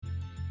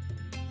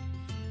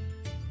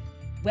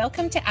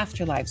Welcome to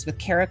Afterlives with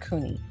Kara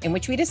Cooney, in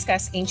which we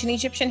discuss ancient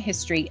Egyptian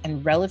history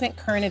and relevant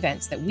current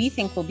events that we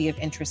think will be of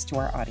interest to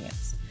our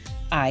audience.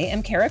 I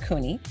am Kara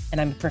Cooney, and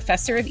I'm a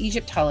professor of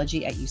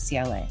Egyptology at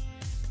UCLA.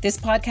 This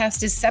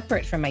podcast is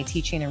separate from my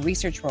teaching and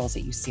research roles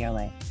at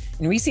UCLA.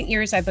 In recent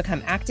years, I've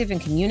become active in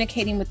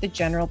communicating with the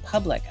general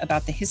public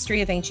about the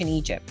history of ancient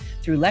Egypt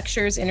through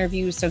lectures,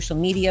 interviews, social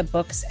media,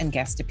 books, and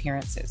guest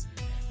appearances.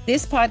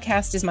 This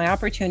podcast is my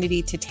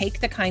opportunity to take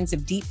the kinds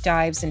of deep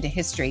dives into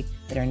history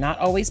that are not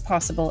always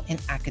possible in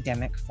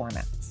academic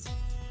formats.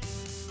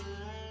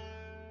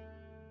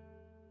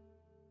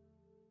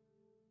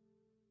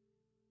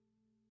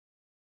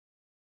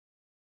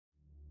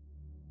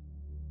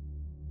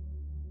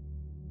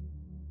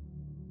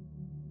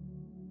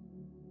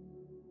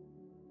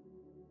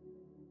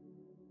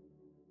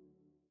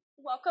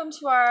 Welcome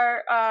to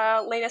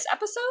our latest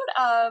episode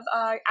of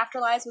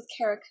Afterlives with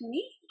Kara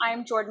Cooney.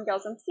 I'm Jordan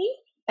Gelzinski.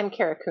 I'm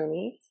Kara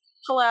Cooney.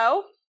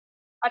 Hello.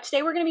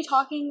 Today we're going to be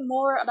talking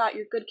more about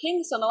your good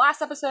kings. So in the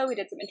last episode, we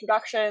did some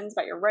introductions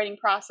about your writing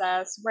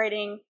process,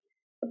 writing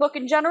the book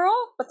in general.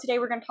 But today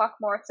we're going to talk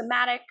more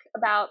thematic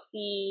about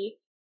the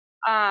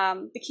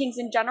kings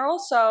in general.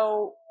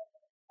 So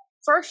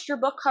first, your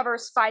book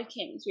covers 5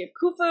 kings. We have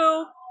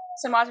Khufu,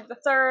 Senwosret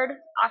III,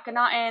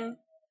 Akhenaten,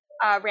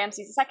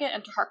 Ramses II,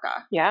 and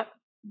Taharqa. Yeah.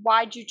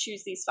 Why'd you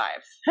choose these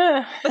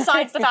 5?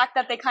 Besides the fact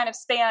that they kind of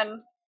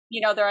span,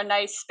 they're a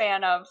nice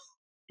span of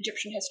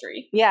Egyptian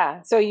history.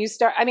 Yeah. So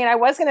I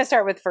was going to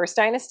start with First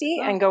Dynasty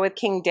and go with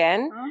King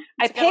Den.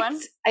 I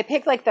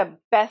picked like the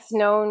best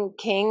known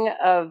king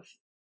of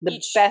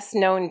the best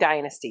known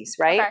dynasties,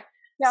 right? Okay.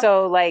 Yeah.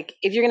 So like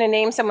if you're going to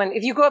name someone,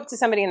 if you go up to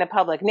somebody in the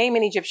public, name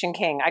an Egyptian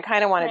king, I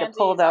kind of wanted to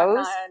pull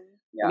those.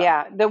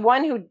 Yeah. The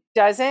one who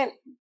doesn't,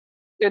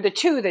 or the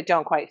 2 that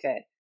don't quite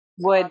fit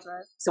would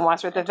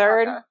Senwosret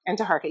III and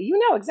Taharqa.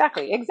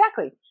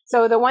 Exactly.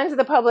 So the ones that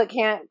the public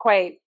can't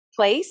quite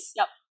place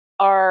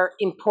are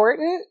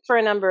important for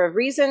a number of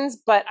reasons,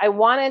 but I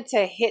wanted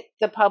to hit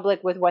the public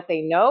with what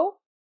they know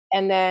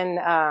and then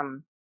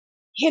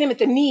hit them at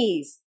the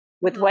knees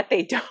with what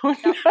they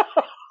don't know.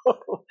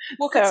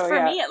 Well, because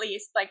for me at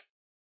least, like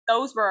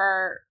those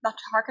were, the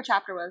Taharqa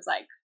chapter was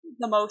like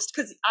the most,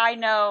 because I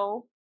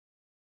know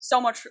so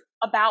much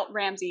about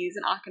Ramses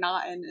and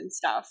Akhenaten and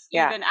stuff,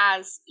 even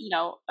as,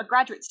 a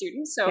graduate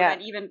student. So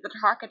then even the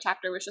Taharqa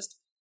chapter was just,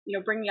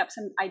 bringing up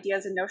some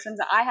ideas and notions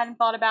that I hadn't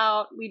thought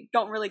about. We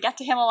don't really get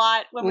to him a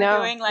lot when we're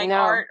doing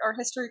art or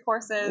history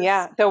courses.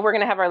 Yeah, though we're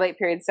going to have our late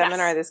period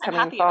seminar this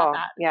coming fall.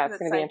 Yeah, it's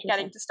going to be interesting.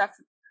 Getting to stuff.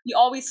 You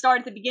always start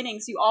at the beginning,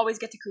 so you always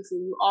get to Khufu.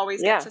 You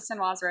always get to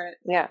Senwosret.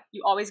 Yeah.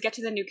 You always get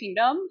to the New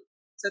Kingdom.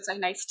 So it's like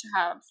nice to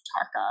have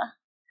Taharqa.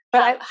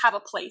 But I have a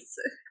place.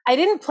 I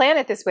didn't plan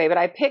it this way, but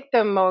I picked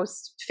the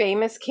most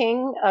famous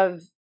king of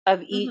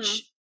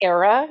each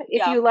era,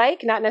 if you like,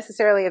 not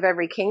necessarily of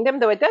every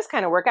kingdom, though it does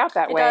kind of work out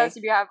that way. It does.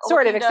 If you have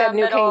sort of, except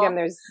New Kingdom,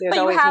 there's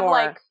always more.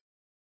 Like,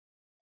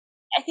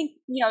 I think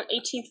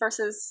 18th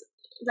versus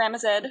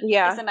Ramessid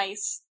is a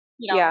nice.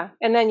 Yeah,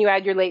 and then you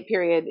add your late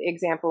period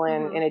example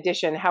in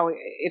addition. How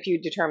if you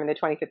determine the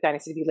 25th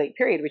dynasty to be late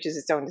period, which is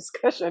its own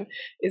discussion,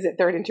 is it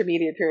third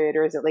intermediate period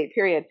or is it late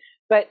period?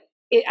 But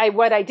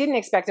what I didn't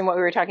expect and what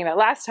we were talking about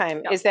last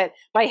time is that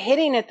by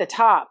hitting at the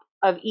top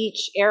of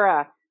each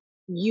era,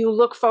 you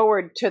look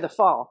forward to the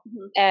fall.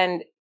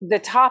 And the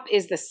top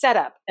is the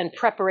setup and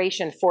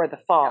preparation for the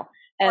fall.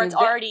 And or it's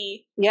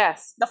already,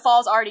 the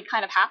fall's already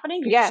kind of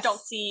happening. You just don't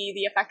see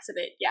the effects of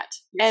it yet.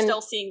 You're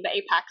still seeing the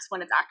apex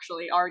when it's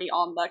actually already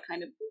on the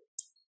kind of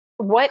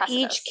what precipice.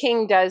 Each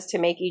king does to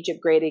make Egypt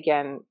great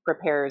again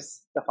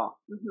prepares the fall,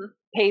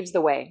 paves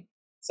the way.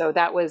 So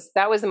that was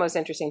the most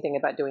interesting thing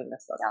about doing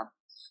this book. Yeah.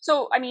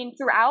 So, I mean,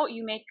 throughout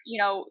you make,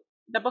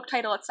 the book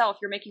title itself,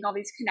 you're making all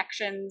these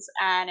connections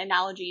and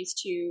analogies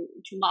to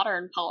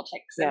modern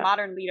politics and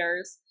modern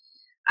leaders.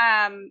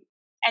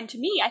 And to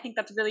me, I think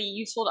that's really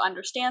useful to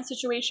understand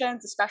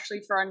situations, especially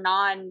for a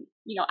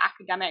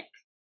academic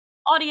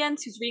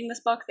audience who's reading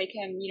this book. They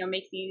can,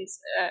 make these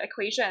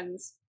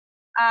equations.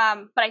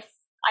 But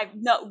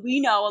we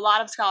know a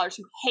lot of scholars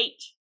who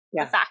hate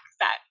the fact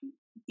that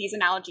these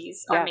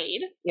analogies are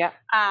made. Yeah.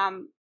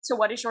 So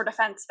what is your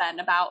defense then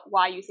about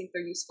why you think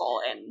they're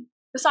useful? And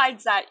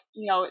besides that,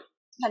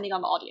 depending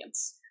on the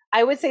audience.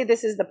 I would say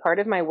this is the part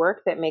of my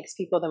work that makes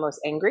people the most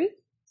angry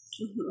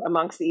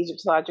amongst the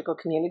Egyptological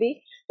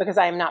community, because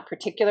I am not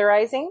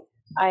particularizing.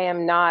 I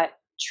am not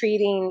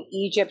treating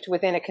Egypt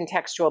within a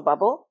contextual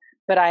bubble,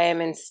 but I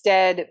am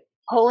instead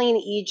pulling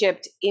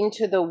Egypt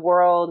into the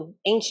world,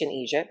 ancient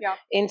Egypt,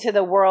 into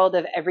the world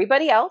of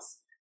everybody else.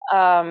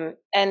 And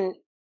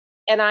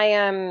I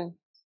am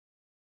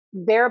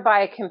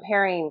thereby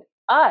comparing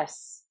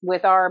us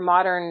with our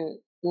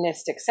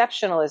modernist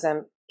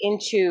exceptionalism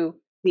into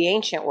the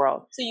ancient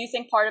world. So you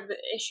think part of the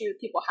issue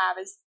people have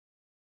is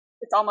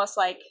it's almost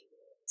like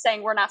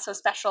saying we're not so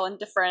special and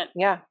different.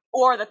 Yeah.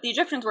 Or that the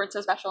Egyptians weren't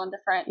so special and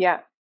different. Yeah.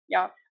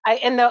 Yeah.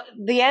 And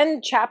the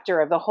end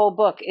chapter of the whole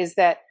book is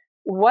that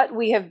what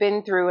we have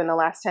been through in the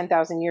last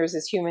 10,000 years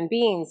as human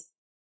beings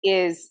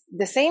is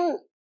the same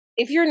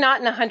if you're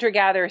not in a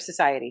hunter-gatherer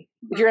society,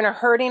 if you're in a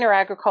herding or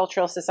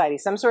agricultural society,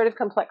 some sort of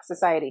complex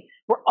society,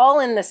 we're all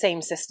in the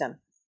same system,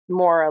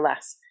 more or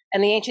less.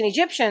 And the ancient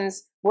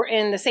Egyptians were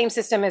in the same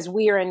system as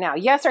we are in now.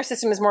 Yes, our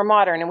system is more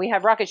modern and we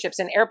have rocket ships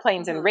and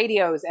airplanes and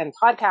radios and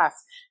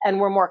podcasts, and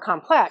we're more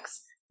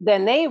complex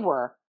than they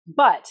were.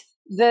 But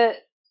the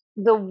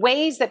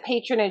ways that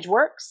patronage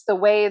works, the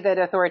way that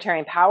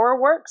authoritarian power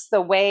works,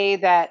 the way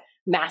that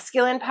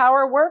masculine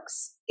power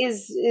works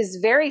is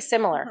very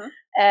similar.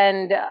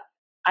 And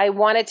I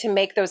wanted to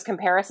make those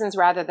comparisons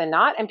rather than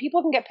not. And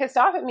people can get pissed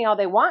off at me all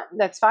they want.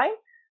 That's fine.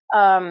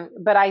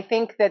 But I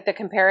think that the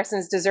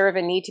comparisons deserve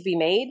and need to be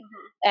made.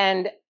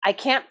 And I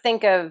can't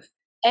think of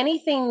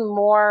anything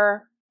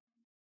more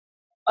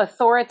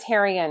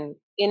authoritarian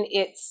in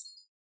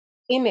its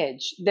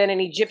image than an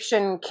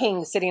Egyptian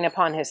king sitting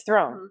upon his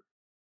throne.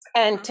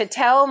 And to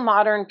tell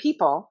modern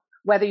people,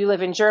 whether you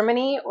live in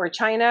Germany or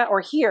China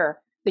or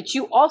here, that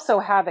you also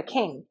have a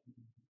king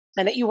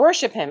and that you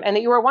worship him and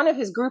that you are one of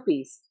his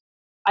groupies,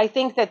 I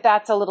think that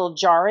that's a little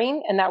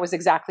jarring, and that was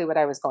exactly what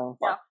I was going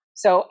for. Yeah.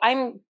 So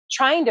I'm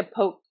trying to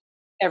poke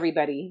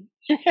everybody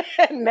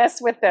and mess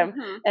with them,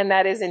 and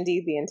that is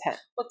indeed the intent.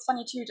 What's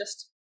funny too,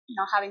 just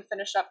having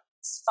finished up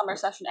summer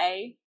session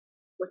A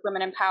with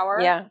Women in Power,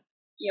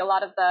 a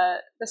lot of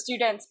the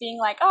students being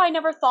like, "Oh, I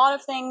never thought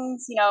of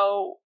things."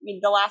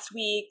 The last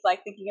week,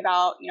 like thinking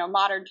about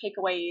modern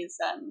takeaways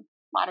and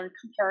modern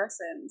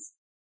comparisons.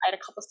 I had a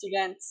couple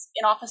students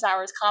in office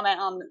hours comment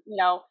on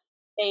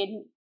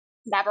they'd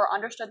never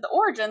understood the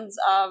origins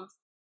of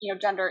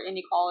gender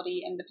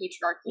inequality and the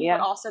patriarchy,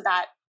 but also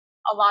that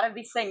a lot of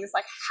these things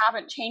like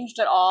haven't changed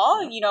at all.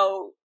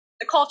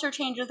 The culture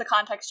changes, the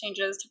context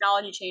changes,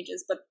 technology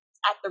changes, but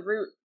at the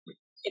root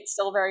it's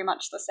still very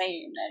much the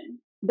same. And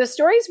the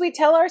stories we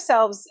tell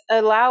ourselves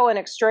allow an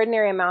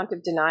extraordinary amount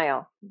of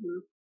denial.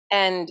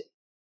 And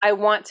I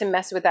want to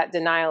mess with that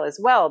denial as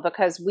well,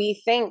 because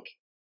we think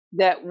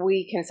that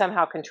we can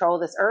somehow control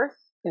this earth,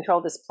 control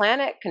this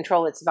planet,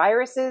 control its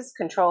viruses,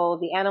 control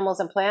the animals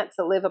and plants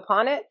that live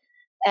upon it.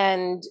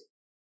 And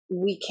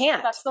we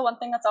can't. That's the one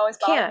thing that's always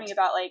bothered me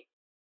about like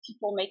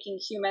people making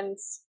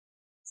humans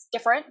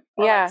different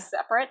or like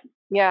separate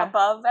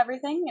above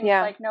everything. And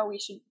it's like, no, we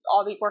should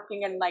all be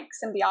working in like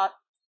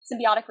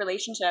symbiotic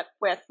relationship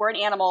with, we're an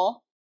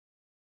animal,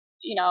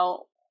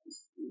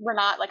 we're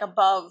not like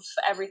above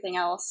everything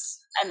else.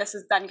 And this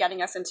is then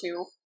getting us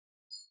into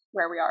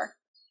where we are.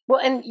 Well,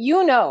 and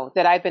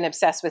that I've been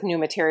obsessed with new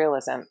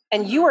materialism,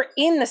 and you were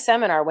in the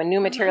seminar when new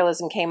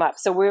materialism came up.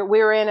 So we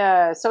were in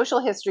a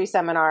social history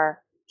seminar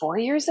 4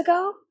 years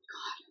ago,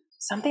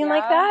 something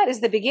like that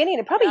is the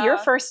beginning. Probably your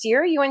first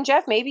year, you and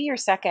Jeff, maybe your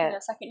second.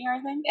 Second year,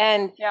 I think.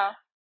 And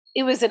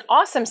it was an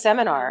awesome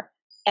seminar.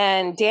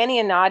 And Danny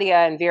and Nadia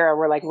and Vera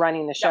were like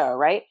running the show,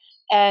 right?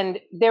 And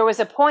there was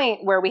a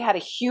point where we had a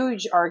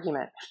huge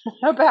argument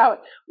about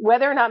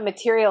whether or not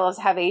materials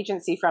have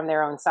agency from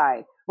their own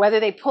side, whether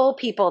they pull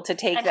people to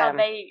take them. And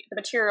how the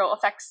material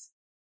affects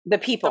the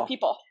people.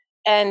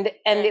 And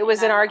it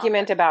was an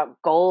argument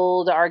about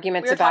gold,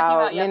 arguments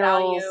about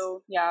minerals.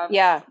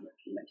 Value,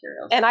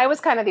 materials. And I was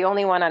kind of the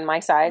only one on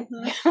my side.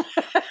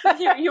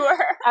 You were.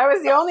 I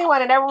was the only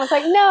one, and everyone was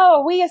like,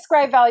 no, we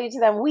ascribe value to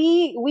them.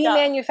 We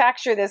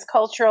manufacture this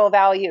cultural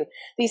value.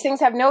 These things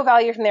have no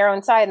value from their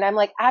own side. And I'm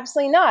like,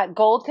 absolutely not.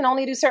 Gold can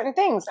only do certain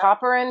things.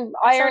 Copper and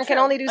iron can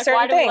only do certain things.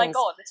 Why do we like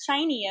gold? It's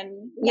shiny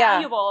and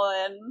valuable.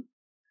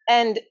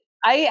 And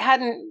I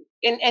hadn't,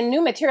 and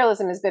new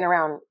materialism has been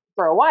around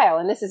for a while,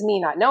 and this is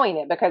me not knowing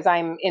it because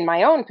I'm in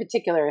my own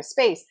particular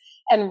space.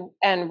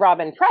 And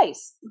Robin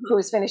Price, who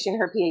is finishing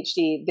her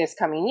PhD this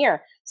coming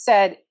year,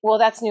 said, well,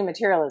 that's new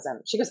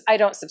materialism. She goes, I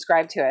don't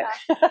subscribe to it.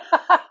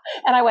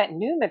 And I went,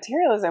 new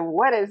materialism,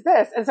 what is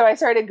this? And so I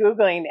started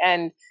Googling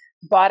and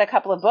bought a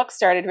couple of books,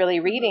 started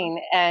really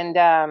reading, and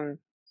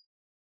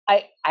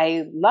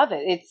I love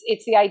it.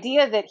 It's the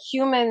idea that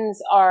humans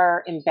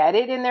are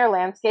embedded in their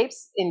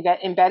landscapes,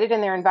 embedded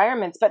in their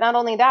environments, but not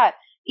only that,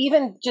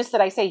 even just that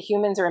I say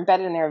humans are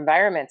embedded in their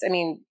environments, I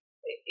mean,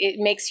 it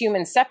makes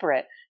humans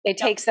separate. It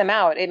takes them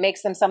out. It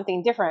makes them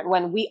something different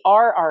when we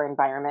are our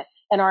environment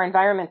and our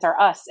environments are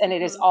us. And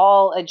it is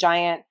all a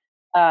giant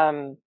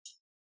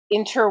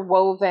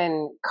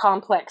interwoven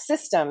complex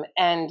system.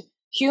 And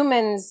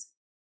humans,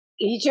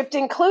 Egypt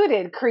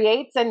included,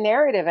 creates a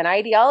narrative, an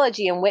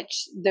ideology in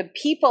which the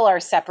people are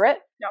separate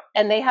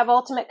and they have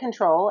ultimate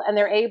control, and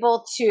they're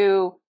able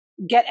to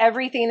get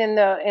everything in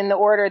the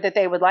order that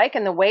they would like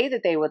and the way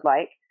that they would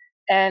like.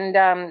 And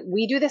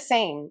we do the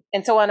same.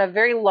 And so on a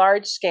very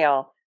large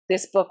scale,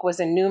 this book was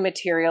a new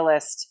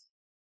materialist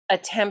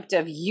attempt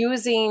of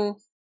using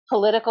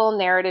political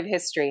narrative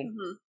history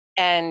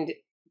and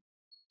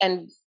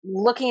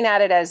looking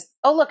at it as,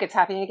 oh, look, it's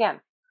happening again.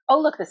 Oh,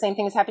 look, the same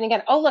thing is happening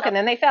again. Oh, look, and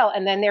then they fell,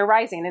 and then they're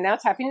rising, and now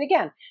it's happening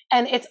again.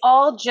 And it's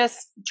all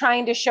just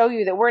trying to show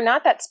you that we're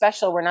not that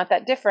special, we're not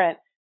that different,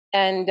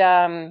 and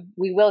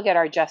we will get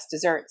our just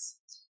desserts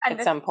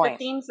at some point.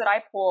 The themes that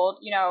I pulled,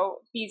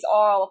 these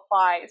all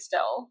apply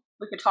still.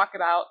 We could talk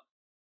about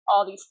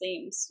all these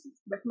themes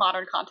with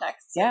modern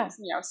contexts. Yeah.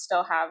 And,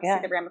 still have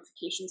see the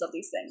ramifications of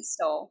these things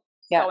still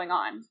going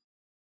on.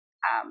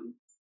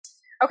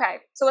 Okay,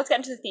 so let's get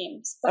into the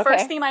themes. The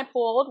first theme I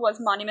pulled was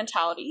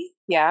monumentality.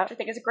 Yeah. Which I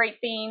think is a great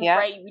theme,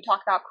 right? We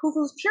talk about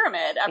Khufu's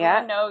pyramid.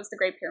 Everyone knows the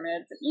Great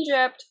Pyramids of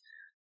Egypt.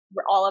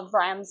 All of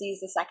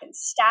Ramses II's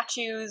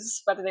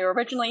statues, whether they were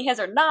originally his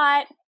or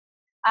not.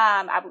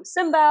 Abu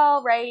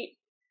Simbel, right?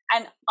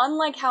 And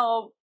unlike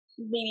how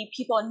maybe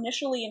people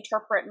initially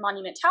interpret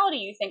monumentality,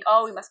 you think,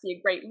 oh, he must be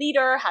a great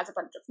leader, has a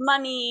bunch of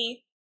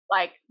money,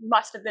 like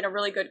must have been a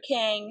really good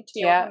king to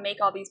be able to make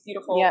all these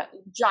beautiful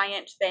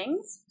giant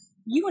things.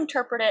 You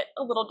interpret it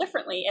a little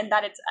differently in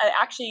that it's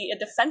actually a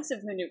defensive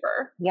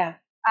maneuver. Yeah.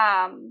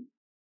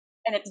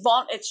 And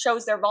it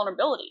shows their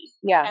vulnerability.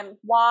 Yeah. And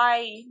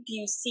why do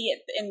you see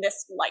it in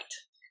this light?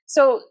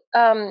 So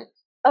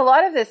a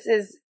lot of this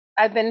is,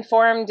 I've been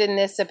formed in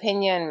this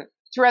opinion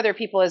through other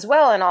people as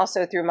well, and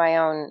also through my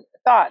own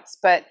thoughts.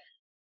 But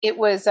it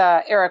was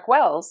Eric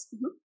Wells.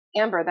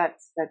 Mm-hmm. Amber,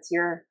 that's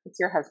your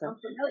husband.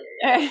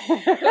 I'm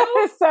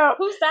familiar. So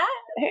who's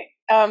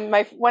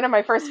that? One of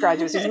my first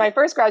graduates. He's my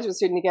first graduate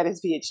student to get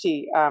his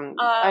PhD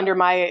under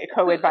my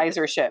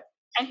co-advisorship.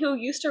 And who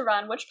used to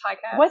run which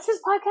podcast? What's his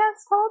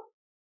podcast called?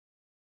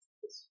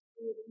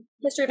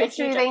 History of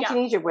Ancient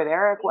Egypt with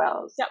Eric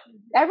Wells. Yep.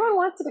 Everyone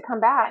wants it to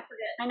come back.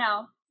 I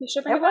know. He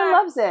should bring Everyone it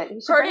back. loves it. He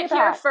should Heard bring it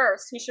back. here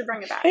first. He should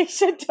bring it back. He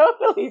should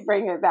totally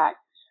bring it back.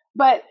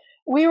 But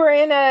we were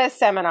in a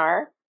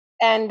seminar,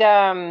 and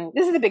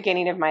this is the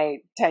beginning of my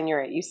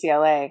tenure at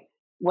UCLA,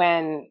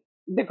 when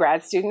the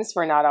grad students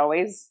were not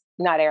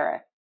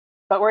Eric,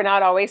 but were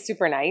not always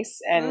super nice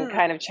and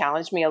kind of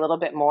challenged me a little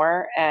bit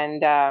more.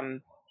 And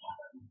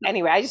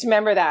anyway, I just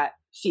remember that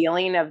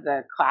feeling of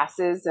the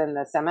classes and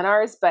the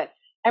seminars. But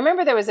I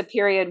remember there was a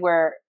period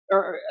or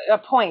a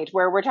point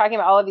where we're talking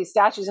about all of these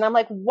statues, and I'm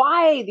like,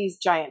 why these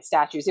giant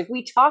statues? If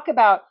we talk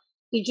about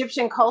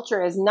Egyptian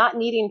culture as not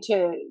needing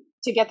to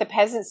get the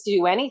peasants to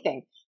do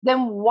anything,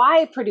 then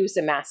why produce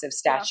a massive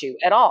statue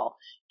at all?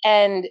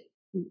 And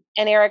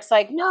Eric's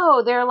like,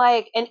 no, they're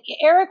like, and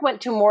Eric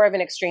went to more of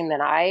an extreme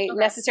than I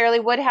necessarily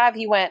would have.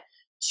 He went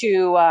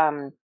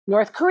to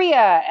North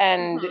Korea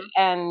and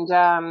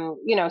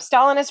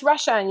Stalinist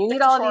Russia, and you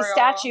need all of these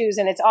statues,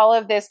 and it's all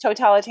of this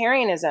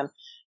totalitarianism.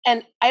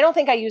 And I don't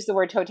think I used the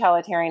word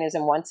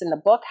totalitarianism once in the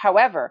book.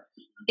 However,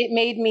 it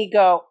made me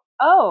go,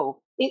 oh,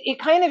 it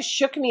kind of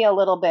shook me a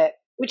little bit,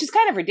 which is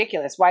kind of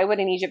ridiculous. Why would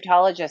an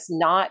Egyptologist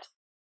not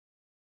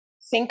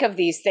think of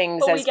these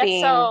things as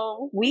being,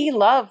 we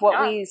love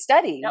what we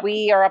study. Yep.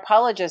 We are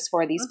apologists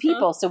for these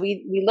people. So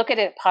we look at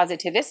it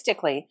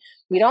positivistically.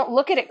 We don't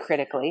look at it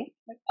critically.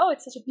 Oh,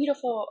 it's such a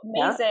beautiful,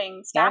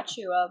 amazing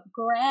statue of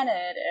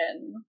granite.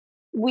 And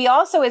we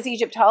also, as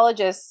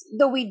Egyptologists,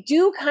 though we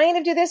do kind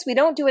of do this, we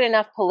don't do it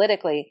enough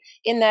politically,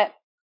 in that,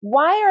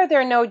 why are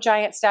there no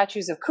giant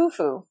statues of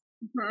Khufu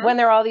when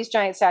there are all these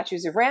giant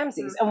statues of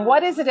Ramses? And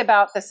what is it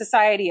about the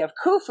society of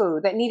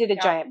Khufu that needed a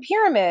giant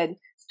pyramid?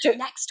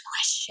 Next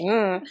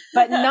question.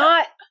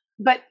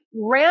 But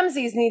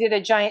Ramses needed a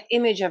giant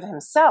image of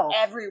himself.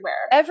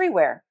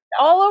 Everywhere.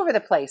 All over the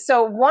place.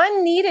 So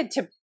one needed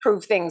to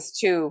prove things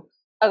to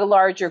a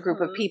larger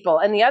group of people,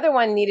 and the other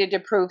one needed to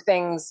prove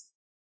things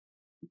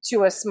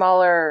to a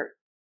smaller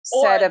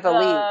set of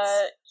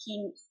elites.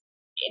 He,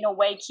 in a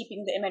way,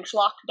 keeping the image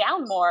locked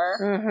down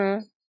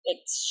more. It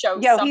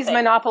shows something. He's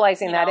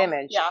monopolizing that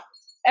image. Yeah.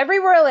 Every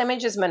royal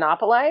image is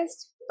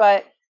monopolized,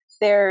 but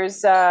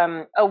there's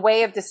a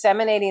way of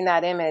disseminating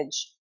that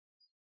image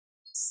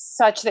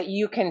such that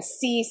you can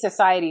see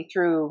society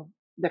through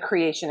the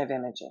creation of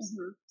images.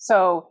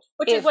 So,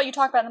 which is what you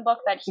talk about in the book,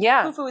 that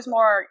Khufu is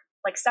more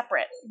like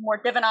separate, more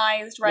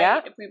divinized, right? Yeah.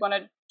 If we want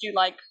to do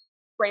like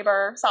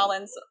Graeber,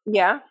 Salin's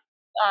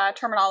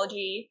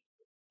terminology,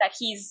 that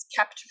he's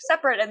kept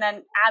separate, and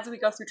then as we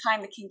go through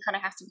time, the king kind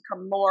of has to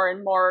become more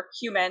and more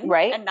human,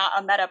 right, and not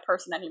a meta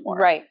person anymore,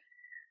 right?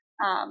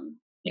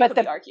 But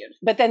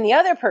then the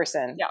other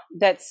person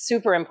that's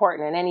super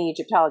important, and any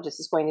Egyptologist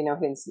is going to know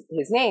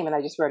his name, and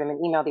I just wrote him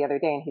an email the other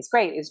day, and he's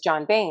great, is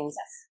John Baines,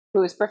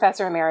 who is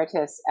Professor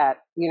Emeritus at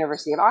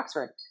University of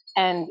Oxford.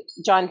 And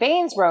John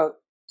Baines wrote,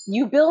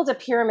 you build a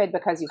pyramid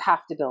because you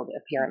have to build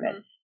a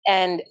pyramid.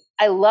 And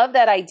I love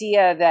that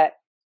idea that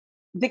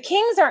the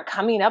kings aren't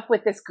coming up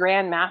with this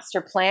grand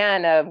master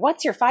plan of,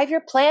 what's your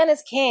 5-year plan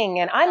as king?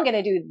 And I'm going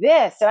to do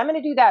this, and I'm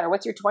going to do that. Or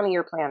what's your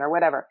 20-year plan, or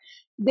whatever.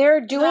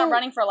 They're not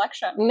running for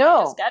election.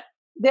 No.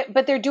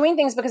 But they're doing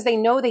things because they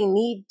know they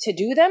need to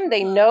do them.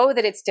 They know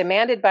that it's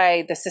demanded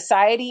by the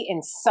society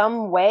in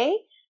some way.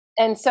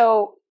 And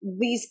so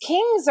these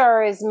kings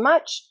are as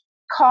much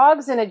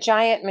cogs in a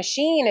giant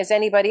machine as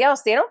anybody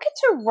else. They don't get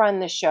to run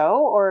the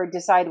show or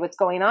decide what's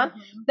going on.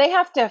 They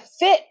have to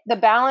fit the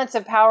balance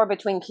of power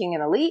between king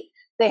and elite.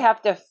 They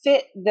have to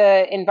fit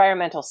the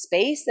environmental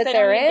space that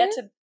they're in. They don't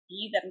get to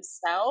be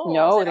themselves.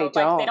 No, they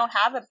don't. They don't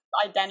have an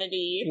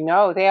identity.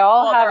 No, they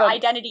all have their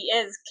identity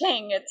is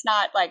king. It's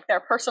not like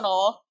their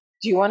personal.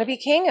 Do you want to be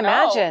king?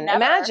 Imagine.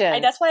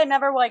 That's why I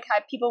never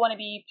had people want to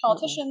be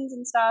politicians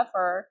and stuff,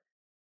 or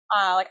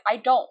Like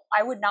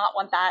I would not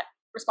want that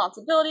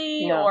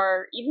responsibility,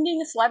 or even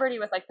being a celebrity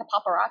with like the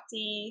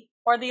paparazzi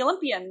or the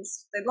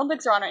Olympians. The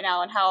Olympics are on right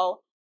now, and how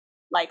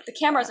like the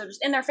cameras are just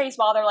in their face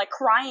while they're like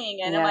crying,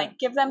 and like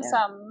give them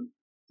some.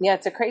 Yeah,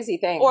 it's a crazy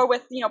thing. Or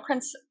with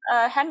Prince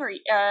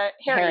Harry,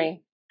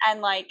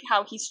 and like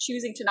how he's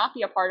choosing to not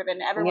be a part of it,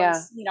 and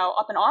everyone's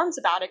up in arms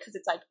about it because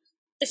it's like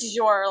this is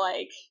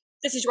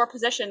your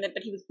position that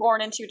he was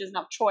born into, doesn't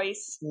have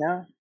choice.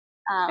 No.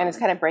 And it's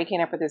kind of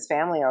breaking up with his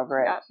family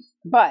over it.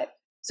 But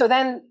so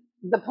then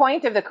the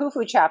point of the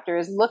Khufu chapter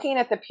is looking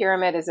at the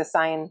pyramid as a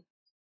sign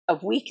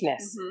of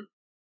weakness.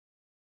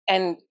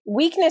 And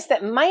weakness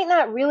that might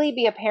not really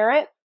be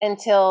apparent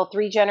until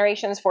 3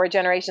 generations, 4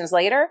 generations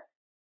later,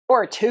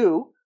 or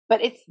 2,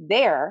 but it's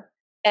there.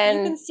 And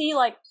you can see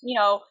like,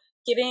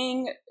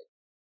 giving,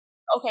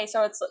 okay,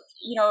 so it's,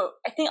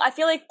 I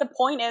feel like the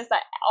point is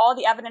that all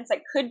the evidence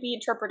that could be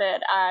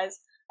interpreted as,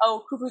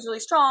 oh, Khufu's really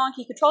strong,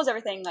 he controls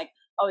everything, like,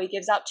 oh, he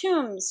gives out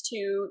tombs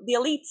to the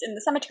elites in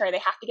the cemetery, they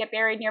have to get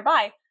buried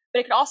nearby. But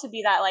it could also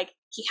be that, like,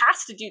 he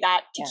has to do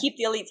that to keep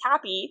the elites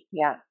happy.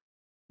 Yeah.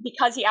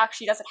 Because he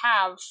actually doesn't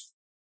have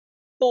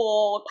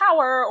full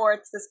power, or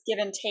it's this give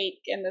and take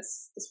in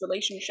this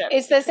relationship.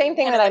 It's the same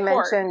thing that I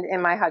mentioned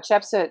in my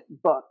Hatshepsut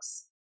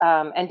books.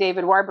 And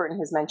David Warburton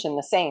has mentioned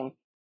the same.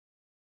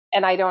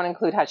 And I don't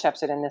include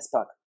Hatshepsut in this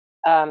book.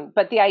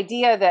 But the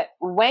idea that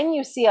when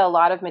you see a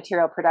lot of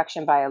material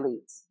production by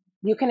elites,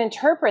 you can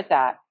interpret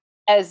that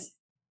as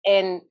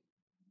an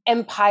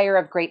empire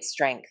of great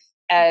strength,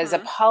 as a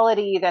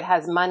polity that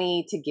has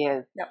money to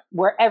give,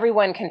 where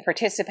everyone can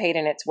participate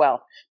in its wealth.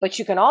 But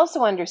you can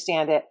also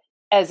understand it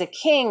as a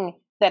king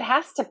that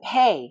has to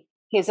pay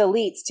his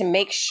elites to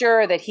make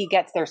sure that he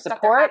gets their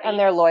support and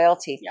their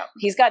loyalty.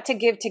 He's got to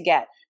give to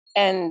get.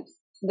 And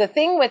the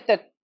thing with the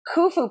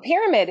Khufu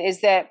pyramid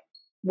is that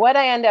what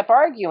I end up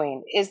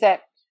arguing is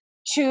that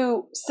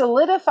to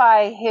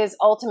solidify his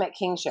ultimate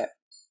kingship,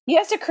 he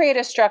has to create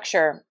a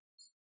structure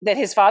that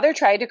his father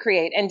tried to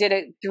create and did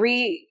it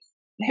 3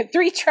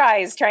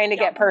 tries trying to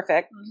get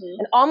perfect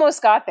and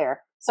almost got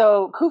there.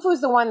 So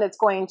Khufu's the one that's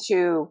going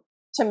to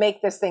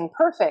make this thing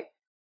perfect.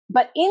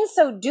 But in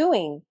so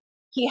doing,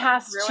 he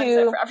has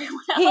to,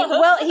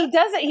 he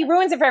does it. He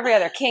ruins it for every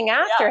other king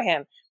after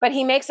him, but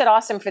he makes it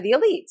awesome for the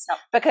elites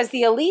because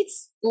the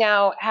elites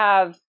now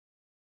have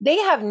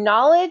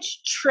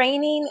knowledge,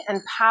 training,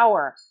 and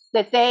power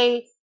that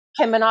they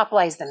can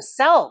monopolize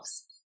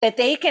themselves, that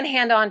they can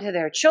hand on to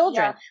their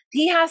children.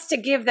 He has to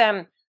give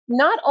them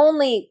not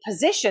only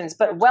positions,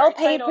 but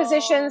well-paid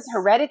positions,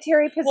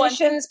 hereditary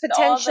positions,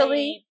 potentially. All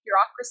the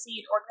bureaucracy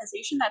and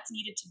organization that's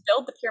needed to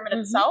build the pyramid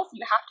itself,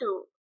 you have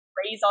to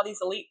raise all these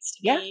elites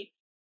to be,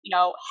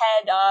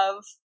 head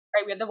of,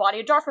 right, we have the Wadi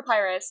Adar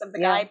papyrus of the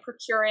guy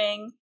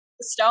procuring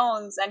the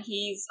stones, and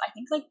he's, I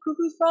think, like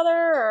Khufu's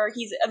brother, or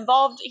he's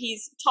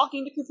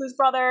talking to Khufu's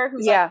brother,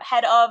 who's like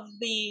head of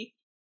the,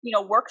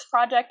 works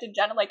project in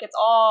general. Like, it's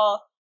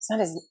all... It's not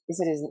is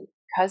it his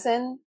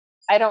cousin?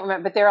 I don't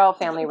remember, but they're all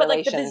family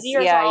relations. But like the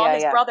viziers are all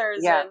his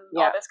brothers and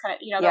all this kind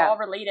of, they're all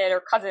related or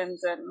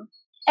cousins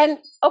and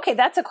okay,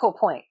 that's a cool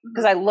point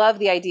because I love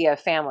the idea of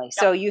family.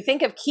 So you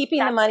think of keeping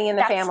the money in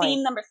the family. That's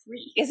theme number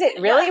 3. Is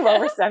it really?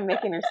 Well, I'm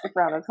making her stick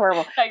around. That's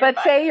horrible. No, but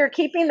fine. Say you're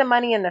keeping the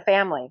money in the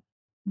family.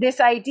 This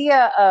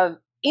idea of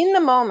in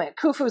the moment,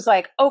 Khufu's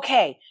like,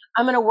 okay,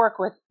 I'm going to work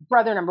with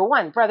brother number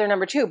 1, brother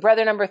number 2,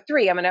 brother number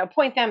 3. I'm going to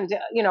appoint them to,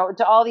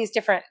 to all these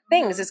different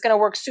things. It's going to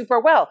work super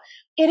well.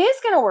 It is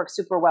going to work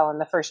super well in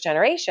the first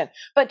generation,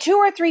 but 2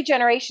 or 3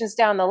 generations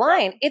down the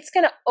line, it's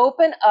going to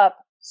open up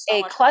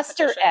a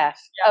cluster F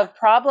of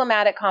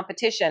problematic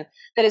competition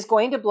that is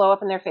going to blow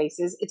up in their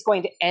faces. It's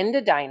going to end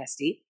a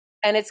dynasty,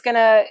 and it's going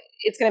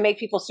to make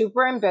people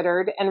super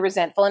embittered and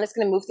resentful, and it's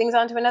going to move things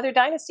on to another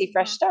dynasty,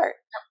 fresh start.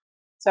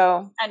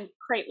 So, and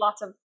create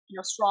lots of,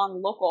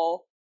 strong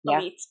local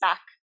elites back,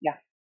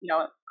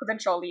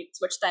 provincial elites,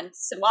 which then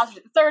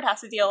Senwosret III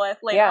has to deal with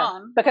later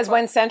on. Because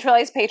when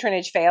centralized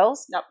patronage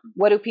fails,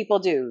 what do people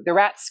do? The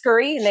rats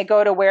scurry and they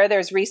go to where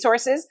there's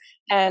resources,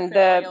 and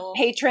the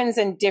patrons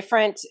in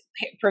different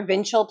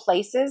provincial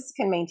places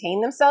can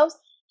maintain themselves.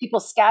 People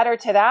scatter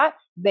to that.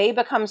 They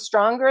become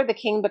stronger. The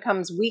king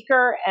becomes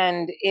weaker,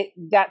 and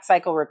that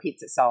cycle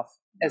repeats itself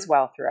as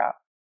well throughout.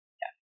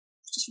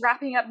 Just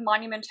wrapping up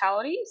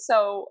monumentality.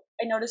 So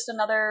I noticed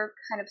another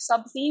kind of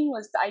sub-theme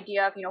was the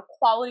idea of,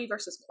 quality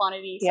versus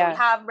quantity. So we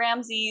have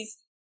Ramses,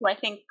 who I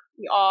think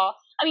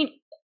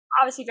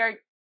obviously very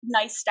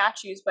nice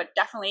statues, but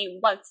definitely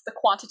what's the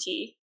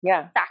quantity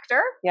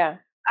factor. Yeah.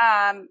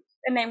 And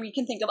then we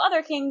can think of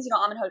other kings,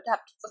 Amenhotep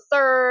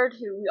III,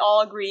 who we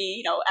all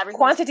agree, everything.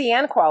 Quantity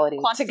and quality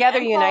together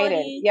and united.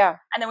 Quality. Yeah.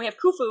 And then we have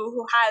Khufu,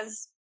 who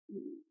has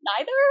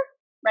neither.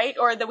 Right,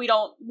 or that we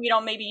don't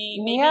maybe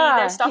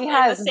there's stuff he in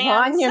has the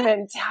sands,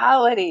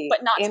 monumentality,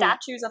 but not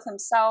statues of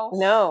himself.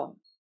 No,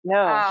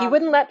 he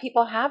wouldn't let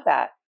people have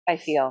that. I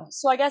feel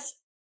so. I guess,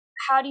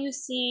 how do you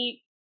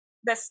see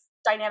this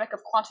dynamic of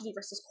quantity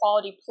versus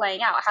quality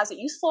playing out? How's it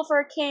useful for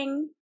a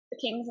king? The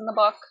kings in the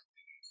book,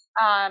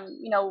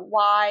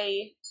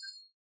 why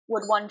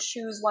would one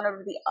choose one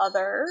over the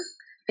other?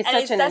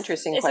 It's such an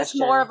interesting question. Is this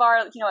more of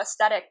our,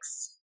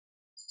 aesthetics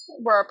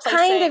we're placing?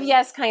 Kind of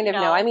yes, kind of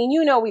no. I mean,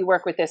 we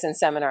work with this in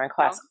seminar and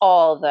class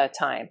all the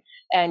time.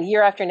 And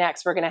year after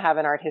next, we're going to have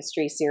an art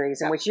history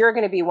series in which you're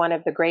going to be one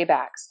of the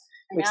graybacks,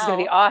 which is going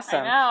to be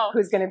awesome.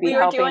 Who's going to be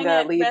helping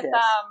to lead this.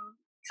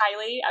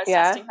 Kylie, I was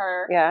testing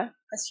her. Yeah.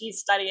 Because she's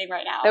studying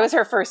right now. That was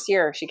her first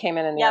year. She came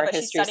in the art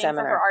history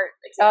seminar. For her art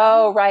exam.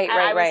 Oh, right.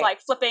 I was like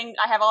flipping.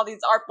 I have all these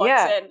art books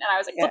and I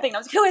was like flipping. I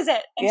was like, who is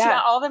it? And she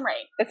got all of them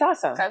right. It's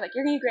awesome. So I was like,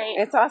 you're going to be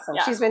great. It's awesome.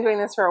 She's been doing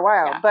this for a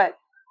while.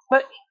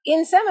 But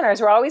in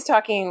seminars, we're always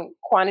talking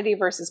quantity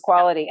versus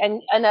quality.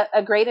 And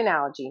a great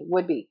analogy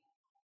would be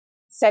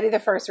Seti I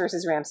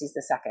versus Ramses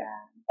II.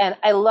 And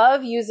I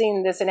love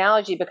using this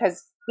analogy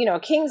because, a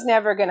king's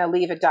never going to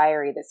leave a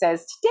diary that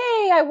says,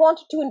 today I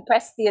wanted to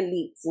impress the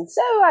elites, and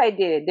so I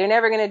did. They're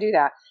never going to do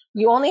that.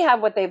 You only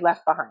have what they've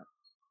left behind.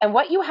 And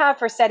what you have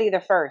for Seti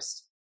I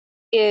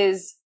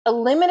is a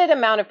limited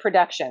amount of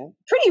production,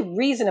 pretty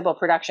reasonable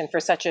production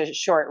for such a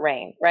short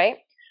reign, right?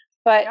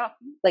 But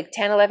like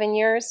 10, 11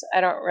 years,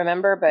 I don't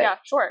remember, but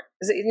short.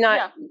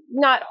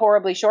 Not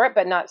horribly short,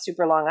 but not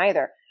super long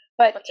either.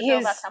 But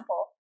his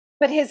temple.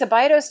 But his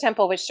Abydos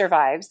temple, which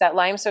survives, that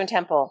limestone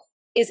temple,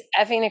 is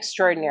effing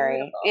extraordinary.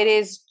 Beautiful. It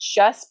is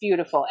just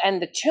beautiful. And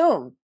the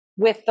tomb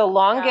with the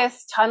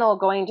longest tunnel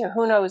going to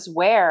who knows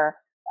where,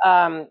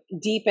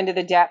 deep into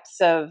the depths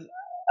of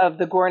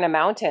the Gorna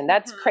mountain.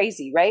 That's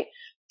crazy, right?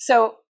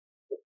 So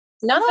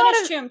not a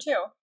lot of tomb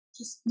too.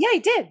 He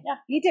did. Yeah,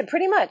 he did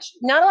pretty much.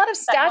 Not a lot of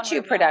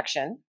statue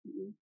production,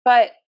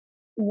 but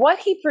what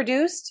he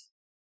produced,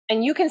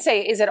 and you can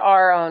say, is it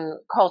our own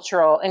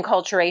cultural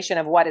enculturation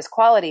of what is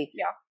quality?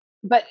 Yeah.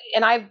 But,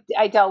 and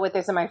I dealt with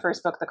this in my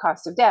first book, The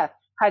Cost of Death.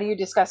 How do you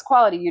discuss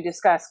quality? You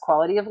discuss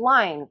quality of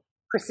line,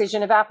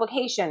 precision of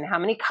application, how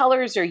many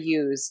colors are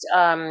used,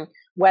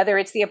 whether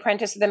it's the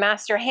apprentice or the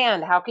master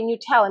hand, how can you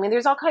tell? I mean,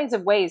 there's all kinds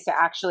of ways to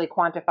actually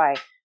quantify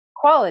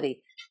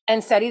quality.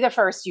 And Seti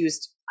I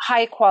used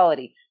high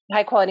quality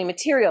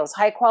materials,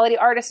 high quality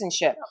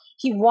artisanship.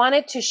 He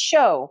wanted to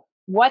show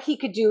what he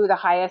could do at the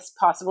highest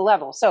possible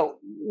level. So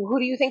who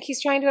do you think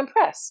he's trying to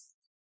impress?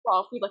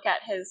 Well, if we look at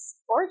his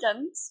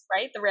origins,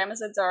 right, the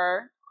Ramessids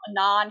are a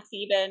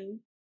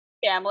non-Theban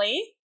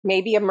family.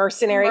 Maybe a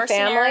mercenary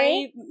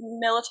family.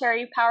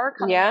 Military power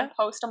coming in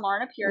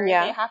post-Amarna period.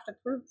 Yeah. They have to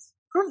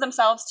prove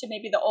themselves to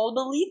maybe the old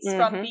elites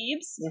from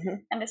Thebes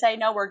and to say,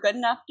 no, we're good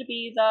enough to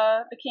be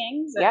the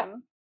kings.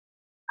 And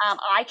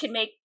I can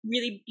make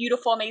really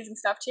beautiful, amazing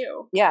stuff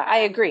too. Yeah, I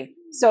agree.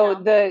 So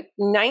the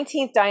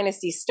 19th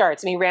dynasty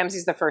starts. I mean,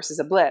 Ramses I is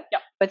a blip,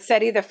 but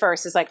Seti I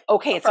is like,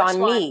 okay, it's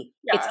on me.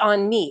 Yeah. It's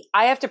on me.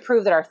 I have to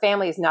prove that our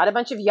family is not a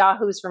bunch of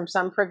yahoos from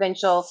some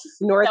provincial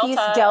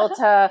Northeast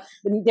Delta.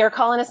 They're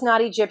calling us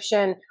not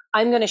Egyptian.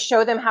 I'm going to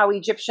show them how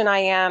Egyptian I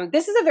am.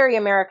 This is a very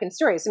American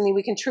story. So, I mean,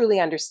 we can truly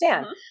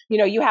understand.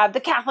 You have the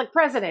Catholic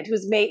president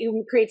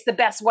who creates the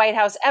best White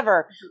House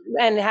ever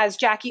and has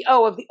Jackie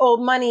O of the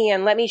old money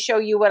and let me show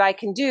you what I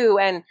can do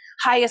and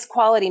highest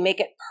quality, make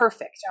it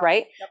perfect,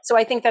 right? Yep. So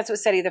I think that's what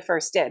Seti I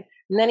did.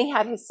 And then he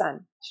had his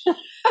son.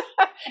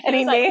 And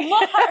he made,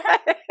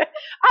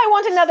 I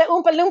want another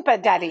Oompa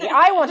Loompa, Daddy.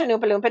 I want an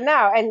Oompa Loompa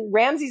now. And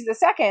Ramses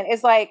II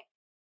is like,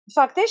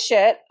 fuck this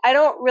shit. I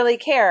don't really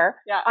care.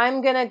 Yeah.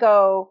 I'm going to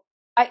go.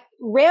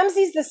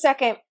 Ramses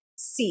II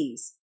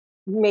sees,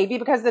 maybe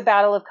because of the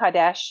Battle of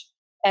Kadesh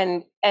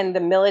and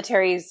the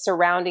military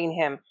surrounding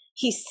him,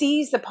 he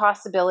sees the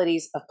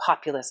possibilities of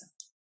populism.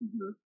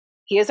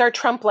 He is our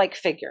Trump-like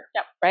figure,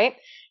 right?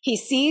 He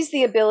sees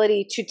the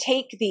ability to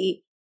take the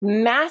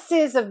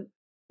masses of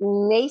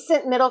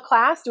nascent middle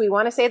class. Do we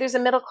want to say there's a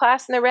middle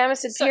class in the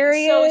Ramessid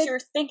period? So you're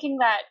thinking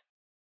that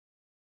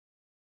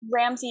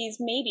Ramses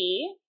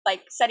maybe,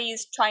 like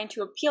Seti's trying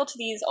to appeal to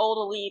these old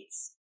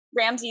elites.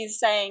 Ramses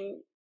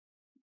saying,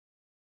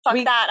 fuck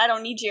that, I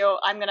don't need you.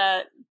 I'm going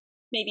to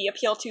maybe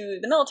appeal to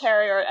the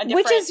military or a different...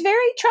 Which is very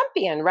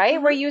Trumpian,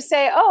 right? Where you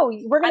say, oh,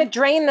 we're going to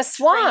drain the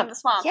swamp. Drain the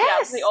swamp,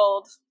 yes. The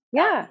old...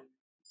 Yeah.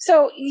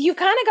 So you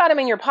kind of got them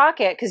in your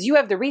pocket because you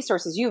have the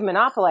resources, you've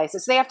monopolized it,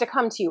 so they have to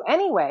come to you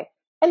anyway.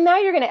 And now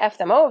you're going to F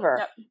them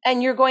over.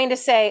 And you're going to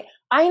say,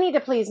 I need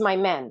to please my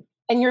men.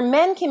 And your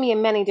men can be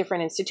in many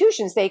different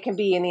institutions. They can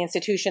be in the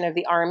institution of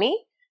the army,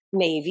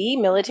 Navy,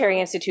 military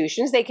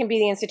institutions. They can be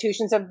the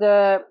institutions of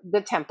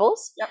the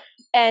temples.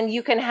 And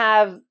you can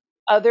have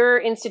other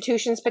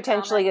institutions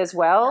potentially as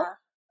well.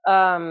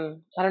 I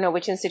don't know,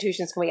 which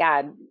institutions can we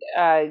add?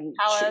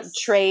 Palace,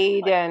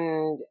 trade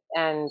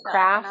and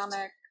craft.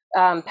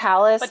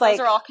 Palace. But those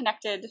are all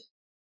connected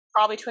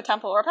probably to a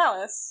temple or a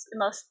palace in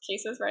most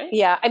cases, right?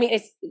 Yeah. I mean,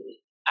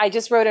 I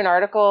just wrote an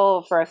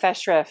article for a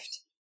Festschrift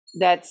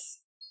that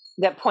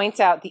points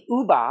out the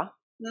Uba,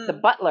 the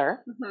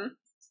butler,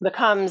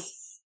 becomes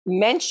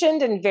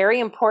mentioned and very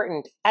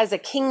important as a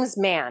king's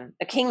man,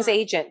 a king's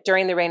agent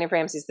during the reign of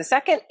Ramses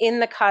II in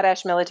the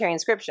Kadesh military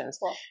inscriptions.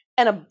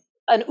 And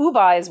an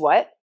Uba is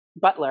what?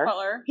 butler.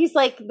 He's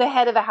like the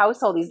head of the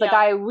household. He's the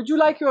guy, would you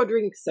like your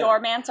drink, sir? Your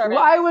manservant.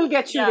 Well, I will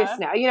get you this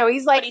now. You know,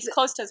 he's like... But he's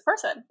close to his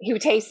person. He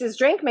tastes his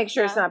drink, makes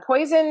sure it's not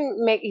poison,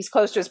 he's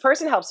close to his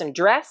person, helps him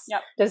dress,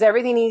 does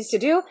everything he needs to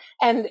do.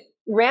 And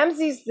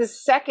Ramses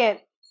II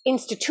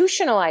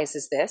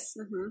institutionalizes this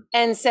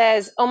and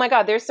says, oh my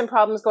God, there's some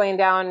problems going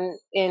down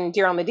in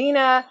Deir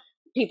el-Medina.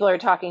 People are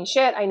talking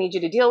shit. I need you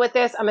to deal with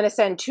this. I'm going to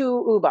send 2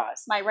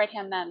 ubas. My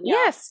right-hand men.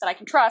 Yes. That I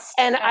can trust.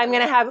 And I'm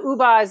going to have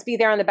ubas be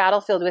there on the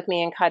battlefield with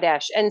me in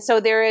Kadesh. And so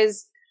they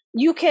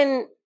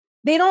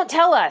don't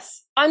tell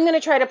us, I'm going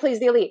to try to please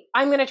the elite.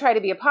 I'm going to try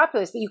to be a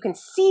populist. But you can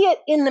see it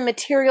in the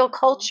material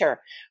culture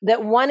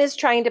that one is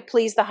trying to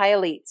please the high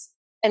elites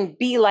and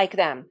be like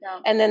them. Yeah.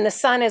 And then the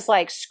son is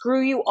like,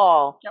 screw you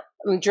all. Yep.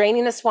 I'm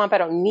draining the swamp. I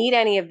don't need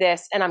any of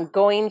this. And I'm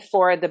going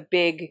for the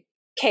big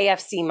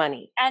KFC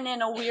money. And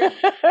in a weird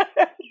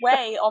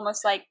way,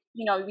 almost like,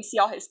 you know, we see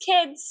all his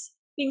kids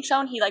being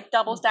shown. He like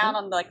doubles down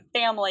on the like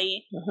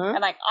family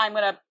and like, I'm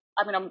gonna,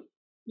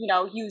 you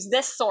know, use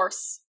this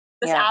source,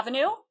 this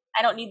avenue.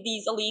 I don't need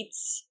these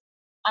elites.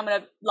 I'm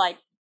gonna like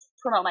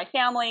promote my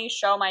family,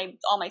 show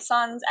all my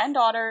sons and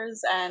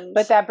daughters. And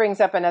but that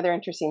brings up another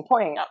interesting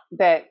point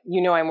that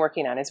you know I'm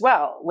working on as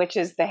well, which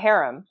is the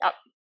harem.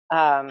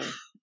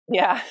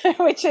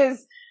 Which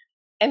is,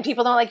 and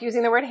people don't like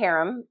using the word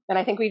harem, and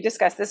I think we've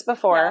discussed this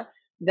before,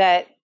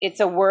 that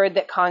it's a word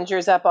that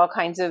conjures up all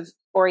kinds of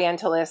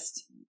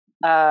Orientalist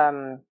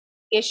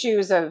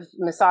issues of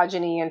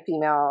misogyny and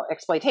female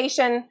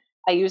exploitation.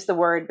 I use the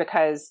word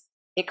because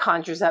it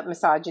conjures up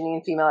misogyny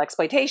and female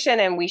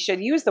exploitation, and we should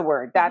use the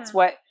word. That's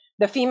what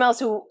the females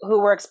who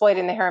were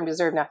exploited in the harem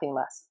deserve, nothing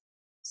less.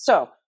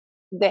 So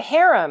the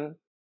harem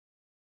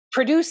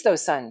produced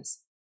those sons.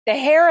 The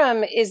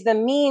harem is the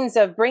means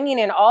of bringing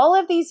in all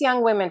of these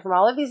young women from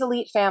all of these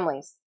elite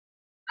families,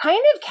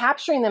 kind of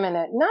capturing them in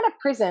not a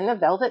prison, a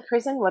velvet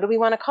prison, what do we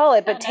want to call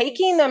it, but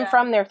taking them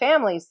from their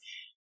families,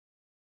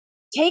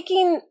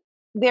 taking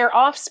their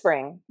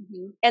offspring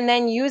and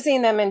then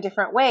using them in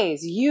different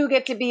ways. You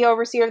get to be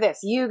overseer of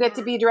this. You get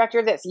to be director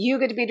of this. You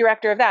get to be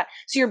director of that.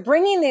 So you're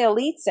bringing the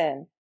elites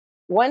in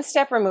one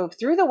step removed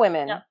through the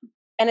women.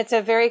 And it's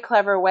a very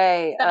clever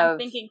way of... I'm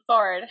thinking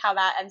forward how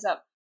that ends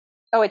up.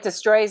 Oh, it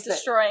destroying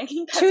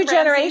 2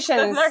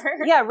 generations.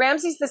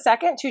 Ramses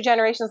II, 2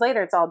 generations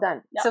later, it's all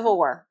done. Civil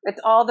war.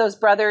 It's all those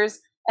brothers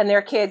and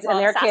their kids and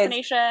their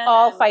kids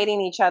all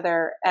fighting each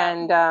other.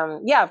 And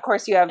of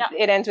course you have,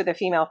 it ends with a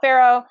female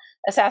pharaoh,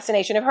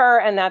 assassination of her.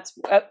 And that's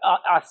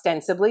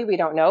ostensibly, we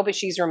don't know, but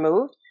she's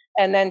removed.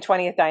 And then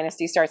 20th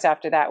dynasty starts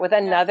after that with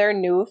another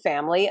new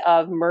family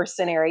of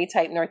mercenary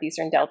type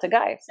Northeastern Delta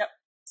guys.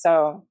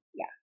 So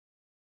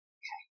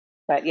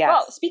But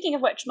well, speaking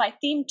of which, my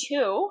theme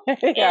 2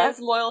 is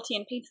loyalty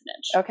and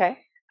patronage. Okay.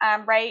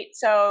 Right.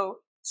 So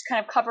it's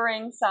kind of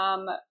covering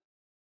some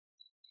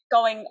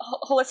going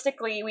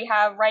holistically. We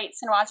have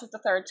Senwosret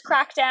III's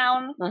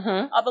crackdown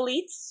of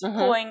elites,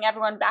 pulling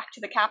everyone back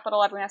to the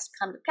capital. Everyone has to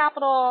come to the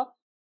capital.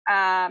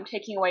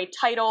 Taking away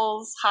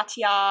titles,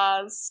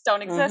 hatiyas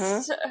don't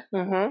exist.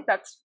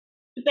 That's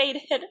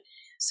debated.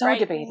 So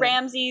debated.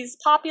 Ramses'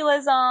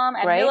 populism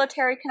and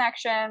military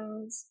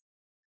connections.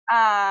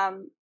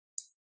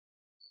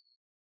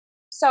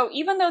 So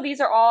even though these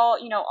are all,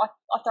 you know,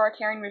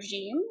 authoritarian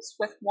regimes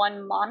with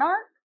one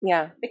monarch,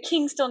 the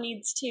king still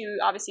needs to,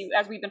 obviously,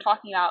 as we've been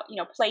talking about, you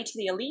know, play to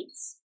the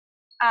elites.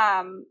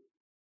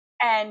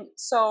 And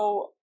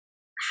so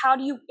how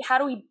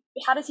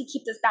does he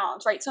keep this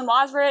balance, right? So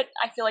Senwosret,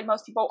 I feel like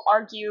most people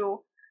argue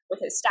with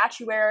his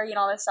statuary and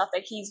all this stuff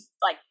that he's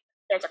like,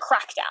 there's a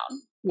crackdown.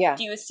 Yeah.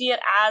 Do you see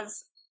it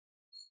as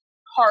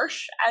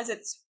harsh as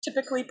it's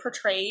typically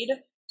portrayed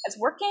as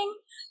working?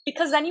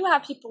 Because then you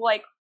have people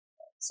like,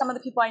 some of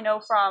the people I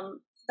know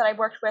that I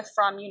worked with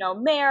from, you know,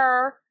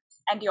 Meir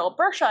and Deir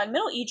el-Bersha in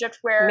Middle Egypt,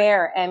 where...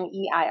 Meir,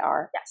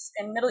 M-E-I-R. Yes,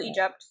 in Middle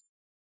Egypt,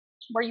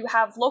 where you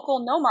have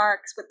local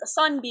nomarchs with the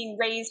son being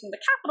raised in the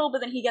capital,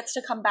 but then he gets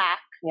to come back.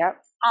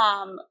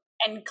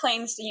 And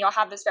claims to, you know,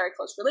 have this very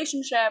close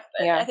relationship.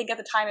 I think at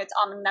the time it's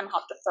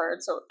Amenemhat III,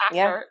 so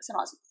after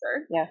Senwosret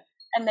III.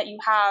 And that you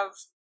have...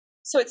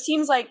 So it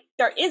seems like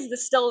there is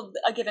still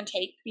a give and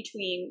take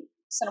between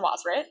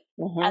Senwosret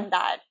and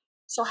that.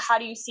 So how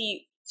do you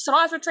see...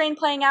 Senwosret's reign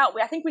playing out?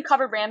 I think we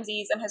covered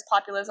Ramses and his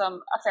populism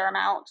a fair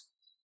amount.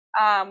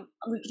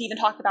 We could even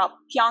talk about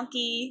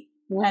Pianki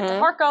and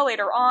Taharqa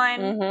later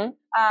on,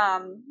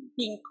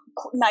 being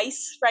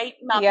nice, right?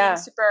 Not being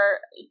super,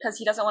 because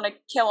he doesn't want to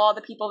kill all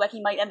the people that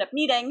he might end up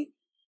needing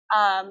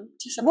to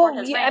support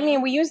his reign. I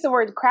mean, we use the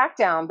word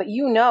crackdown, but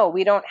you know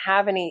we don't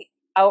have any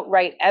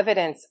outright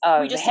evidence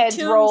of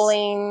heads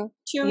rolling.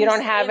 You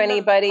don't have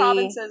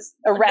anybody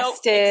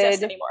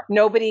arrested.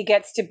 Nobody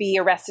gets to be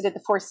arrested at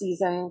the Four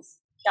Seasons.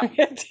 To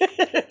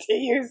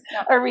use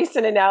a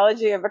recent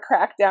analogy of a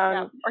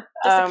crackdown, or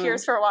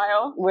disappears for a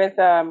while with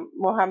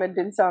Mohammed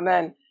bin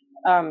Salman.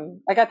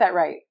 I got that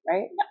right?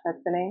 That's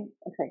the name.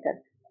 Okay,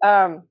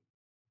 good.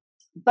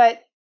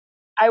 But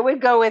I would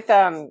go with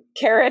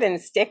carrot and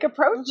stick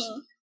approach.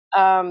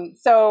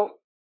 So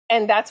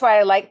And that's why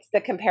I liked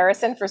the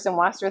comparison for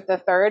Senwosret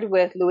III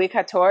with Louis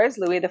XIV,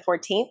 Louis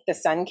XIV, the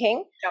Sun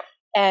King, yep.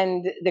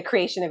 and the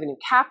creation of a new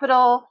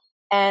capital,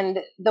 and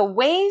the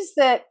ways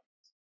that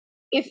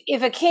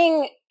if a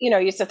king,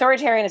 it's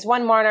authoritarian, it's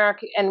one monarch,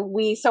 and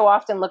we so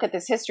often look at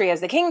this history as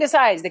the king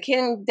decides, the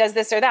king does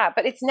this or that,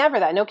 but it's never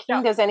that. No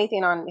king does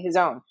anything on his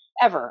own,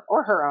 ever,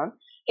 or her own.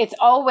 It's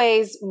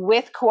always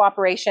with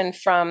cooperation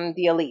from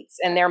the elites,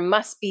 and there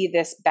must be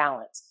this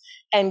balance.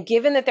 And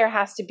given that there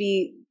has to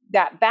be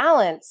that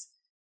balance,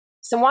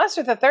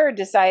 Senwosret III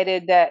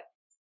decided that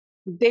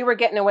they were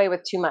getting away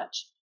with too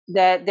much,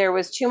 that there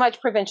was too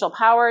much provincial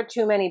power,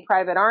 too many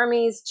private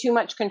armies, too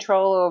much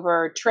control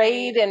over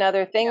trade and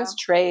other things.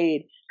 Yeah.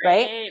 Trade,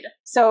 right?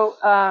 So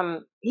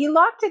he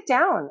locked it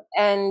down.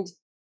 And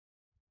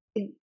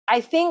I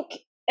think,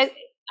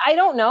 I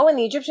don't know, and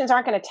the Egyptians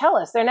aren't going to tell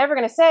us. They're never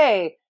going to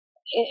say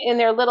in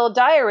their little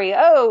diary,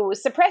 oh,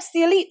 suppress the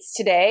elites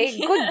today.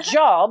 Good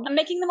job. I'm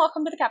making them all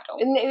come to the capital.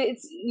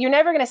 You're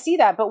never going to see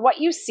that. But what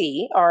you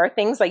see are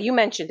things like you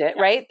mentioned it,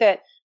 right?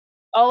 That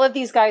all of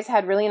these guys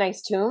had really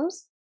nice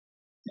tombs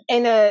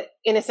in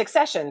a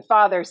succession,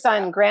 father,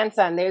 son,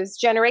 grandson. There's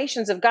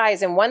generations of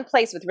guys in one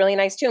place with really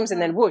nice tombs, and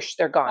then whoosh,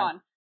 they're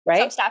gone. Right?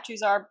 Some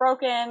statues are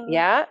broken.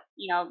 Yeah.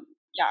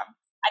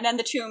 And then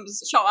the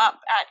tombs show up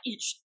at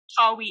each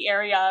Tawi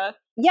area.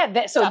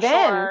 Yeah. So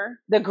then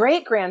the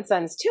great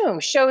grandson's tomb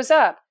shows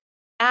up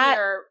at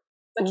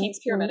the king's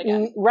pyramid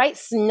again. Right,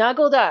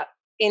 snuggled up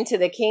into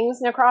the king's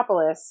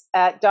necropolis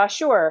at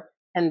Dashur.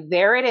 And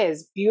there it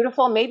is,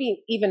 beautiful,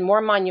 maybe even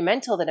more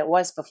monumental than it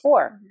was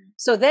before. Mm-hmm.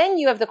 So then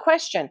you have the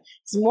question,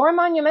 it's more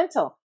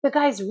monumental. The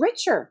guy's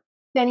richer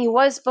than he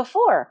was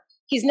before.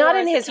 He's not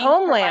in his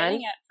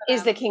homeland.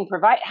 Is the king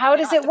provide? How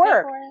does it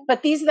work?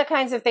 But these are the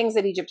kinds of things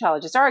that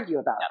Egyptologists argue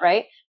about,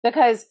 right?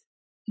 Because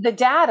the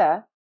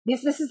data,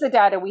 this is the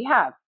data we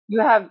have.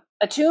 You have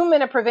a tomb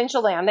in a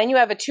provincial land, then you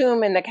have a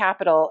tomb in the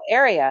capital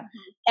area.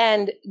 Mm-hmm.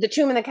 And the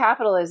tomb in the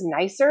capital is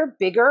nicer,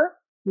 bigger,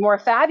 more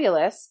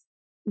fabulous.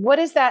 What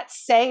does that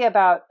say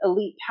about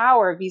elite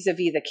power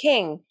vis-a-vis the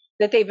king,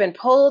 that they've been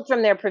pulled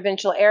from their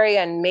provincial area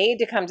and made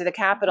to come to the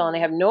capital, and they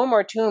have no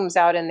more tombs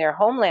out in their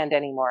homeland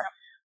anymore?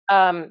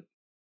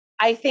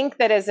 I think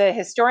that as a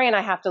historian,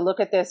 I have to look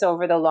at this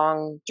over the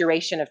long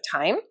duration of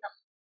time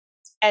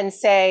and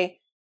say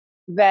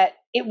that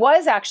it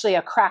was actually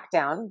a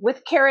crackdown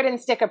with carrot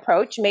and stick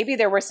approach. Maybe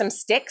there were some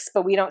sticks,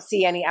 but we don't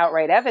see any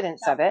outright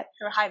evidence of it.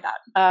 To hide that.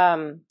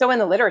 So in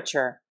the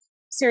literature,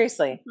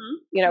 seriously,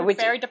 which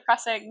very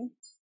depressing.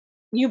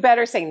 You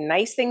better say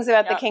nice things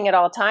about the king at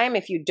all time.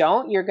 If you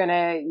don't, you're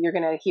gonna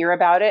hear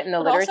about it in the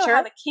literature. Also,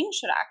 how the king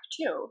should act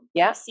too.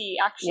 Yeah, you see,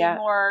 actually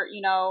more,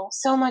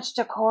 so much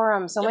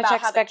decorum, so much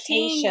expectation. How the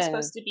king is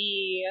supposed to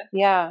be.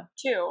 Yeah,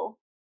 too.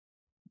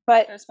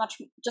 But there's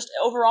just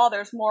overall,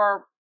 there's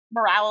more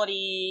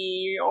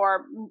morality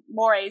or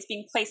mores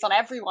being placed on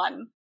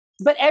everyone.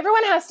 But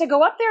everyone has to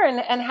go up there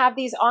and have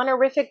these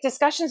honorific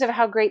discussions of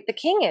how great the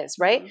king is,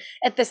 right?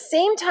 Mm-hmm. At the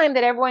same time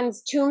that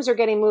everyone's tombs are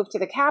getting moved to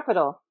the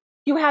capital,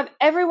 you have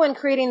everyone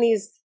creating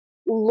these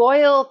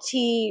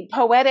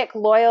poetic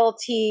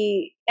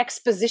loyalty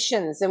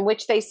expositions in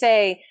which they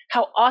say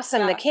how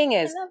awesome the king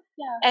is.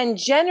 And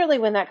generally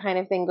when that kind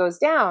of thing goes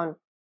down,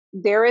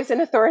 there is an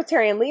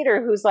authoritarian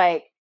leader who's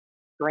like,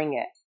 bring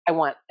it. I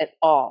want it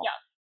all.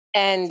 Yeah.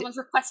 And someone's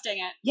requesting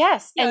it.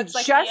 Yes. And it's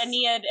like the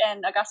Aeneid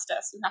and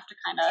Augustus. You have to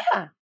kind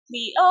of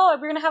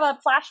we're going to have a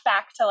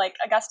flashback to like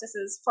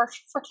Augustus's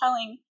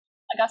foretelling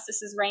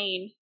Augustus's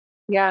reign.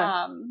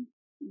 Yeah.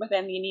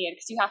 Within the Aeneid,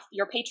 because you have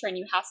your patron,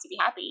 you have to be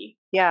happy.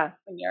 Yeah.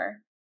 When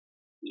you're,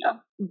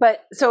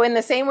 But so in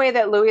the same way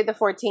that Louis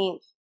XIV,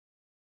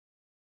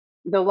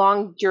 the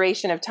long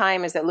duration of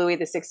time is that Louis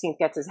XVI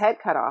gets his head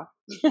cut off.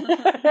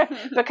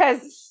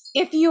 Because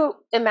if you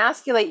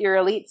emasculate your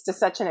elites to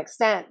such an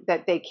extent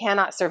that they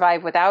cannot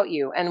survive without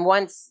you,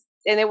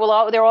 there will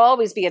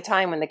always be a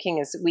time when the king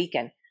is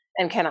weakened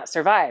and cannot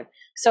survive.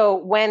 So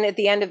when at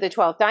the end of the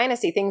 12th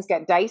dynasty, things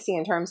get dicey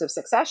in terms of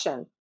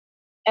succession,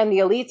 and the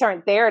elites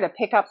aren't there to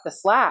pick up the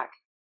slack,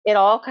 it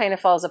all kind of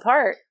falls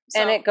apart,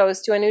 and it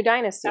goes to a new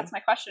dynasty. That's my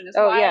question, is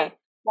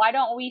why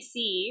don't we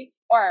see,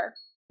 or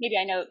maybe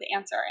I know the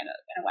answer in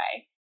a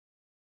way,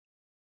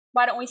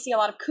 why don't we see a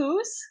lot of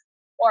coups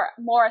or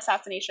more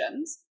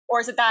assassinations? Or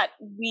is it that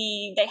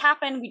they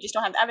happen, we just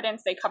don't have the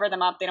evidence, they cover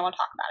them up, they don't want to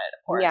talk about it,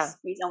 of course. Yeah.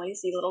 We only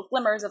see little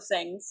glimmers of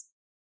things.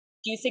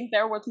 Do you think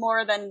there was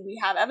more than we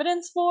have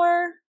evidence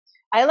for?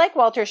 I like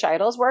Walter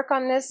Scheidel's work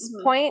on this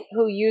point,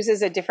 who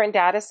uses a different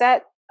data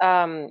set,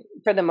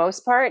 for the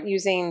most part,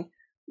 using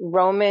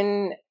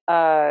Roman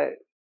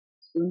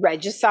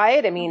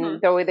regicide. I mean,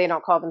 though they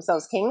don't call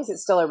themselves kings,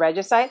 it's still a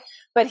regicide.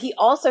 But he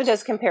also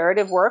does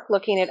comparative work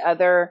looking at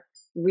other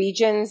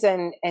regions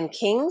and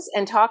kings,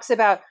 and talks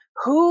about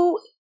who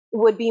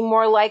would be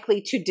more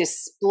likely to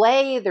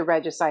display the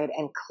regicide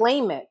and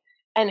claim it,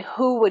 and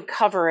who would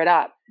cover it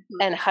up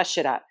and hush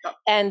it up.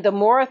 And the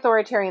more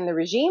authoritarian the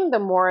regime, the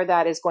more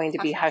that is going to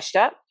be hushed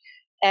up.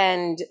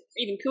 And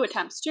even coup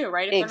attempts too,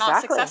 right? If they're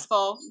not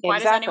successful, why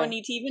does anyone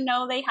need to even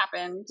know they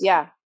happened?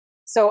 Yeah.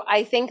 So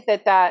I think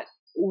that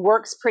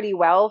works pretty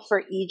well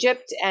for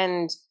Egypt,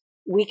 and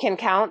we can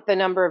count the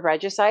number of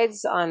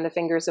regicides on the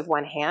fingers of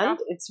one hand.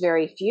 Yeah. It's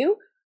very few,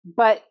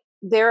 but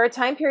there are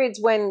time periods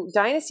when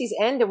dynasties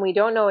end and we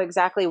don't know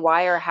exactly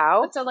why or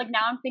how. But so like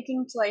now I'm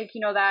thinking to like,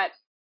 you know,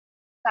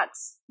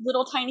 that's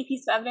little tiny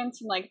piece of evidence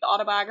from like the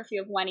autobiography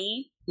of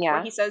Weni,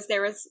 where he says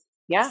there was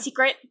a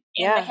secret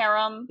in the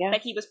harem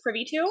that he was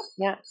privy to.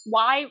 Yeah.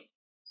 Why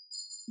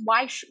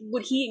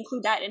would he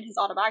include that in his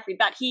autobiography,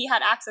 that he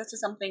had access to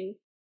something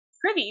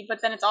privy?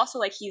 But then it's also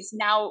like he's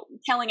now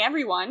telling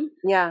everyone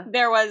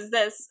there was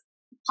this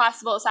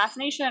possible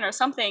assassination or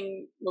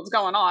something was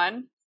going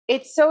on.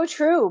 It's so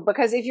true,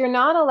 because if you're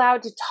not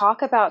allowed to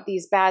talk about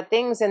these bad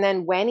things, and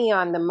then Weni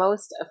on the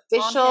most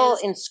official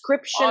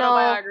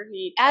inscriptional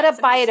at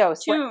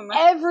Abydos, where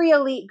every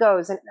elite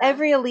goes and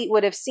every elite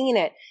would have seen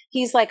it,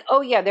 he's like,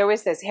 oh yeah, there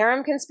was this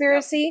harem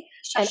conspiracy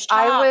and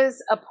I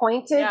was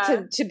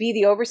appointed to be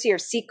the overseer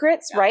of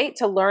secrets, right?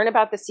 To learn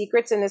about the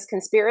secrets in this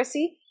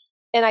conspiracy.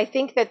 And I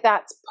think that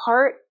that's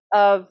part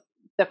of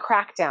the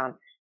crackdown.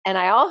 And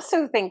I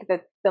also think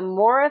that the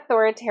more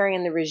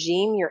authoritarian the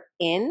regime you're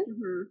in,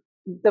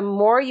 the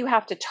more you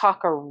have to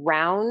talk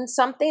around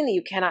something, that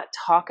you cannot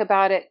talk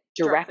about it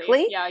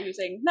directly. Yeah,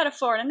 using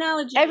metaphor and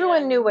analogy.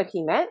 Everyone knew what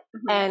he meant.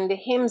 And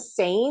him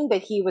saying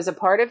that he was a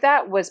part of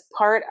that was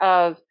part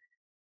of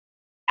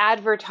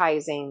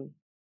advertising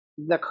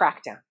the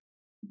crackdown.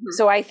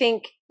 So I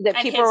think that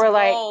and people were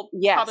like,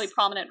 yes, probably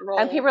prominent role.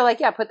 And people were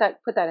like, yeah, put that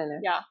in there.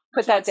 Yeah.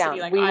 Put that down.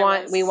 Like,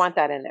 we want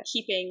that in there.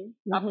 Keeping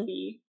up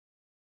the...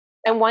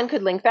 And one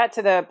could link that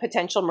to the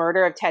potential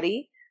murder of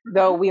Teddy,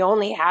 though we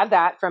only have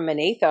that from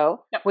Manetho,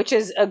 which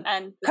is a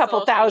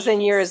couple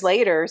thousand years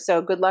later.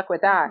 So good luck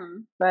with that.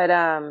 But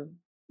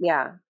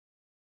yeah.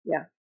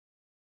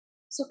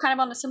 So kind of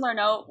on a similar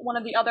note, one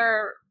of the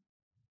other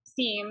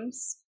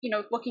themes, you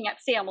know, looking at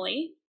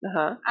family,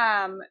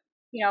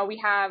 you know,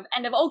 we have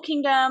End of Old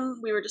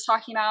Kingdom. We were just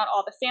talking about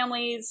all the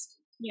families,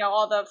 you know,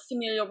 all the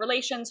familial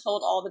relations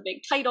hold all the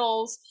big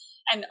titles.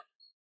 And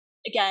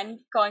again,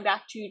 going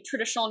back to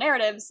traditional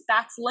narratives,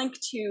 that's linked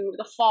to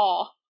the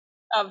fall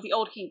of the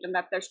Old Kingdom,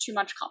 that there's too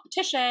much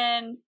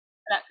competition,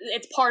 that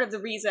it's part of the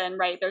reason,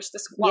 right? There's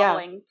this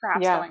squabbling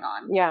perhaps going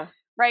on. Yeah.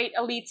 Right?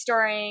 Elites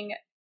during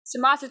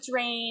Samasit's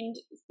reign,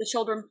 the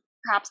children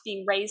perhaps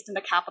being raised in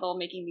the capital,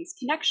 making these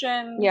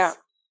connections. Yeah.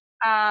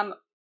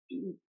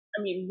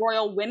 I mean,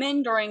 royal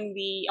women during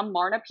the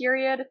Amarna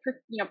period,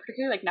 you know,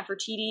 particularly like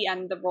Nefertiti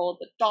and the role of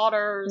the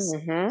daughters.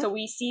 So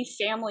we see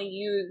family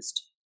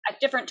used at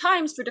different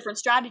times for different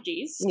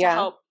strategies to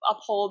help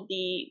uphold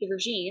the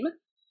regime.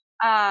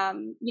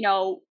 You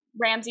know,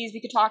 Ramses,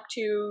 we could talk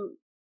to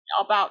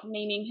about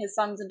naming his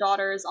sons and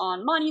daughters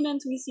on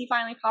monuments we see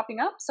finally popping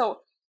up.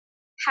 So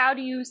how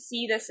do you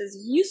see this as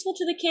useful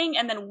to the king?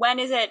 And then when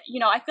is it, you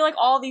know, I feel like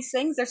all these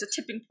things, there's a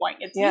tipping point.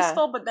 It's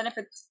useful, but then if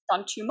it's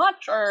done too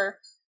much, or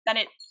then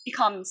it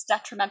becomes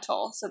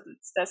detrimental. So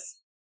it's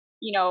this,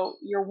 you know,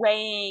 you're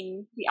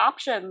weighing the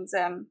options.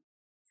 And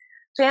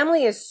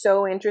family is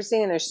so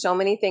interesting, and there's so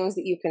many things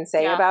that you can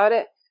say about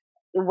it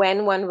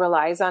when one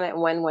relies on it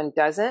and when one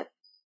doesn't.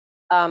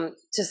 To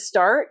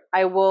start,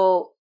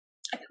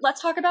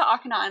 let's talk about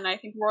Akhenaten, I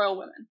think royal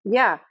women.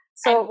 Yeah.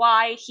 So, and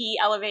why he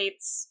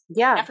elevates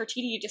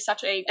Nefertiti to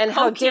such a and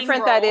how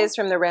different that is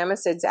from the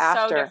Ramessids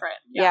after. So different.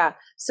 Yeah.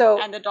 So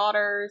and the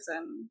daughters,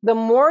 and the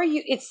more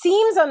it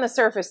seems on the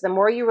surface, the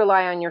more you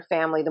rely on your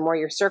family, the more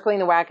you're circling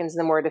the wagons,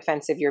 the more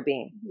defensive you're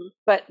being.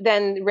 But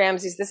then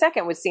Ramses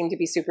II would seem to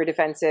be super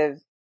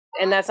defensive,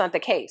 and that's not the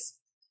case.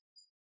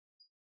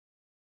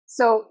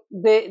 So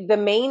the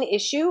main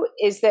issue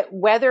is that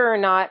whether or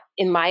not,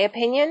 in my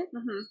opinion,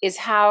 is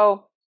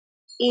how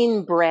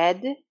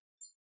inbred.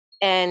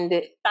 And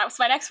that was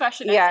my next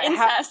question. Is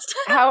incest.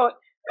 how,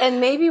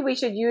 and maybe we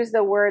should use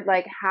the word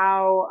like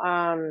how,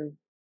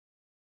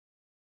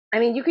 I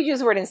mean, you could use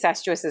the word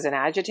incestuous as an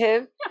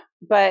adjective,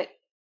 but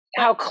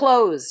how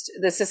closed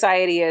the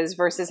society is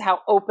versus how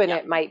open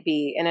it might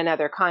be in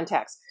another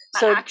context.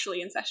 Not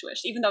actually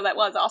incestuous, even though that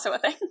was also a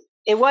thing.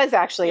 It was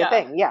actually a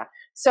thing,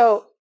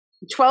 So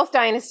 12th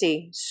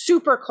dynasty,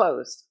 super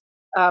closed,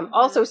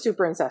 also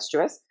super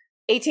incestuous.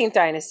 18th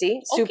dynasty,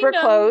 super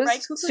closed,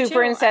 right?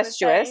 Super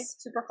incestuous,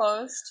 super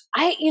closed.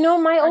 My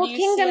Old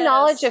Kingdom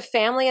knowledge of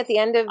family at the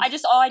end of at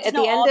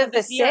the end of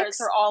the sixth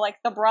are all like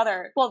the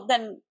brother. Well,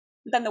 then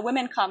the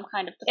women come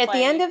kind of to play. At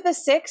the end of the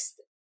sixth,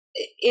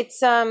 it's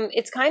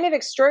kind of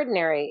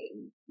extraordinary.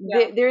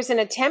 There's an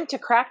attempt to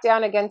crack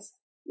down against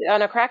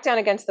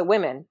the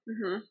women.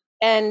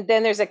 And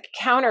then there's a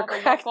counter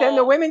crack. Then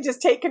the women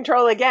just take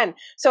control again.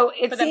 So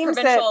it seems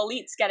that provincial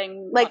elites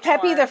getting like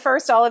Pepi the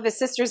First, all of his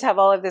sisters have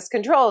all of this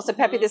control. So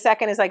Pepi the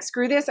Second is like,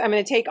 screw this, I'm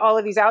going to take all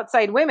of these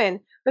outside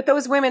women. But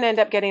those women end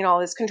up getting all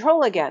this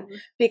control again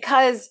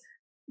because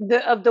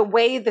of the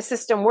way the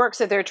system works.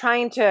 So they're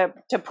trying to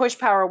push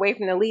power away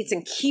from the elites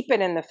and keep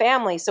it in the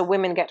family so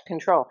women get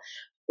control.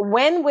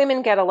 When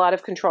women get a lot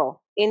of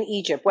control in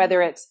Egypt,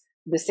 whether it's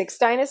the 6th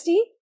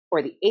dynasty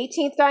or the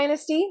 18th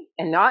dynasty,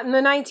 and not in the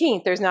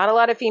 19th. There's not a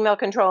lot of female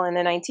control in the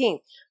 19th.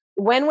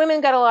 when women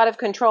get a lot of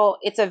control,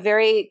 it's a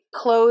very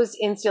closed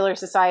insular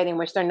society in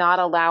which they're not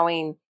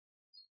allowing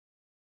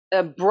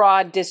a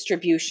broad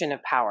distribution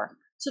of power.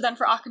 So then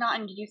for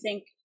Akhenaten, do you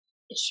think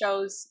it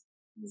shows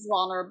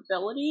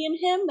vulnerability in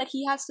him that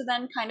he has to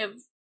then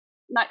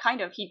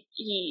Nefertiti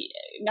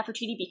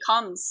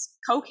becomes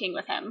co-king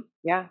with him?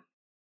 Yeah.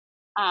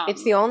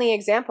 It's the only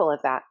example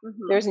of that.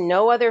 Mm-hmm. There's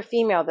no other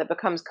female that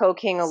becomes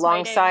co-king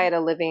alongside a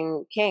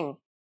living king.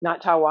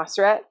 Not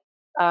Tawasret.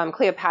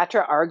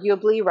 Cleopatra,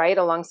 arguably, right,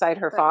 alongside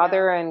her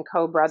father and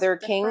co-brother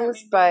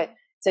kings, but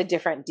it's a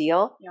different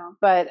deal. Yeah.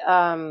 But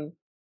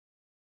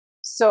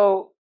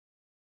so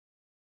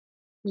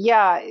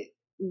yeah,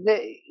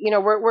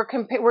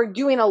 we're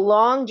doing a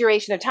long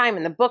duration of time,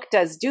 and the book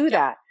does do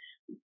that.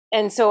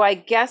 And so I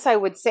guess I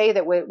would say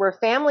that where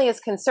family is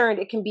concerned,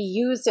 it can be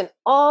used in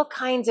all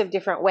kinds of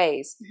different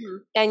ways. Mm-hmm.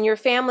 And your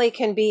family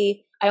can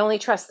be, I only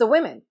trust the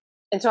women,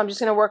 and so I'm just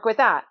going to work with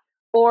that.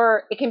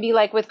 Or it can be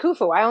like with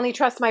Khufu, I only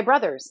trust my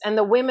brothers, and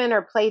the women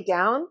are played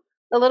down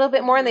a little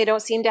bit more, and they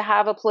don't seem to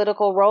have a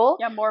political role.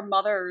 Yeah, more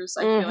mothers,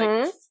 I feel like,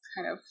 kind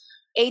of.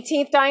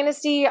 18th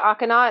dynasty,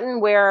 Akhenaten,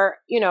 where,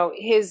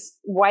 his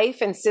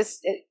wife and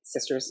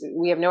sisters,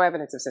 we have no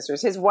evidence of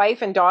sisters, his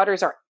wife and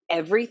daughters are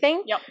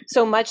everything. Yep.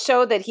 So much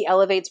so that he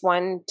elevates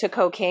one to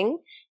co-king,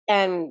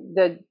 and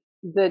the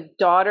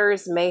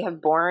daughters may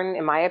have borne,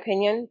 in my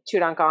opinion,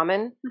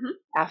 Tutankhamun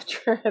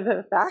after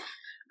the fact.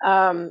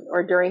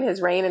 Or during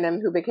his reign, and then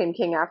who became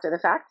king after the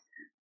fact.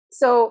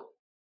 So,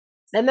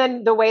 and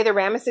then the way the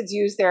Ramessids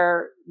use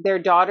their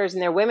daughters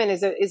and their women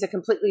is a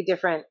completely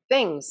different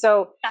thing.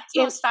 So that's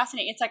most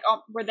fascinating. It's like,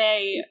 were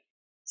they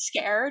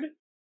scared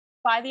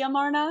by the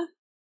Amarna?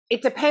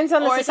 It depends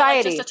on the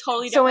society. Is it like just a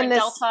totally different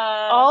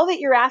delta? All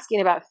that you're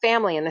asking about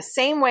family in the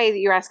same way that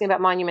you're asking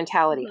about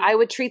monumentality, I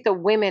would treat the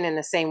women in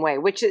the same way,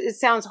 which it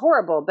sounds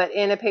horrible, but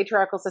in a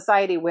patriarchal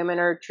society, women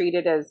are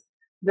treated as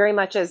very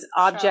much as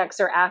objects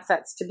or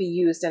assets to be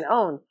used and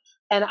owned.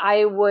 And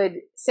I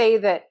would say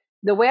that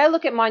the way I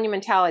look at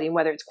monumentality,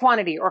 whether it's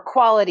quantity or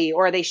quality,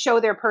 or they show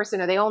their person,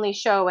 or they only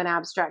show an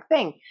abstract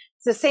thing,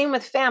 it's the same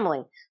with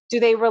family. Do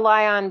they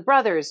rely on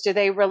brothers? Do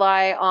they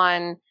rely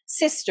on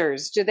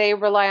sisters? Do they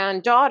rely on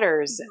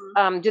daughters?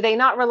 Mm-hmm. Do they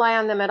not rely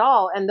on them at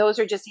all? And those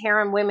are just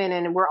harem women,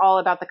 and we're all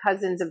about the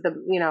cousins of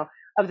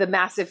the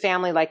massive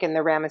family, like in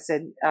the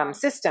Ramessid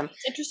system.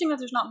 It's interesting that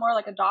there's not more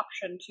like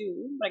adoption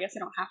too, but I guess they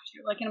don't have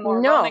to. Like in a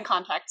more Roman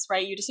context,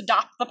 right? You just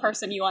adopt the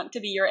person you want to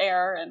be your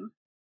heir,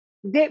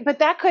 but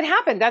that could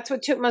happen. That's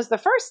what Thutmose the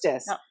First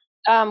is.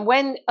 No.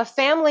 When a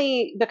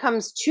family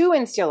becomes too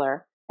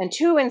insular and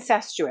too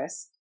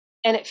incestuous,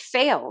 and it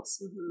fails,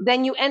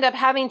 then you end up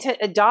having to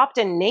adopt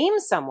and name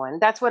someone.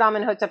 That's what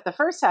Amenhotep the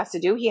First has to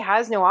do. He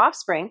has no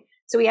offspring,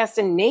 so he has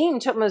to name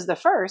Thutmose the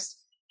First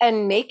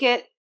and make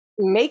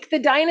the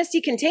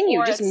dynasty continue.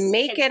 Or just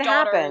make it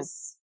happen.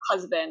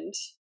 Husband,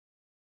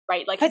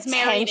 right? Like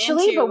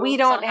potentially, he's but we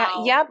don't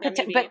have. Yeah,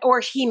 or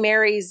he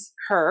marries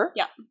her.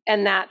 Yeah,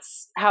 and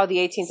that's how the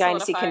 18th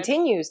dynasty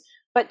continues.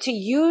 But to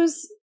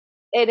use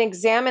an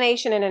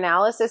examination and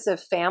analysis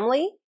of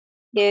family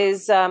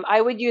is, I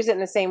would use it in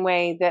the same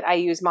way that I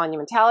use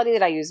monumentality,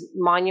 that I use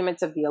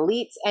monuments of the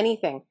elites,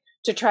 anything,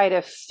 to try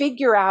to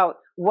figure out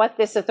what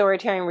this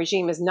authoritarian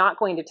regime is not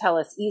going to tell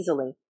us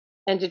easily,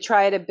 and to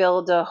try to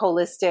build a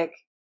holistic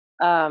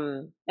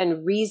and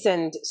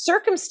reasoned,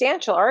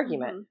 circumstantial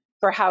argument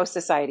for how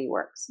society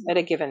works at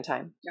a given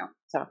time. Yeah.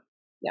 So,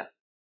 yeah.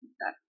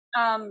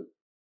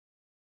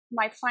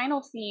 My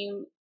final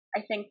theme, I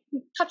think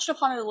we touched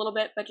upon it a little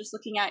bit, but just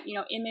looking at,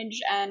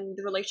 image and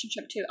the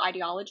relationship to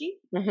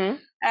ideology. Mm-hmm.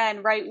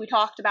 And we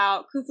talked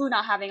about Khufu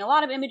not having a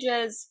lot of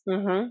images.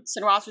 Mm-hmm.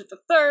 Senusret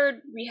III,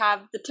 we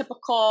have the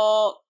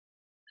typical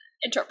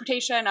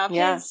interpretation of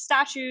his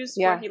statues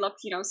where he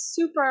looks,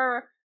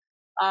 super,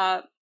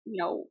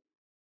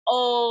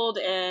 old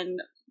and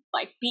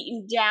like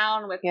beaten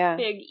down with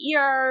big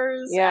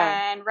ears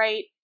and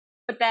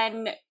but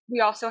then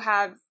we also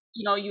have,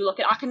 you look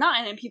at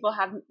Akhenaten, and people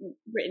have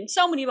written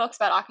so many books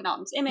about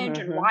Akhenaten's image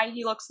and why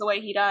he looks the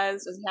way he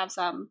does. Does he have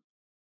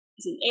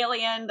is he an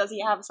alien? Does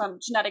he have some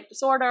genetic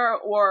disorder?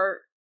 Or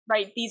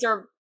these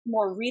are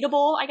more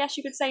readable, I guess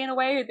you could say, in a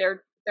way.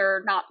 They're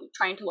not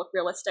trying to look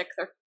realistic,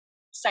 they're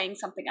saying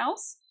something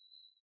else.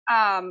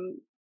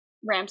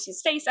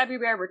 Ramses' face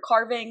everywhere,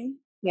 recarving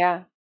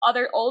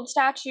other old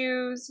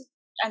statues,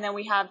 and then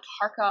we have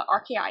Tarka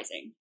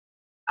archaizing.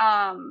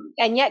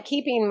 And yet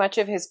keeping much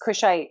of his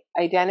Kushite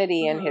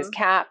identity in his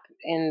cap,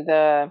 in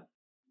the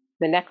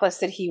necklace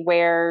that he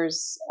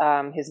wears,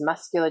 his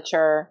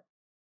musculature,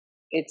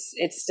 it's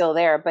still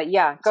there. But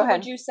go ahead.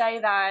 Would you say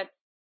that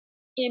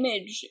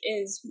image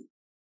is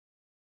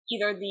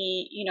either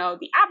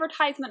the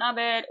advertisement of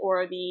it,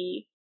 or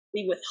the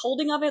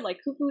withholding of it, like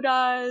Khufu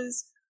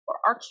does, or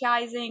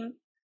archaizing?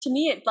 To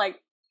me, it's like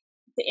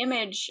the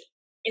image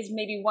is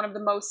maybe one of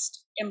the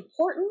most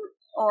important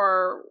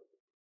or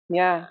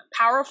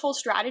powerful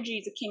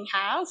strategies a king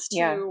has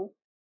to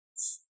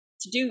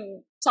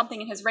do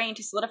something in his reign,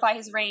 to solidify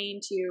his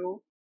reign,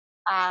 to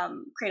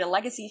create a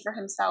legacy for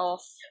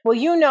himself. Well,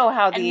 you know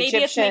how the and maybe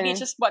Egyptian... it's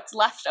just what's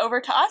left over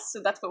to us,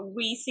 so that's what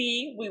we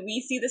see.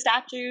 We see the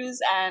statues,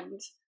 and...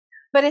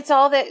 But it's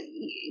all that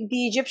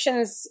the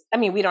Egyptians, I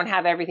mean, we don't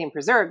have everything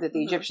preserved that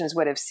the Egyptians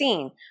would have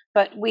seen,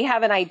 but we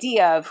have an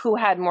idea of who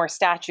had more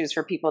statues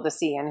for people to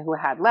see and who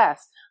had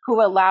less,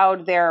 who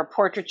allowed their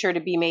portraiture to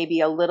be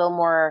maybe a little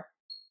more,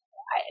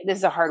 this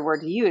is a hard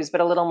word to use, but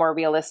a little more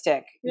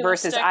realistic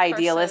versus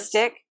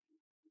idealistic.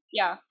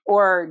 Yeah.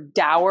 Or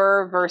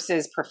dour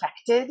versus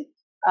perfected,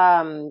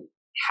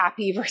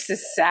 happy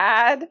versus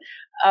sad,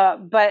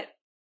 but...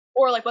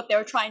 Or like what they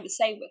were trying to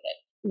say with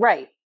it.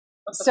 Right.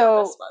 What the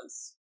purpose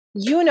was.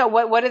 You know,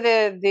 what do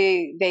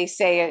they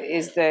say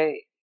is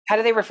how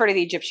do they refer to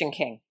the Egyptian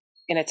king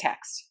in a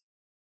text?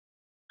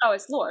 Oh,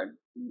 it's Lord.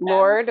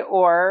 Lord,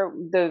 or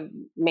the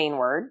main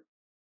word.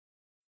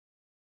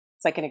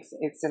 It's like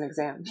it's an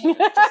exam.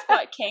 Just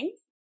what, king?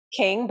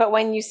 King, but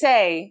when you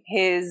say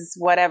his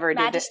whatever,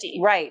 Majesty.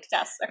 Right.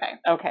 Yes, okay.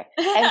 Okay.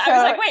 And so, I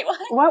was like, wait, what?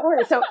 What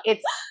word? So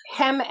it's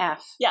Hemef.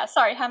 Yeah,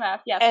 sorry, Hemef.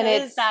 Yes, and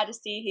it's His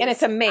Majesty. And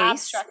it's a mace,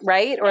 abstract,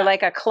 right? Or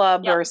like a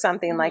club or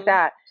something like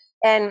that.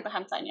 And the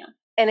hem sign, yeah.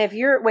 And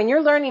when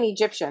you're learning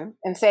Egyptian,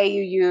 and say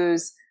you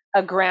use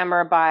a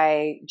grammar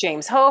by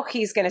James Hoke,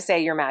 he's going to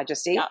say Your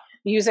Majesty. Yeah.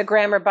 You use a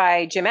grammar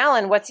by Jim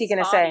Allen, what's he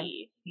going to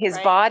say? His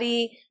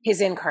body,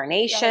 his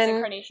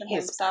incarnation,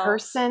 his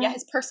person. Yeah,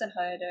 his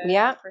personhood.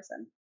 Yeah. His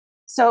person.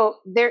 So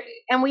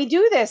and we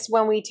do this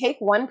when we take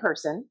one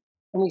person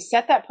and we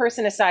set that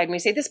person aside and we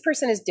say, this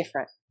person is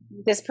different.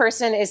 This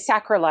person is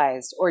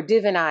sacralized or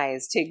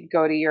divinized, to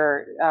go to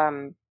your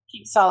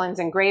Solons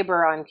and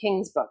Graeber on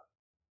King's book.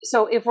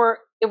 So if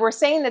we're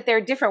saying that they're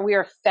different, we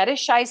are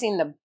fetishizing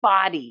the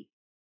body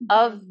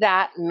of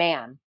that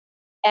man.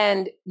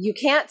 And you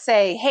can't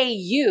say, hey,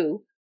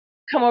 you,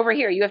 come over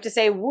here. You have to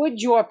say, would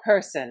your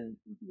person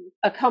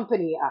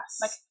accompany us?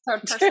 Like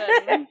third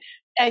person.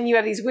 And you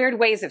have these weird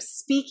ways of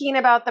speaking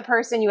about the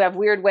person. You have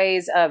weird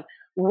ways of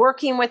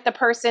working with the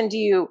person.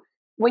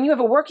 When you have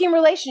a working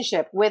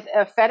relationship with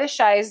a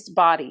fetishized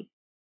body,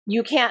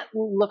 you can't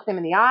look them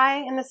in the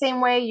eye in the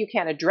same way. You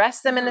can't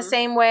address them in the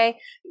same way.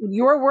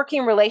 Your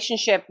working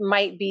relationship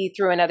might be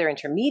through another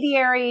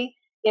intermediary.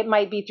 It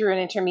might be through an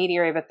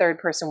intermediary of a third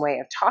person way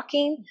of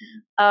talking.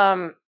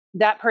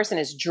 That person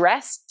is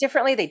dressed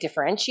differently. They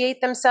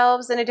differentiate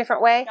themselves in a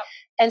different way. Yep.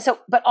 And so,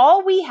 but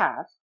all we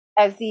have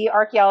as the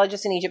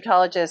archaeologists and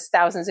Egyptologists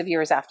thousands of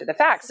years after the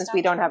fact, since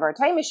we don't have our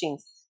time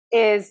machines,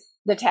 is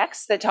the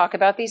texts that talk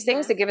about these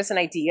things, that give us an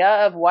idea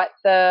of what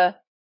the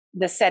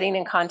setting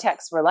and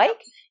context were like.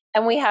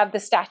 And we have the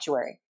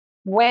statuary.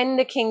 When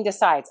the king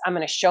decides, I'm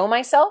going to show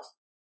myself,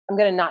 I'm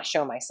going to not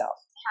show myself.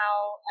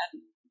 How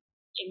and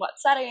in what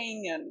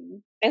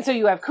setting. And so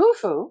you have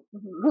Khufu,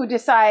 who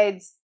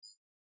decides,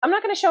 I'm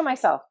not going to show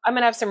myself. I'm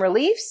going to have some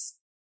reliefs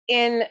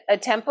in a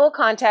temple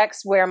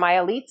context where my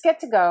elites get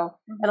to go,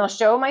 and I'll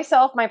show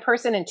myself, my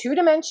person, in 2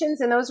 dimensions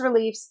in those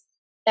reliefs,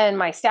 and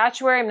my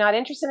statuary, I'm not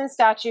interested in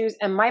statues,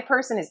 and my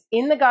person is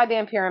in the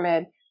goddamn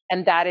pyramid,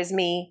 and that is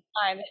me.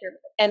 I'm the pyramid.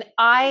 And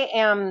I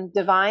am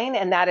divine,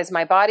 and that is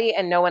my body,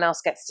 and no one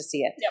else gets to see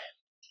it.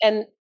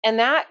 Yep. And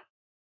that...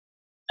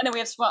 And then we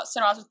have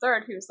Senwosret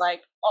III, who's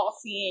like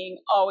all-seeing,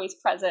 always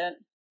present.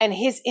 And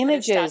his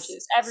images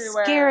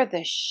everywhere. Scare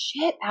the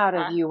shit out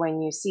of you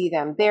when you see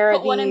them. They're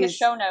Put one in the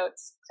show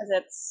notes,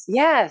 because it's...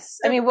 Yes.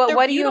 I mean,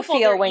 what do you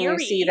feel when you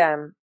see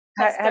them?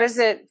 How does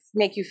it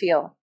make you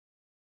feel?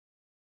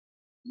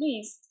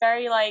 He's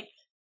very, like,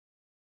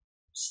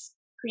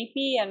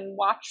 creepy and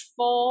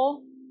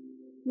watchful.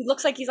 He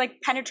looks like he's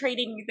like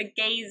penetrating the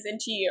gaze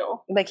into you.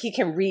 Like he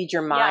can read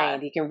your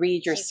mind. Yeah. He can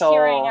read your soul. He's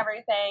hearing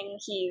everything.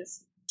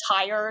 He's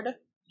tired.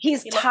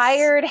 He's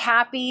tired,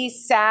 happy,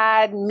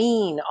 sad,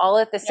 mean, all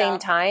at the same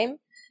time.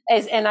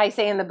 And I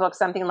say in the book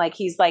something like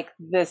he's like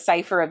the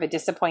cipher of a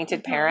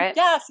disappointed parent.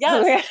 Yes.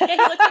 Yeah, he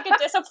looks like a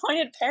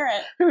disappointed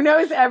parent. Who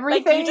knows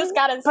everything. Like you just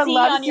got to see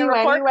on your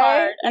report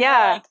card. And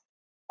like,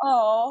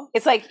 oh.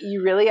 It's like,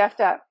 you really have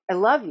to, I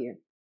love you.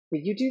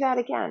 Will you do that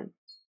again?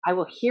 I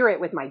will hear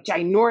it with my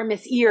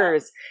ginormous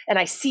ears, and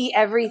I see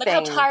everything.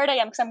 Look how tired I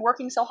am because I'm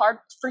working so hard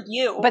for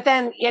you. But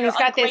then, and he's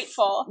got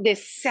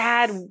this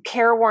sad,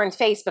 careworn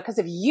face because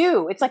of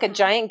you. It's like a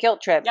giant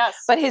guilt trip. Yes.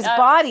 But his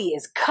body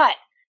is cut,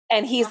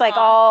 and he's like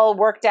all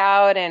worked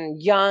out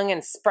and young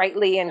and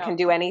sprightly and can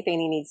do anything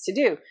he needs to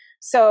do.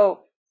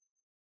 So,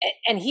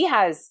 and he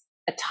has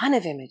a ton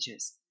of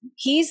images.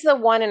 He's the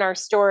one in our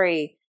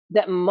story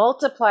that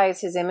multiplies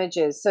his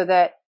images so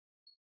that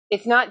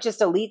it's not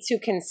just elites who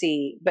can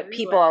see, but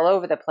people all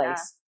over the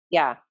place.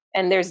 Yeah.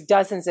 And there's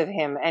dozens of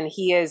him, and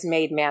he is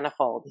made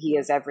manifold. He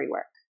is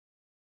everywhere.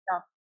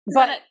 Yeah.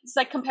 But it's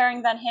like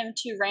comparing then him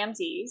to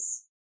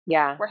Ramses.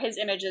 Yeah. Where his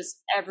image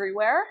is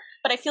everywhere.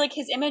 But I feel like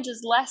his image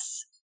is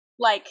less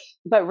like...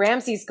 But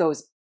Ramses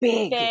goes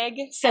big.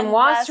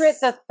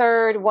 Senwosret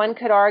III, one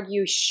could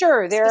argue,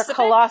 sure, there are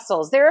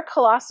colossals. There are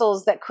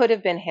colossals that could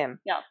have been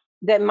him. Yeah.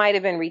 that might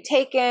have been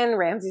retaken.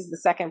 Ramses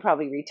II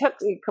probably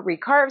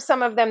recarved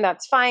some of them.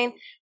 That's fine.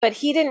 But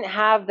he didn't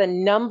have the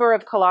number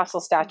of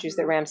colossal statues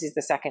that Ramses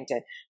II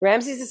did.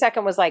 Ramses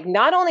II was like,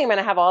 not only am I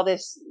going to have all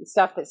this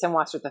stuff that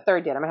Senwosret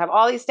III did, I'm going to have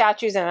all these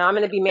statues and I'm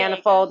going to be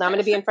manifold, and I'm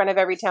going to be in front of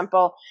every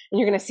temple, and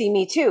you're going to see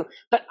me too.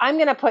 But I'm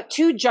going to put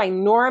 2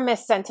 ginormous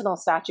sentinel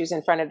statues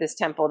in front of this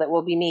temple that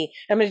will be me.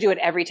 I'm going to do it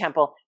every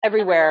temple,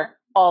 everywhere,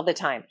 all the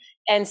time.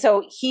 And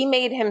so he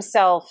made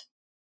himself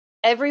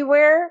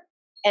everywhere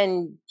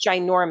and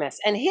ginormous.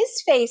 And his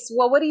face,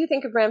 well, what do you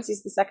think of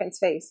Ramses II's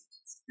face?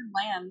 It's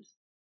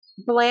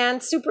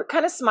bland, super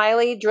kind of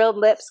smiley, drilled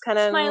lips, kind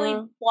of smiley,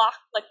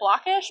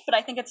 blockish, but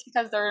I think it's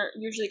because they're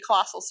usually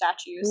colossal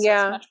statues. So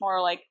it's much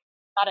more like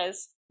that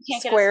is you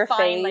can't square get as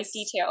fine face. like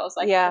details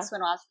like this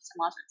one was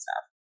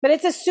stuff. But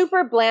it's a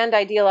super bland,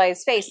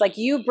 idealized face. Like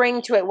you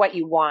bring to it what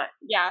you want.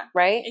 Yeah.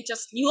 Right? It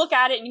just, you look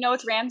at it and you know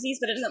it's Ramses,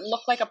 but it doesn't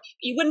look like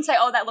you wouldn't say,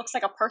 oh, that looks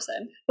like a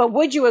person. But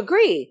would you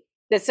agree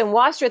that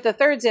Senwosret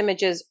III's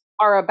images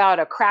are about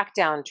a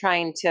crackdown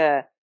trying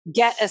to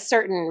get a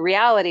certain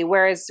reality,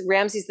 whereas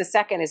Ramses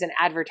II is an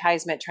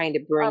advertisement trying to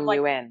bring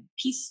you in.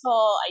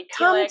 Peaceful,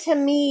 idyllic. Come to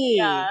me.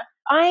 Yeah.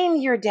 I'm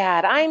your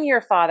dad. I'm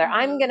your father.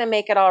 I'm going to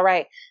make it all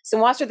right.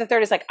 Senwosret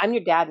III is like, I'm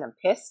your dad and I'm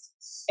pissed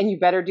and you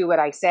better do what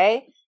I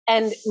say.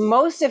 And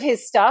most of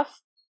his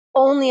stuff,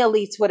 only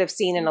elites would have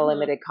seen in a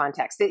limited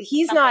context. That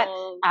he's not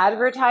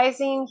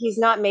advertising. He's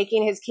not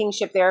making his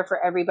kingship there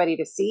for everybody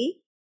to see.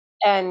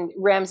 And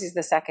Ramses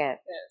II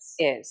is.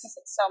 It's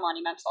so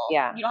monumental.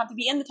 Yeah. You don't have to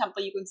be in the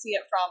temple. You can see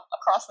it from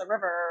across the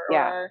river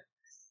or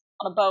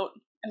on a boat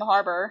in the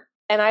harbor.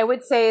 And I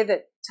would say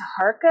that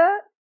Taharqa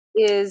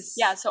is...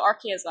 Yeah, so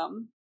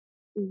archaism.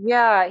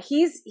 Yeah,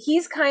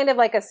 he's kind of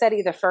like a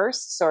Seti the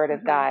First sort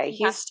of guy.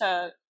 He has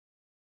to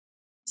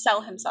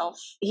sell himself.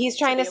 He's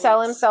trying to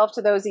sell himself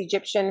to those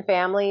Egyptian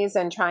families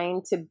and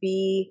trying to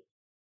be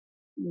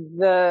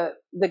the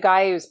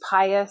guy who's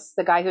pious,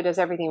 the guy who does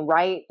everything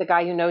right, the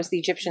guy who knows the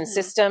Egyptian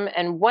system.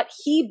 And what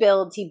he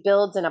builds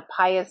in a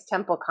pious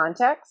temple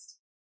context.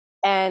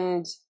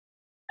 And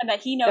that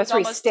he knows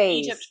almost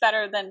Egypt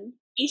better than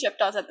Egypt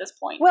does at this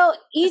point. Well,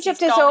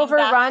 Egypt is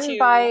overrun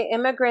by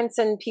immigrants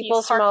and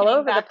peoples from all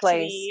over the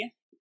place.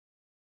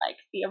 Like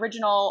the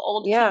original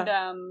Old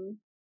Kingdom.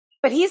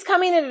 But he's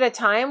coming in at a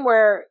time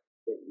where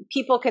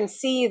people can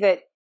see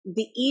that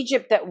the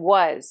Egypt that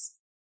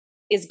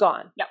is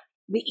gone. Yep.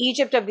 The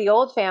Egypt of the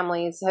old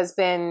families has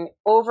been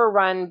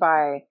overrun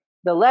by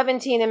the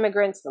Levantine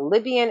immigrants, the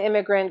Libyan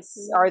immigrants.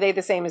 Are they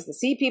the same as the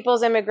Sea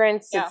People's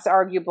immigrants? Yeah. It's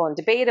arguable and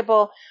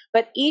debatable.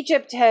 But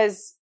Egypt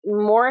has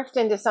morphed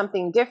into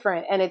something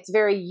different. And it's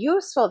very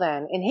useful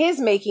then in his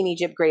Making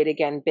Egypt Great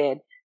Again bid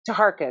to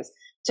Taharqa's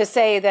to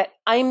say that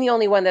I'm the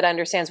only one that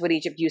understands what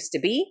Egypt used to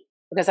be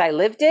because I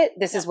lived it.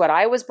 This is what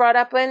I was brought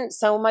up in,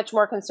 so much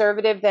more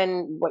conservative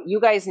than what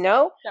you guys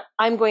know. Yep.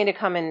 I'm going to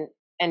come in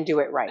and do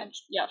it right. And,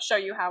 show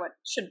you how it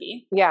should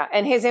be. Yeah,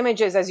 and his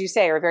images, as you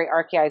say, are very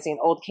archaizing,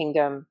 Old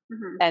Kingdom,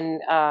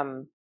 and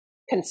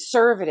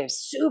conservative,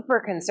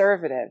 super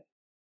conservative,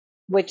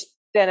 which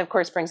then, of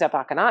course, brings up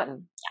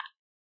Akhenaten,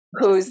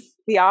 who's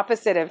the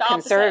opposite of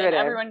conservative.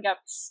 Everyone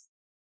gets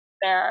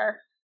their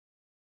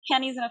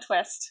panties in a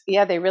twist.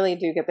 Yeah, they really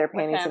do get their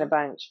panties in a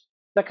bunch.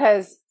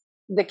 Because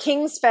the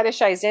king's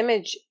fetishized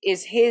image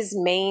is his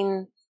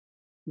main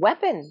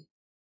weapon,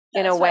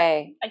 in a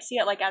way. I see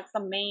it like as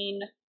the main...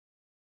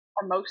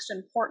 or most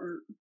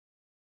important,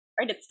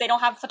 right? They don't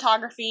have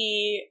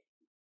photography,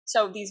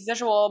 so these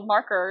visual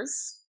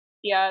markers,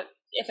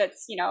 if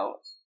it's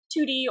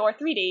 2D or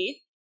 3D,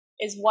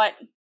 is what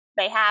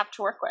they have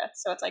to work with.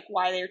 So it's like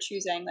why they're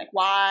choosing, like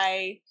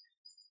why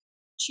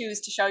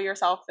choose to show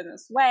yourself in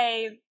this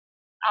way?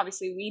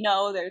 Obviously, we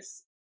know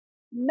there's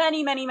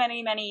many, many,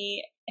 many,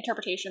 many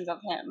interpretations of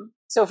him.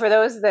 So for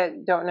those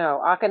that don't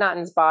know,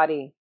 Akhenaten's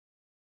body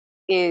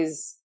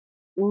is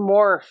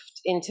morphed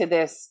into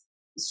this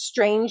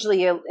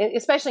strangely,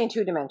 especially in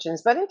 2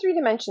 dimensions, but in 3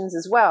 dimensions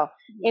as well,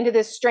 into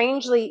this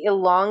strangely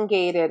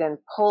elongated and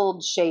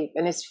pulled shape.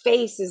 And his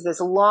face is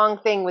this long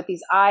thing with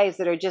these eyes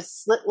that are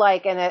just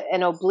slit-like and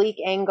an oblique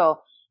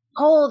angle.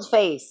 Pulled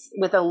face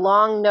with a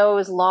long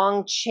nose,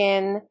 long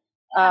chin.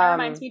 That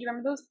reminds me, do you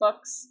remember those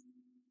books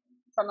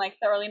from like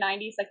the early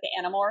 90s, like the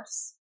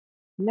Animorphs?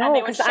 No,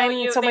 because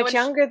I'm so much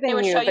younger than you. They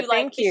would show you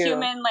like the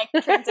human like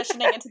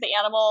transitioning into the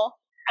animal.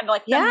 And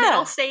like the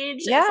middle stage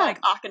is like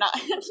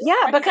Akhenaten.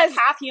 Yeah, because he's like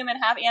half human,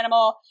 half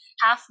animal,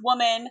 half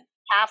woman,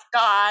 half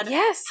god.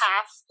 Yes.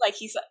 Half like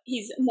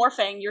he's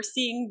morphing. You're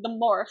seeing the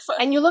morph.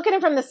 And you look at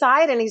him from the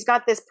side and he's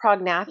got this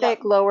prognathtic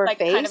lower like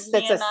face kind of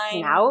that's a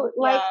snout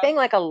like thing,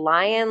 like a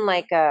lion,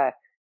 like a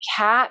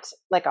cat,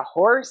 like a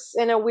horse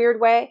in a weird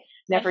way.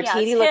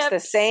 Nefertiti looks the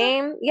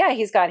same. Yeah,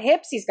 he's got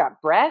hips, he's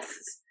got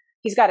breasts.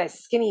 He's got a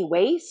skinny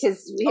waist.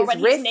 His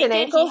wrists and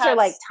ankles are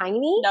like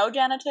tiny. No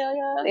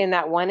genitalia. In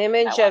that one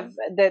image of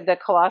the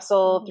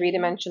colossal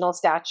 3-dimensional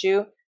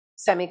statue,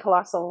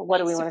 semi-colossal. What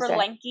do we want to say?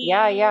 Lanky.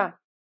 Yeah.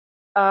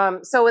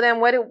 So then,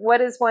 what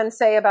does one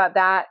say about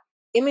that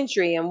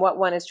imagery and what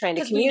one is trying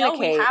to communicate?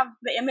 We know we have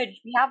the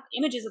image. We have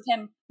images of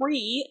him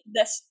pre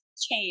this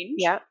change.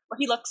 Yeah. Where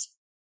he looks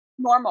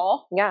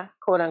normal. Yeah,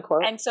 quote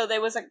unquote. And so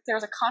there was a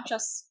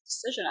conscious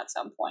decision at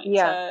some point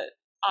to,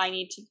 I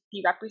need to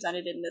be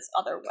represented in this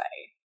other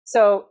way.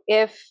 So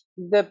if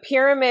the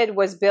pyramid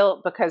was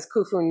built because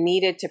Khufu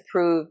needed to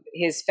prove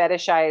his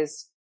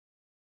fetishized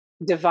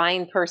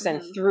divine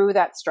person through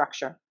that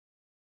structure,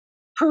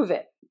 prove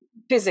it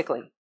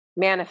physically,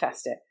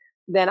 manifest it,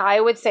 then I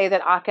would say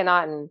that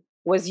Akhenaten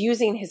was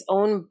using his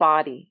own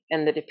body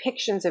and the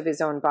depictions of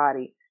his own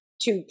body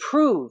to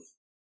prove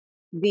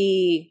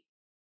the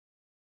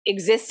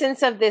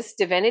existence of this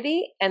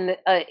divinity and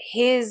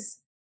his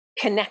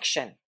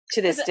connection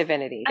to this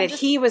divinity, that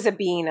he was a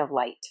being of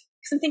light.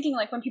 Because I'm thinking,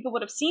 like, when people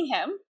would have seen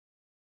him,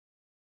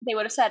 they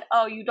would have said,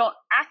 oh, you don't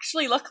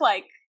actually look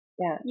like,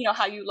 you know,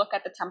 how you look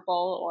at the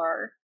temple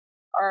or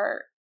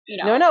you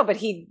know. No,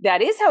 but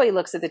that is how he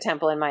looks at the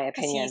temple, in my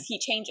opinion. He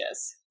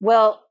changes.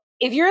 Well,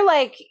 if you're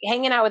like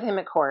hanging out with him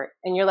at court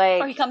and you're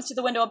like, or he comes to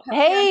the window of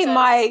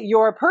hey,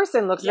 your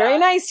person looks very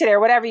nice today,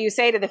 or whatever you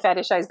say to the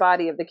fetishized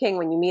body of the king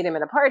when you meet him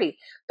at a party.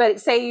 But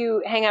say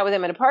you hang out with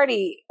him at a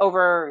party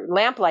over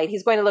lamplight,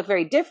 he's going to look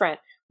very different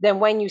than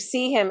when you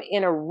see him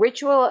in a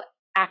ritual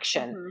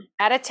action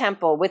at a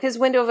temple with his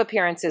window of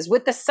appearances,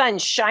 with the sun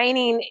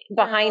shining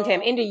behind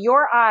him into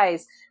your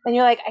eyes. And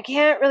you're like, I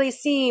can't really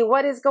see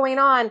what is going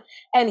on.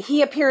 And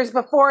he appears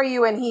before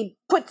you and he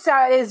puts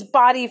out his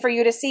body for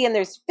you to see. And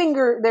his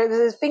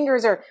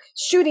fingers are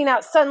shooting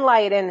out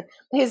sunlight and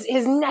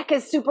his neck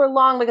is super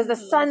long because the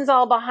sun's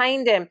all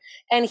behind him.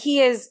 And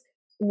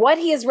what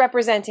he is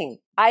representing,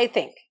 I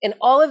think, in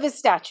all of his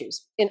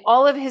statues, in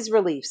all of his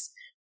reliefs,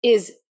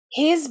 is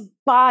his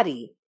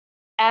body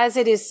as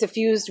it is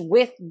suffused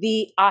with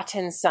the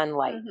Aten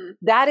sunlight.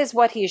 That is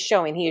what he is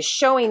showing. He is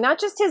showing not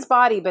just his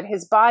body, but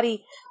his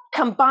body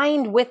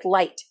combined with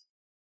light.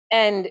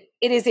 And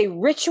it is a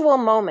ritual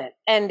moment.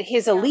 And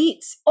his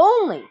elites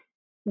only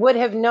would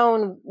have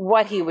known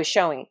what he was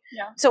showing.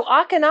 So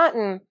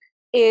Akhenaten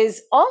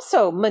is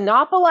also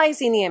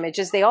monopolizing the image,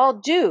 as they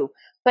all do.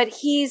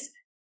 But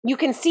you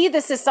can see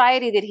the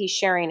society that he's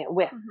sharing it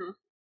with.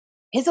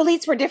 His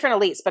elites were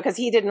different elites because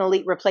he did an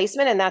elite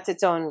replacement, and that's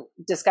its own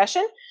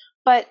discussion.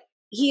 But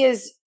he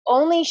is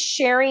only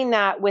sharing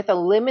that with a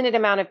limited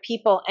amount of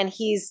people, and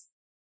he's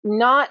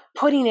not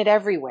putting it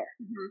everywhere.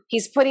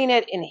 He's putting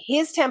it in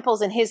his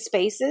temples and his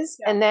spaces,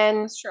 and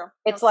then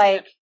it's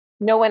like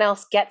no one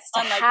else gets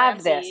to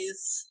have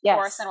Ramses, this.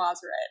 Or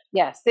Senwosret.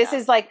 Yes, this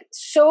is like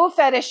so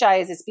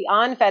fetishized, it's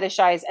beyond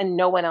fetishized, and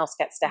no one else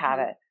gets to have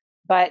it.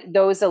 But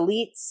those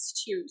elites,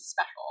 too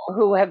special,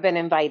 who have been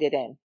invited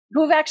in,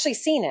 who have actually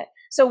seen it.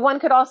 So one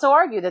could also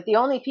argue that the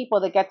only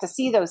people that get to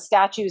see those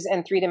statues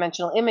and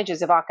three-dimensional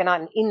images of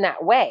Akhenaten in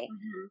that way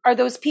are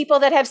those people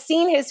that have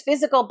seen his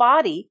physical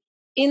body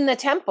in the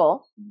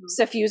temple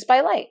suffused by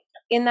light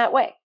in that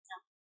way.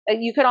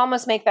 You could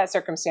almost make that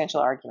circumstantial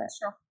argument.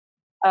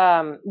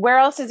 Where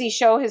else does he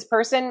show his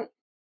person?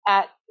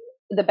 At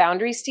the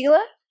boundary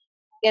stela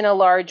in a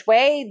large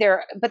way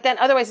there, but then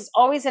otherwise it's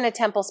always in a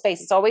temple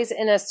space. It's always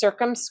in a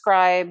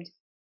circumscribed,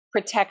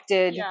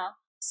 protected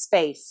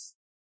space.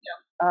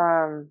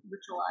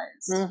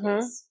 Ritualized.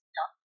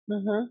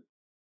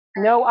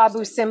 No Abu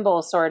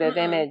Simbel sort of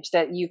image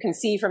that you can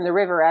see from the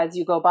river as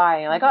you go by.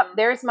 And you're like, oh,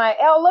 there's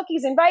look,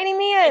 he's inviting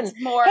me in. It's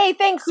more, hey,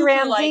 thanks,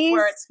 Ramses.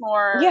 Where it's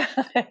more,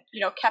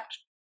 kept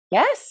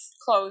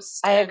close.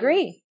 I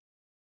agree.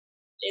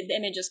 The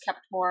image is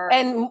kept more.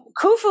 And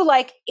Khufu,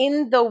 like,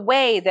 in the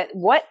way that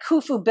what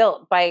Khufu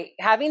built by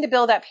having to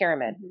build that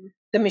pyramid,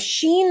 the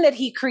machine that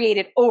he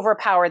created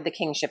overpowered the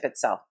kingship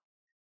itself.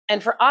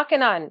 And for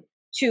Akhenaten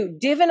to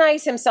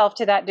divinize himself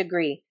to that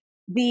degree,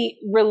 the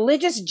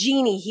religious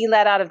genie he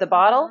let out of the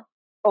bottle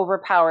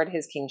overpowered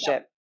his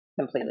kingship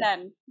completely.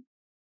 And then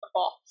the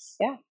fall.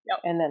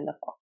 And then the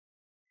fall.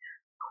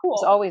 Cool.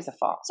 It's always a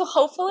fall. So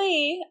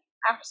hopefully,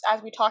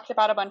 as we talked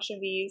about a bunch of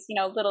these,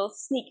 little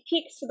sneak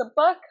peeks to the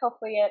book,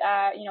 hopefully it,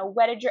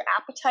 whetted your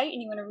appetite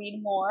and you want to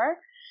read more.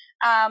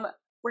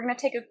 We're going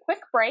to take a quick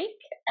break,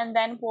 and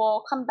then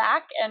we'll come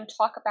back and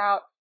talk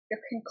about your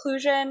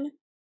conclusion,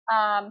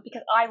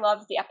 because I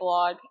loved the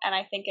epilogue, and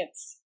I think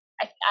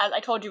as I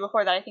told you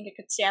before, that I think it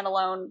could stand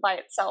alone by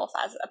itself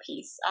as a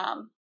piece.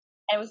 And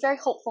it was very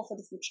hopeful for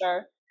the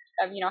future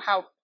of,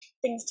 how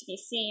things to be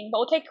seen. But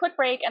we'll take a quick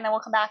break, and then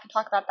we'll come back and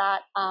talk about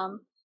that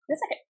in a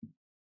second.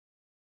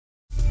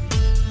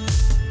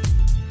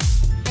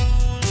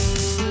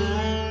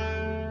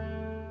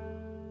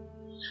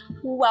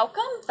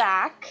 Welcome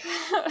back.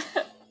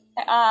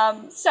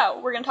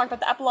 So we're going to talk about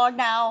the epilogue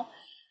now.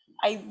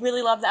 I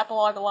really love the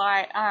epilogue a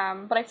lot,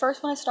 but I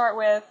first want to start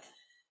with,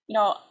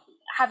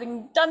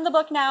 having done the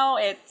book now,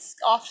 it's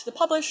off to the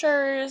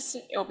publishers.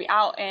 It will be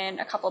out in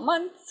a couple of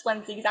months.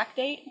 When's the exact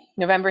date?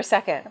 November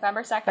 2nd.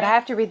 November 2nd. But I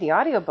have to read the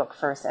audiobook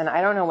first, and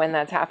I don't know when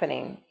that's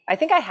happening. I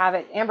think I have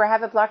it. Amber, I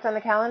have it blocked on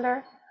the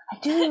calendar? I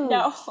do.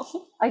 No.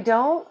 I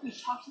don't? We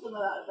talked to them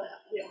about it, but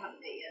we don't have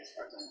a date yet as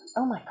far as I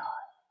know. Oh my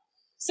God.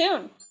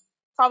 Soon.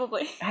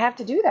 Probably. I have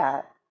to do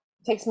that.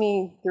 It takes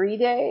me 3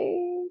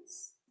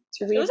 days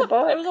to read the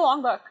book. It was a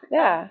long book.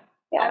 Yeah.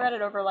 I read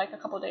it over like a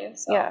couple of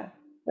days. So. Yeah.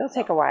 It'll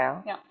take a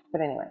while. Yeah.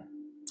 But anyway.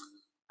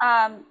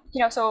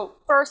 So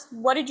first,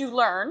 what did you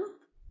learn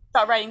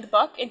about writing the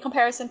book in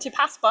comparison to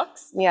past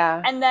books?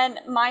 Yeah. And then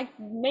my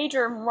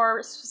major,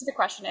 more specific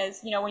question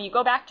is, when you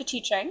go back to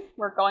teaching,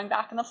 we're going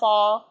back in the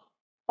fall,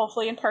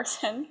 hopefully in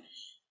person,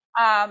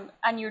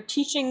 and you're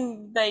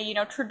teaching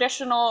the,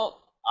 traditional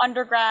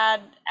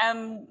undergrad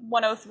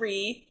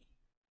M103,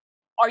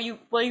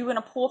 will you going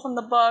to pull from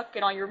the book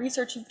and all your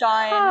research you've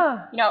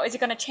done? Is it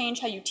going to change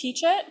how you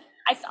teach it?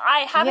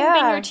 I haven't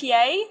been your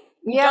TA.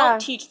 You don't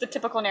teach the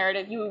typical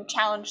narrative. You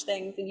challenge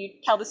things and you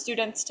tell the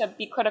students to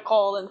be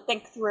critical and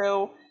think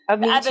through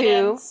the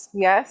evidence.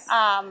 Too. Yes.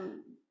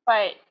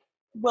 But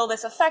will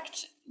this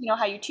affect,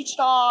 how you teach it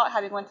all,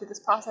 having went through this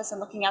process and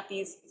looking at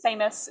these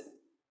famous,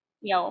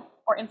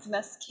 or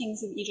infamous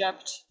kings of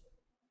Egypt?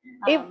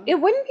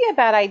 It wouldn't be a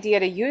bad idea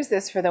to use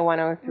this for the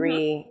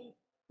 103.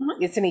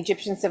 Mm-hmm. It's an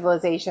Egyptian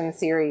civilization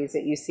series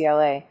at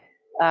UCLA.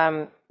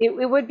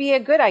 It would be a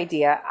good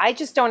idea. I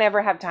just don't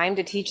ever have time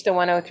to teach the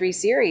 103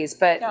 series,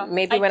 but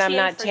maybe when I'm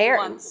not chair,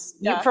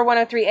 for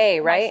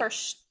 103A, right?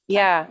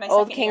 My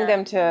Old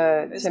Kingdom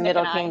to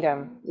Middle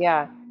Kingdom.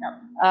 Yeah.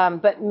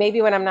 But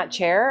maybe when I'm not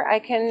chair, I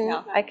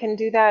can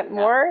do that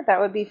more. That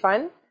would be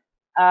fun.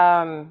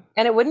 And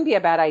it wouldn't be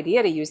a bad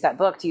idea to use that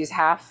book, to use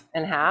half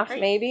and half.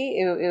 Great. Maybe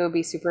it would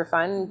be super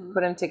fun.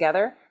 Put them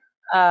together.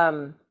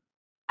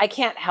 I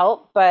can't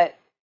help but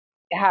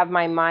have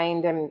my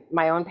mind and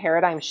my own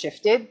paradigm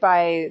shifted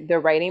by the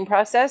writing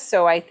process.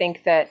 So I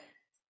think that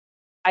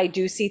I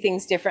do see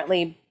things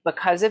differently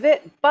because of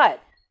it.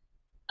 But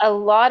a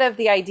lot of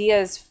the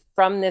ideas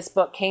from this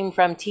book came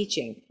from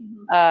teaching,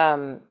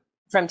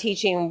 from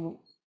teaching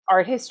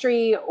art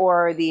history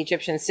or the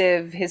Egyptian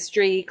Civ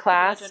history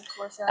class.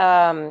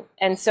 And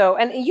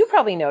you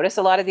probably noticed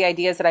a lot of the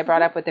ideas that I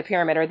brought up with the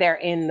pyramid are there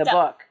in the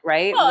book,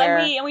 right? Well,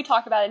 and we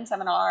talk about it in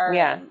seminar.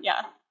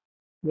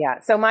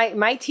 Yeah. So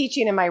my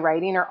teaching and my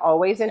writing are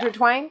always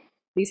intertwined.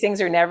 These things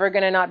are never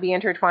going to not be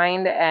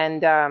intertwined,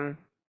 and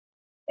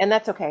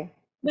that's okay.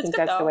 I think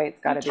that's the way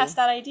it's got to be. Test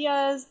out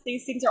ideas.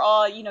 These things are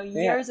all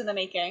years in the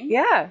making.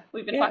 Yeah.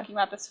 We've been talking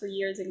about this for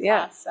years in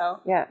class,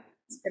 so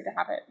it's good to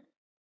have it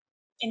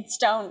in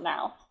stone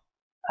now.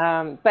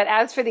 But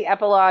as for the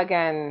epilogue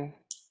and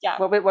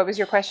what was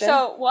your question?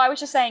 So, I was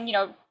just saying,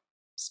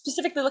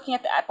 specifically looking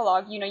at the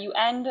epilogue, you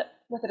end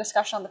with a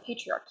discussion on the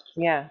patriarchy.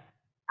 Yeah.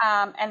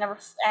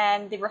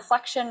 And the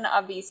reflection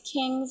of these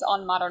kings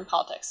on modern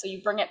politics. So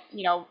you bring it,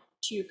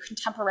 to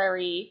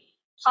contemporary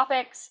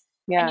topics.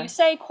 Yeah. And you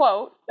say,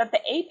 quote, that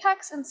the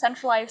apex in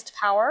centralized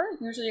power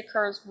usually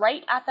occurs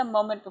right at the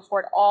moment before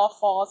it all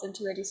falls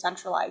into a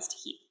decentralized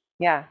heap.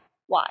 Yeah.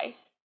 Why?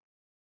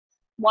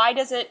 Why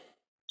does it,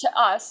 to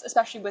us,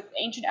 especially with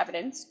ancient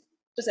evidence,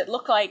 does it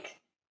look like,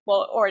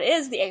 or it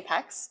is the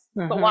apex,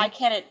 but why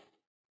can't it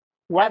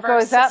what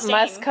goes up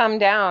must come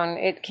down.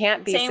 It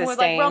can't be sustained. Same with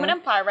Roman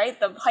Empire, right?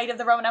 The height of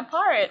the Roman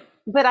Empire.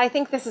 But I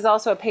think this is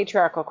also a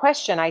patriarchal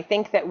question. I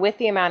think that with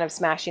the amount of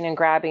smashing and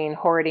grabbing,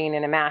 hoarding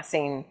and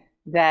amassing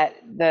that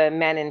the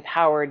men in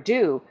power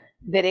do,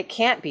 that it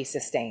can't be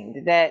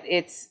sustained. That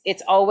it's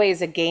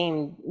always a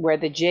game where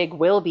the jig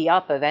will be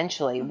up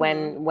eventually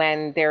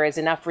when there is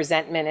enough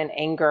resentment and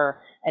anger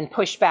and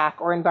pushback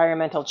or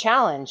environmental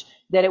challenge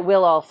that it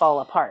will all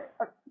fall apart.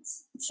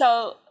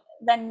 So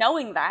then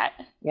knowing that,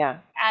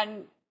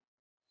 and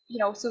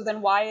so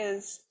then why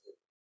is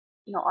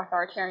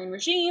authoritarian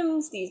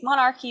regimes, these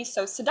monarchies,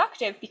 so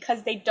seductive?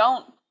 Because they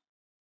don't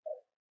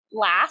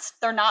last.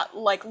 They're not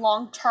like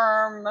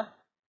long-term.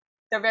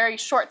 They're very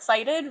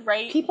short-sighted,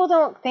 right? People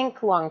don't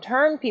think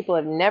long-term. People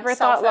have never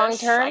thought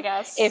long-term. I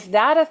guess. If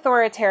that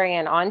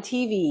authoritarian on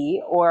TV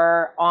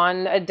or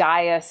on a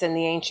dais in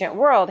the ancient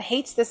world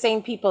hates the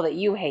same people that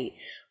you hate,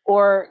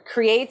 or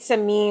creates a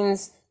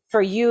means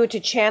for you to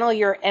channel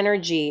your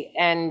energy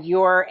and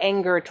your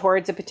anger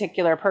towards a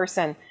particular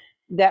person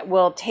that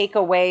will take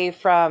away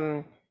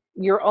from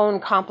your own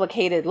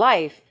complicated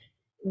life,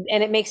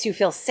 and it makes you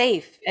feel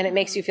safe and it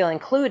makes you feel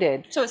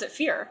included. So is it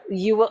fear?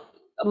 You will.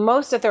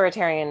 Most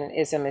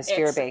authoritarianism is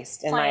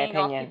fear-based, in my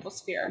opinion. Off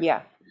people's fear.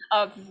 Yeah.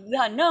 Of the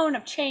unknown,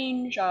 of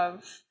change,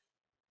 of.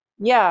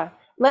 Yeah.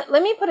 Let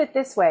me put it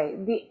this way: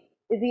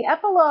 the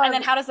epilogue. And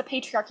then how does the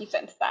patriarchy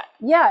fit into that?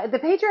 Yeah, the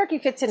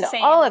patriarchy fits into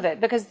all of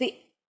it because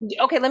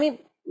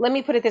let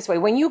me put it this way: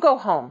 when you go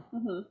home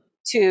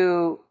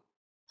to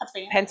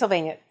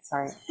Pennsylvania,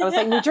 sorry, I was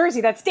like New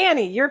Jersey. That's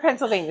Danny. You're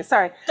Pennsylvania.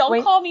 Sorry.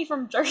 Don't call me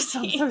from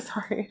Jersey. I'm so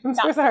sorry. I'm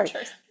so sorry.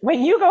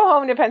 When you go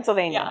home to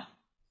Pennsylvania,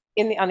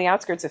 on the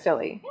outskirts of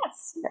Philly,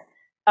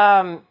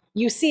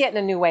 you see it in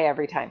a new way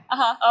every time.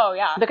 Oh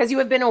yeah. Because you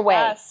have been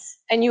away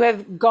and you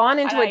have gone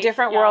into a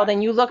different world,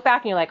 and you look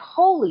back and you're like,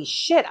 holy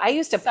shit, I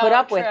used to put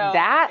up with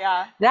that.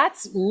 Yeah.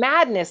 That's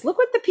madness. Look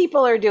what the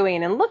people are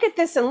doing, and look at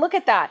this and look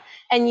at that.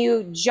 And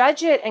you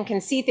judge it and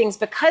can see things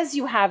because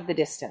you have the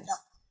distance. Yep.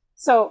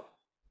 So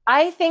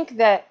I think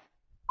that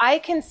I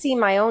can see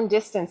my own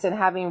distance in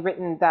having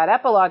written that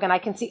epilogue, and I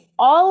can see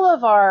all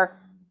of our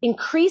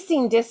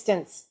increasing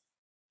distance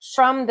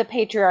from the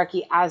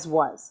patriarchy as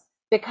was.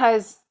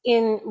 Because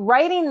in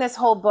writing this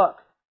whole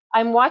book,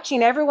 I'm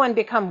watching everyone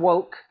become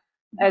woke,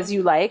 as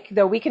you like,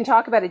 though we can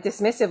talk about it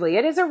dismissively.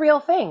 It is a real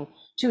thing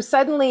to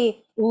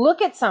suddenly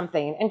look at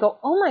something and go,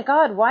 oh my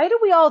God, why do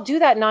we all do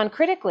that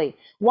non-critically?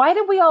 Why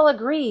did we all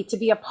agree to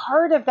be a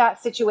part of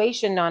that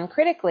situation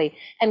non-critically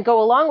and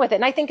go along with it?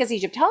 And I think as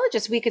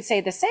Egyptologists, we could say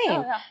the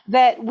same,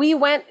 that we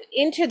went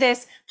into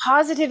this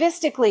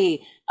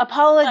positivistically,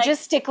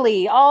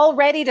 apologistically, all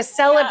ready to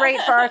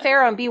celebrate for our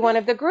pharaoh and be one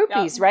of the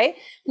groupies, right?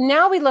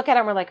 Now we look at it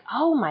and we're like,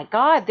 oh my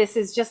God, this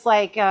is just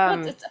like...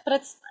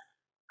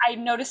 I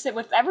notice it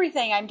with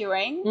everything I'm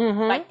doing,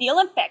 like the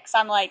Olympics.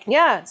 I'm like,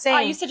 same.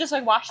 I used to just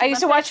like watch. I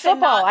used to watch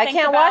football. I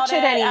can't watch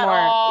it anymore.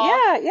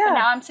 But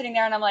now I'm sitting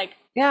there and I'm like,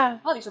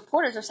 oh, these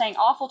reporters are saying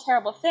awful,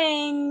 terrible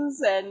things,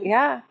 and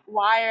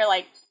why are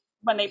like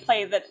when they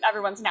play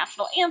everyone's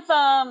national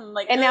anthem,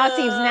 like, and now it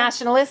seems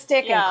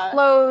nationalistic and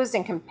closed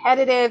and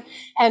competitive.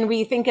 And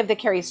we think of the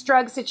Kerry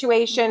Strug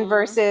situation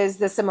versus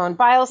the Simone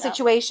Biles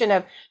situation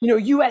of,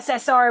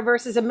 USSR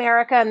versus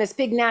America and this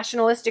big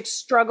nationalistic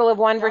struggle of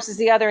one versus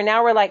the other. And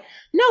now we're like,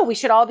 no, we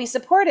should all be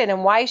supported.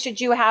 And why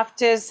should you have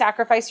to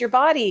sacrifice your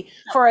body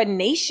for a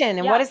nation?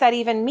 And what does that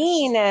even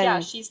mean?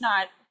 She's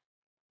not,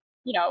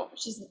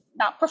 she's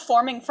not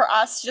performing for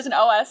us. She doesn't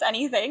owe us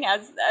anything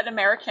as an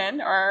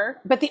American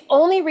But the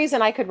only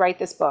reason I could write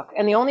this book,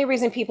 and the only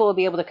reason people will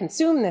be able to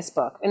consume this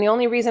book, and the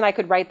only reason I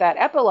could write that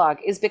epilogue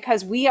is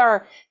because we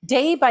are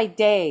day by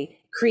day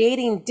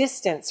creating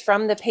distance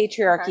from the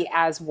patriarchy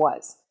as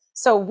was.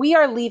 So we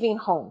are leaving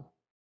home,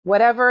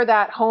 whatever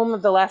that home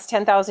of the last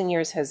 10,000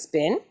 years has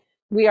been.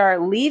 We are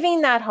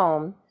leaving that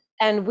home.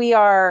 And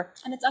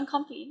it's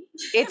uncomfy.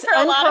 It's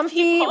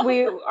uncomfy.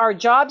 Our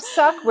jobs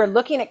suck. We're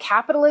looking at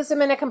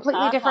capitalism in a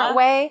completely different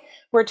way.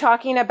 We're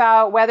talking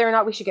about whether or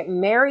not we should get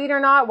married or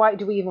not. Why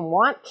do we even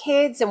want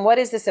kids? And what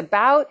is this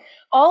about?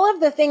 All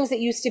of the things that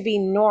used to be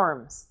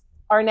norms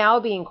are now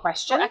being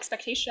questioned. Or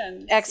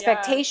expectations.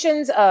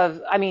 Expectations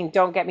of,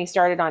 don't get me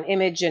started on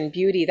image and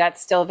beauty.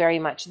 That's still very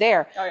much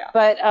there. Oh,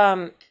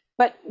 yeah.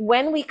 But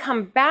when we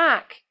come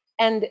back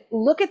and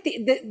look at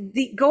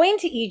the going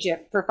to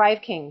Egypt for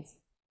 5 kings,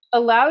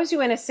 allows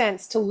you in a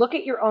sense to look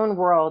at your own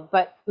world,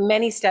 but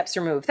many steps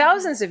removed,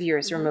 thousands of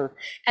years removed,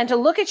 and to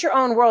look at your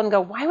own world and go,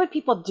 why would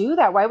people do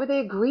that? Why would they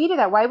agree to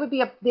that? Why would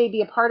they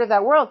be a part of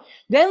that world?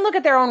 Then look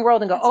at their own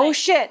world and go,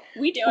 shit,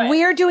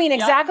 we're doing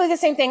exactly the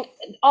same thing.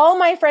 All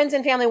my friends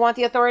and family want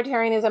the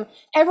authoritarianism.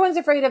 Everyone's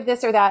afraid of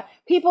this or that.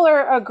 People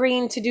are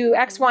agreeing to do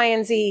X, Y,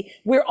 and Z.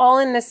 We're all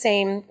in the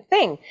same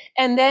thing.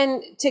 And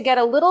then to get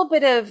a little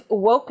bit of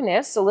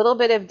wokeness, a little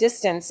bit of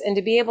distance, and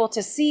to be able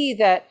to see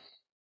that.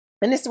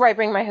 And this is where I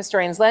bring my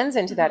historian's lens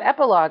into that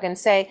epilogue and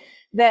say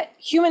that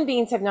human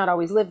beings have not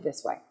always lived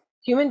this way.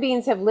 Human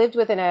beings have lived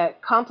within a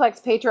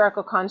complex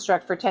patriarchal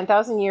construct for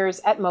 10,000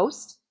 years at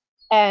most,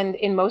 and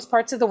in most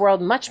parts of the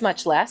world, much,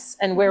 much less.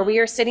 And where we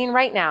are sitting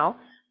right now,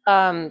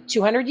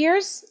 200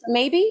 years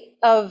maybe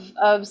of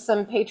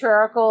some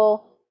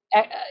patriarchal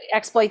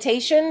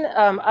exploitation.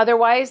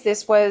 Otherwise,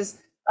 this was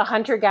a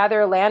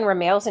hunter-gatherer land where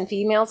males and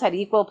females had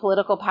equal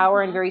political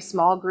power in very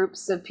small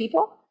groups of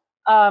people.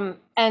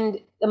 And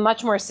a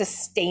much more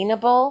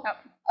sustainable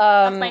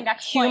that's my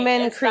next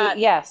human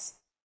yes.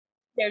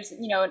 There's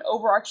an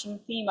overarching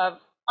theme of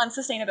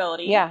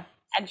unsustainability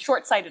and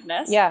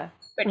short-sightedness. Yeah.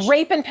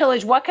 Rape and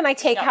pillage. What can I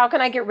take? How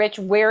can I get rich?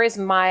 Where is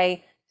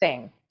my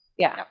thing?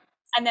 Yeah.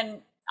 And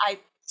then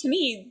to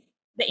me,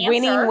 the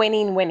answer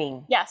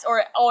winning. Yes,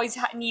 or always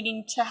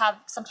needing to have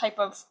some type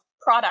of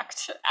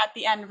product at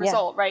the end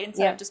result, right?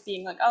 Instead of just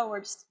being like, oh,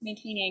 we're just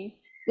maintaining.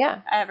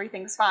 Yeah.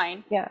 Everything's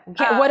fine. Yeah.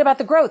 What about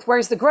the growth?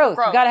 Where's the growth?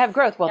 You got to have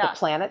growth. Well, the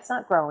planet's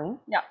not growing.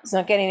 Yeah. It's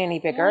not getting any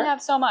bigger. We only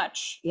have so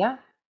much. Yeah.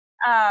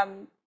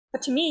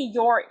 But to me,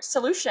 your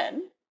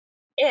solution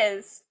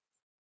is,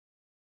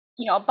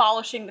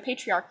 abolishing the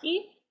patriarchy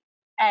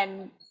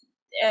and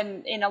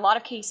in a lot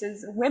of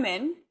cases,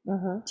 women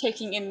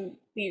taking in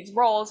these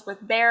roles with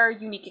their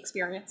unique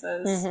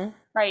experiences,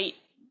 right?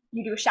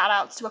 You do shout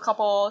outs to a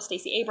couple,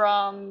 Stacey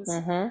Abrams,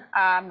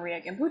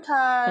 Maria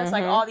Gimbutas,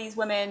 like all these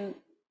women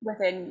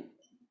within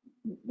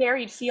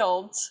varied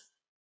fields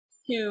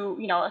who,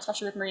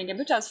 especially with Maria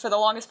Gimbutas, for the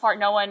longest part,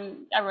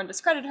 everyone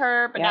discredited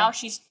her, but now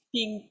she's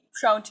being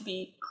shown to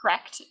be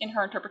correct in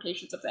her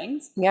interpretations of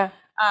things. Yeah.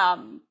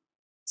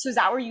 So is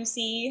that where you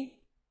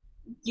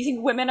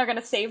think women are going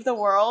to save the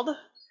world?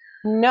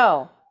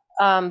 No,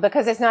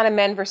 because it's not a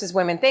men versus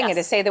women thing. And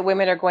to say that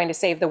women are going to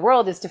save the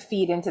world is to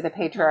feed into the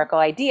patriarchal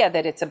idea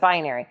that it's a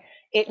binary.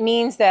 It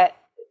means that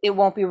it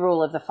won't be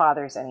rule of the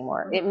fathers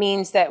anymore. It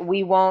means that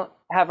we won't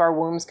have our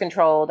wombs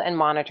controlled and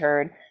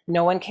monitored.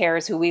 No one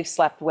cares who we've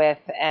slept with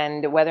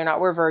and whether or not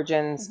we're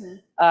virgins.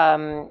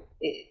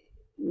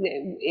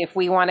 If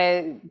we want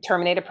to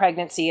terminate a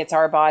pregnancy, it's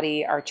our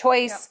body, our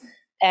choice.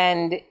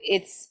 And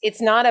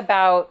it's not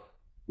about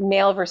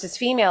male versus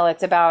female.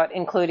 It's about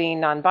including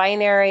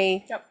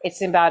non-binary.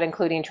 It's about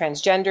including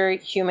transgender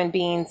human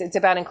beings. It's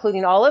about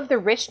including all of the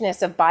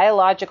richness of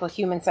biological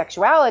human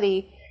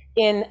sexuality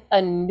in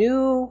a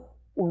new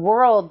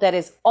world that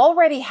is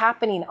already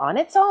happening on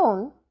its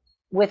own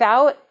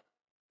without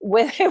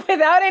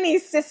any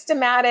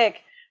systematic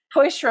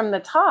push from the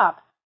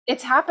top.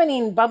 It's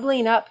happening,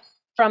 bubbling up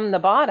from the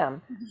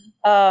bottom.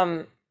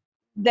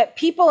 That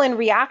people, in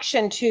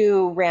reaction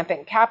to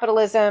rampant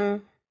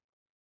capitalism,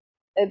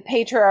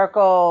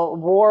 patriarchal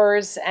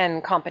wars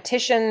and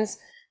competitions,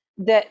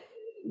 that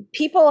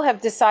people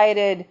have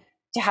decided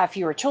to have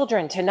fewer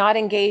children, to not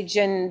engage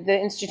in the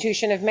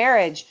institution of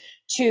marriage,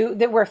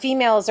 where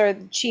females are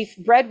chief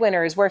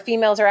breadwinners, where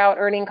females are out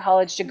earning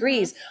college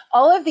degrees.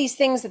 All of these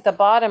things at the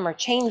bottom are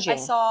changing. I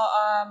saw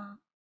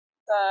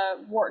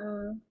the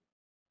Wharton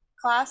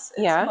class.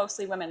 It's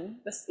mostly women.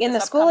 In the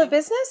School of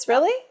Business,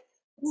 really?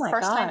 Oh my God.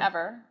 First time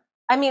ever.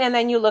 I mean, and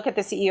then you look at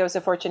the CEOs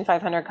of Fortune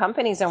 500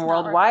 companies, and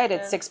worldwide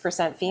it's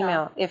 6%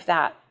 female, if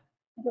that.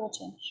 It will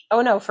change.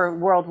 Oh no, for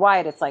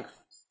worldwide it's like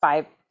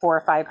 4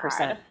 or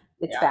 5%.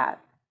 It's bad.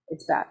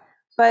 It's bad.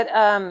 But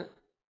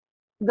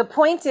the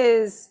point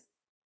is,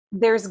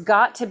 there's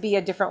got to be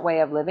a different way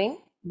of living.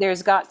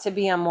 There's got to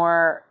be a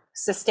more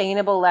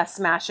sustainable, less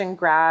smash and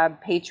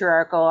grab,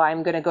 patriarchal,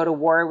 I'm going to go to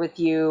war with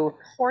you,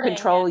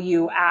 control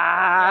you,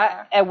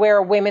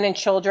 where women and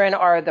children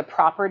are the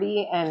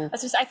property and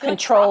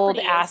controlled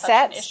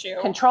assets.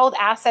 Controlled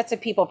assets of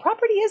people.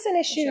 Property is an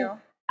issue.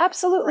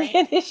 Absolutely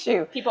an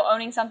issue. People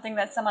owning something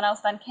that someone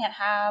else then can't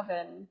have.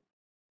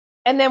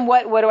 And then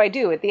what do I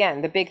do at the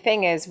end? The big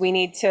thing is, we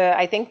need to,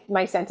 I think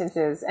my sentence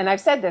is, and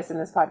I've said this in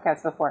this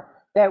podcast before,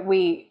 that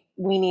we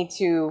need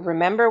to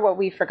remember what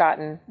we've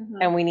forgotten,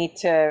 and we need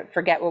to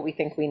forget what we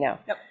think we know.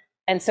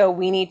 And so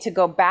we need to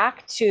go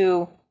back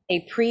to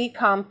a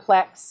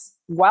pre-complex,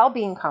 while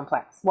being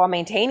complex, while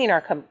maintaining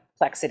our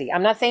complexity.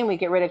 I'm not saying we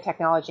get rid of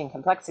technology and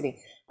complexity,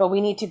 but we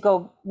need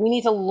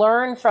to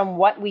learn from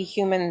what we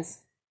humans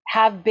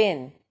have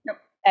been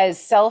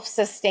as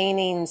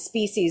self-sustaining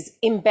species,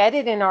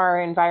 embedded in our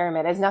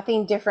environment as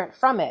nothing different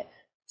from it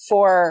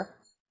for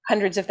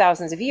hundreds of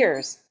thousands of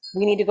years.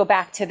 We need to go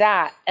back to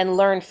that and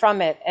learn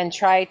from it and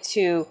try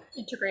to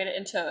integrate it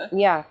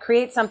into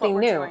create something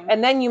new. Doing.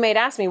 And then you may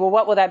ask me, well,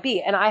 what will that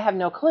be? And I have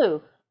no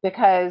clue,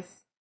 because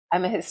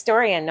I'm a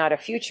historian, not a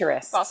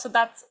futurist. Well, so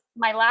that's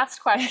my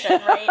last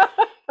question, right?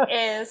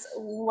 Is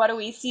what do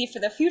we see for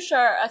the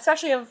future,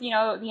 especially of, the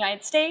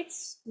United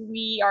States?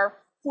 We are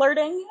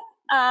flirting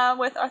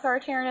with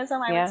authoritarianism,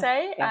 I would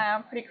say,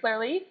 pretty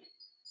clearly.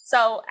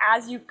 So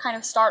as you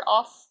start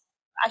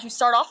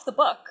off the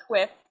book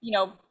with,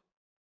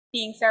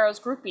 being Pharaoh's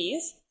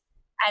groupies,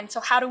 and so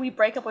how do we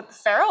break up with the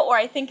Pharaoh? Or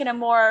I think in a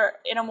more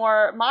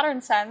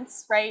modern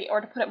sense, right? Or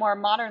to put it more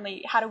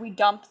modernly, how do we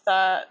dump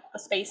the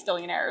space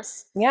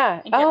billionaires?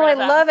 Yeah. Oh, I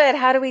love it.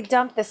 How do we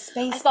dump the space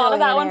billionaires? I thought of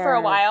that one for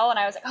a while, and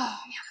I was like, oh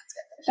yeah,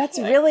 that's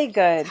good. That's really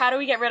good. How do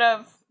we get rid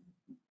of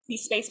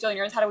these space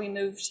billionaires? How do we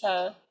move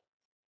to?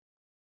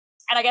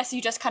 And I guess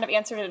you just kind of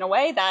answered it in a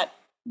way that,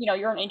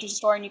 you're an ancient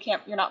historian,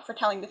 you're not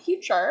foretelling the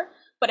future,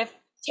 but if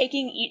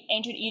taking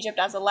ancient Egypt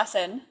as a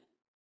lesson.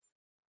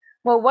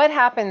 Well, what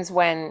happens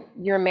when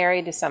you're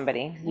married to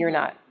somebody? You're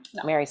not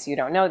married, so you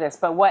don't know this,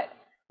 but what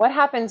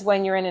happens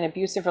when you're in an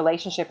abusive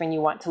relationship and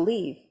you want to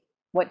leave?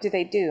 What do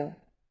they do?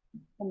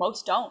 Well,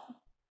 most don't.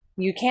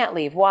 You can't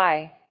leave.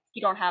 Why?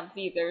 You don't have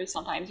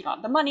sometimes you don't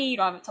have the money, you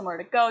don't have somewhere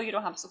to go, you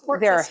don't have a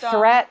support system. There are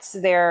threats,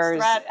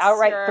 there's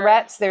outright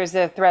threats, there's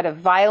a threat of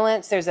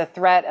violence, there's a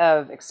threat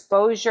of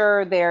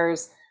exposure,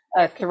 there's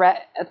a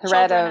threat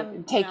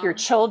of take your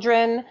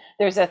children,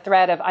 there's a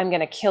threat of I'm going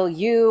to kill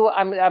you,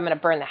 I'm going to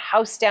burn the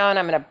house down,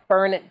 I'm going to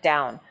burn it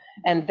down.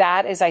 And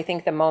that is, I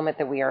think, the moment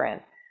that we are in.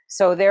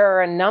 So there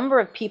are a number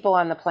of people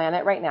on the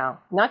planet right now,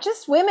 not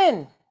just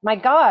women, my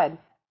God,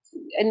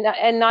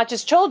 and not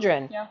just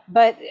children,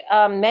 but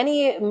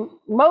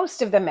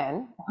most of the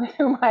men with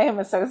whom I am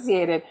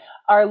associated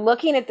are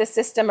looking at the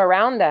system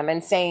around them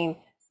and saying,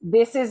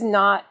 this is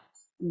not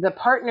the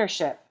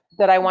partnership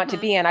that I want to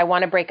be in. I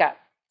want to break up.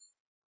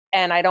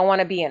 And I don't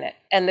want to be in it.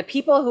 And the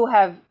people who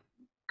have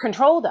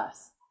controlled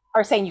us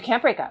are saying, you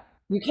can't break up.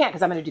 You can't,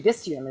 because I'm going to do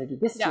this to you. I'm going to do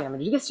this to you. I'm going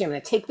to do this to you. I'm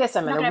going to take this.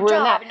 I'm going to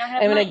ruin that.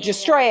 I'm going to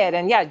destroy it.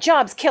 And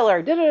jobs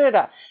killer. Da, da, da,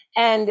 da.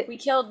 And we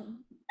killed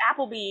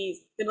Applebee's.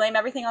 They blame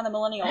everything on the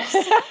millennials.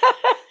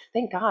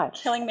 Thank God.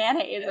 Killing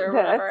mayonnaise or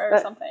whatever or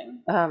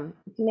something. We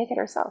can make it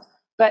ourselves.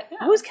 But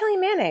who's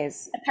killing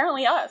mayonnaise?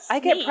 Apparently us. I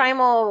get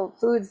Primal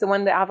Foods, the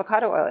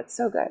avocado oil. It's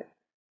so good.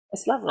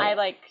 It's lovely. I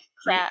like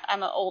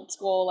I'm an old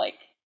school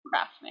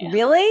craft man.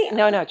 Really?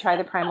 No, try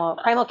the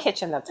Primal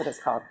Kitchen, that's what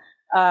it's called.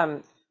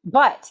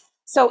 But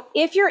so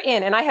if you're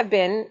and I have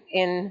been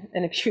in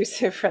an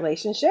abusive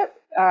relationship,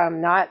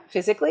 not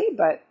physically,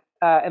 but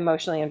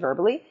emotionally and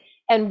verbally.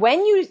 And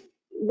when you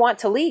want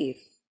to leave,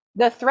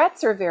 the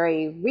threats are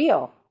very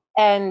real.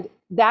 And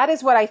that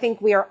is what I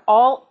think we are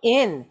all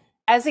in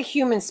as a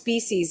human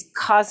species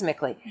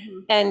cosmically.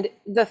 And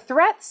the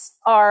threats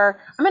are,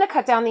 I'm going to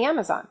cut down the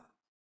Amazon.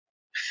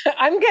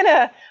 I'm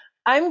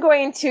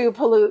going to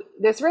pollute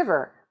this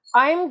river.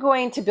 I'm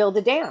going to build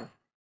a dam.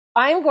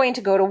 I'm going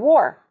to go to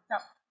war.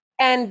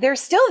 And they're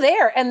still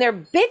there, and they're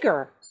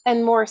bigger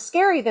and more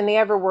scary than they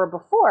ever were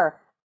before.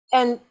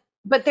 And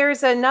but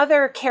there's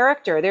another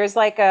character. There's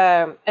like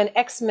an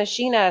ex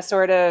machina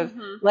sort of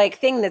like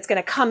thing that's going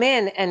to come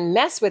in and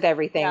mess with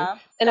everything. Yeah.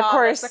 And of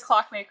course, the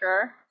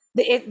clockmaker.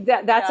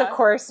 That's of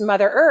course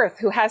Mother Earth,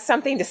 who has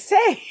something to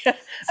say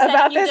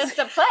about this. Just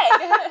a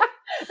plague.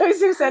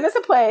 Who sent us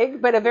a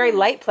plague, but a very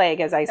light plague,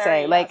 as I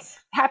say, like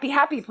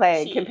happy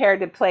plague compared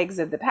to plagues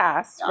of the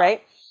past,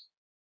 right?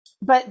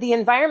 But the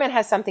environment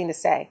has something to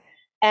say.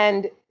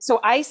 And so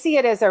I see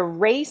it as a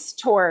race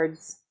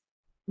towards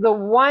the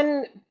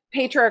one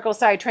patriarchal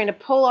side trying to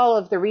pull all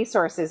of the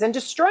resources and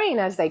destroying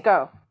as they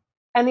go.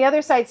 And the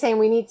other side saying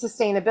we need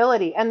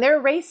sustainability, and they're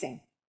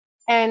racing.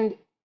 And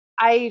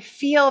I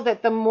feel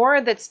that the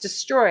more that's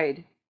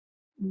destroyed,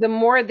 the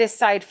more this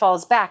side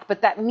falls back.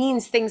 But that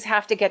means things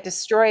have to get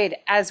destroyed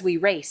as we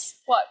race.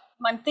 Well,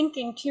 I'm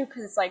thinking too,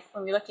 because like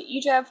when we looked at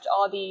Egypt,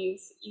 all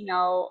these,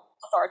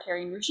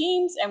 authoritarian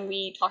regimes, and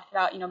we talked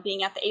about,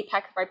 being at the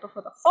apex right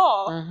before the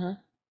fall.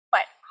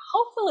 But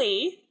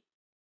hopefully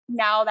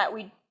now that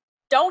we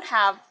don't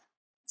have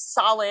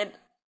solid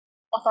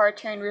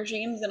authoritarian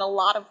regimes in a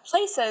lot of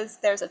places,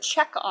 there's a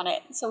check on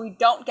it. So we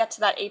don't get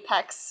to that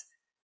apex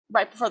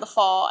right before the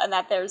fall, and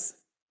that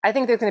I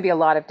think there's going to be a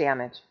lot of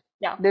damage.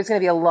 Yeah. There's going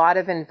to be a lot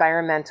of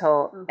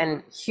environmental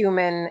and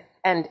human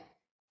and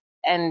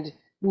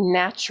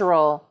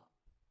natural,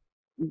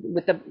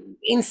 with the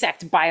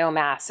insect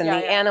biomass and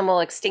the animal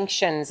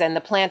extinctions and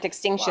the plant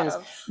extinctions,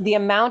 the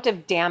amount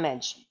of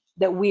damage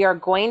that we are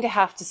going to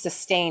have to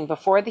sustain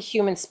before the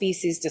human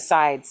species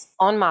decides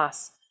en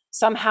masse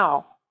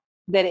somehow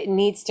that it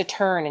needs to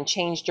turn and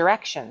change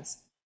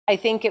directions. I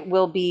think it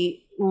will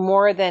be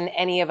more than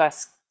any of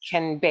us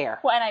can bear.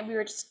 Well, and we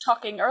were just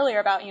talking earlier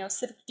about,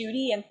 civic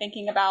duty and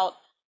thinking about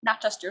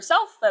not just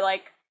yourself, but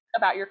like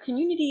about your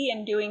community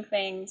and doing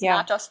things,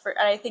 not just for,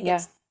 and I think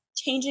it's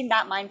changing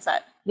that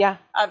mindset. Yeah.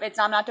 Of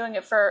I'm not doing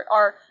it for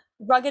our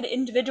rugged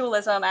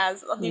individualism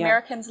as the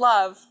Americans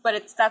love,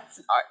 but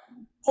that's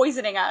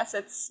poisoning us.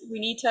 We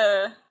need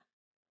to,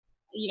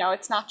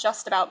 it's not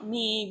just about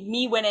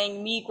me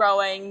winning, me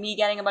growing, me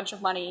getting a bunch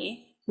of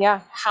money.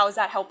 Yeah. How is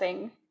that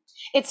helping?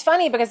 It's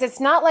funny because it's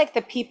not like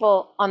the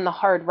people on the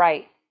hard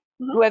right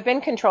who have been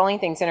controlling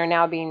things and are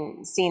now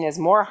being seen as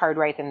more hard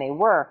right than they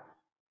were,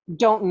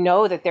 don't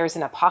know that there's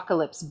an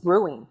apocalypse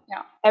brewing.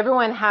 Yeah.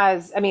 Everyone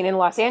has, in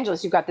Los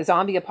Angeles, you've got the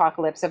zombie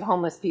apocalypse of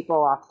homeless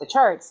people off the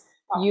charts.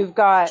 Oh. You've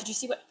got... Did you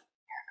see what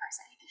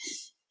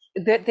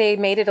that they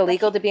made it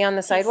illegal to be on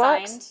the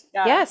sidewalks?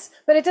 Yes,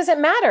 but it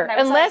doesn't matter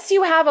unless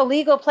you have a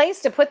legal place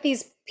to put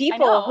these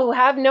people who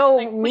have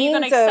no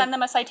means of... send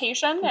them a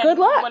citation? Good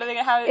luck. What are they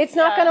gonna have? It's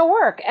not going to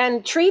work.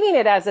 And treating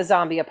it as a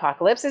zombie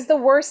apocalypse is the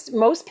worst,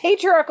 most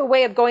patriarchal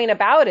way of going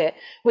about it,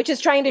 which is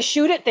trying to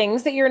shoot at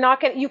things that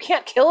you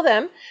can't kill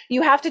them.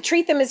 You have to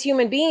treat them as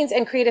human beings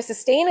and create a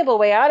sustainable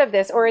way out of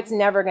this, or it's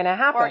never going to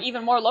happen. Or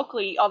even more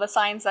locally, all the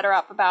signs that are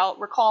up about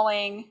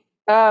recalling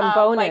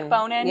Bonin. Mike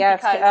Bonin.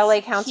 Yes,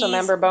 LA council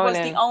member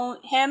Bonin.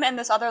 Him and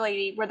this other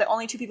lady were the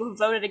only two people who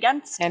voted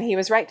against. And he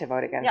was right to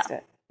vote against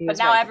it. But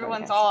now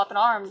everyone's all up in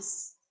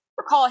arms.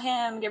 Recall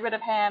him, get rid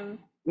of him.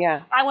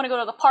 Yeah. I want to go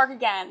to the park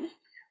again.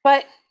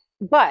 But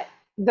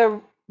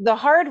the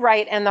hard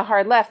right and the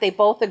hard left, they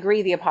both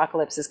agree the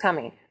apocalypse is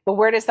coming. But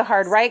where does the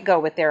hard right go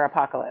with their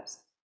apocalypse?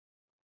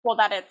 Well,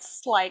 that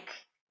it's like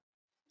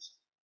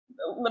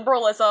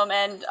liberalism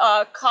and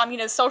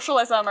communist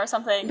socialism or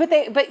something. But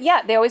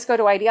they always go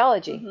to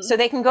ideology. So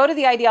they can go to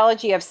the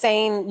ideology of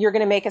saying you're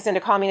going to make us into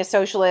communist,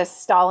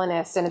 socialist,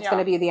 Stalinist, and it's going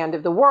to be the end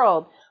of the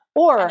world.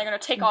 Or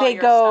they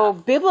go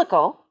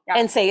biblical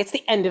and say it's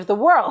the end of the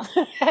world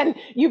and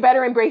you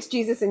better embrace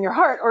Jesus in your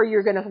heart or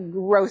you're going to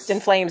roast in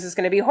flames. It's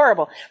going to be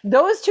horrible.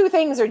 Those two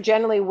things are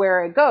generally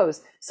where it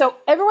goes. So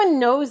everyone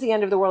knows the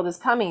end of the world is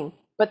coming,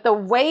 but the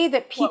way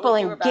that people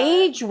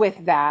engage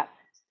with that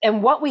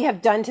and what we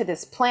have done to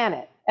this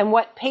planet and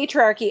what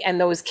patriarchy and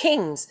those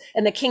kings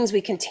and the kings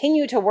we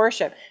continue to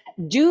worship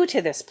do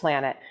to this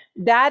planet,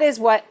 that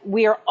is what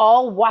we are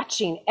all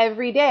watching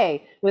every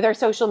day with our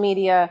social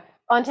media,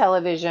 on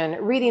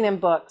television, reading in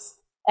books,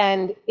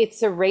 and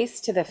it's a race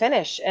to the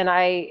finish. And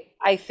I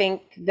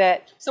think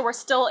that we're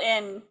still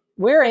in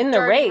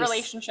the race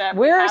relationship.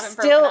 We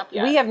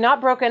have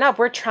not broken up.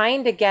 We're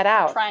trying to get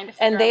out,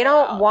 and they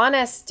don't want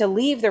us to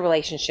leave the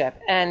relationship.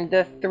 And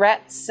the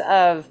threats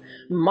of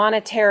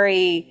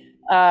monetary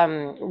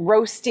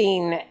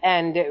roasting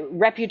and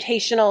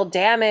reputational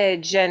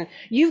damage, and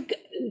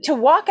to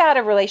walk out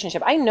of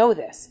relationship. I know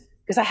this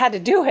because I had to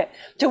do it.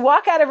 To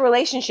walk out of a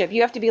relationship,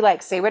 you have to be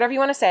like, say whatever you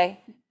want to say.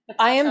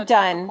 I am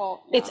done.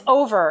 It's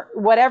over.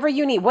 Whatever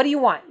you need. What do you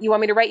want? You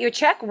want me to write you a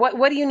check? What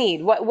do you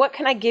need? What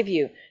can I give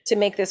you to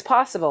make this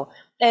possible?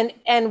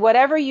 And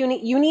whatever you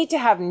need to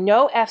have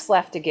no F's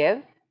left to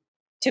give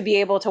to be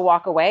able to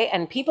walk away.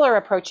 And people are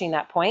approaching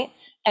that point.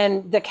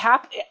 And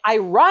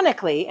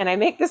ironically, and I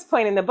make this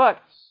point in the book,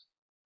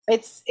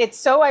 it's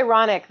so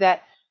ironic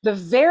that the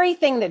very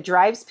thing that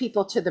drives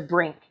people to the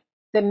brink,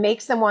 that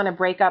makes them want to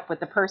break up with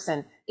the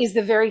person, is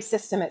the very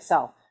system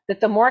itself.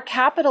 That the more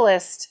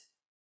capitalist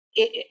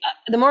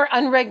the more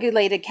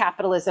unregulated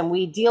capitalism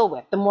we deal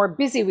with, the more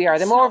busy we are,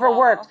 the more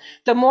overworked,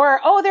 the more,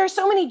 there's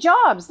so many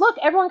jobs. Look,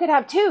 everyone could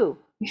have 2.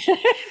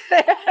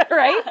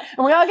 Right?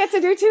 And we all get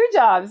to do 2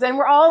 jobs, and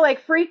we're all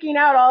like freaking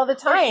out all the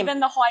time. Or even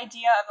the whole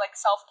idea of like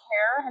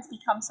self-care has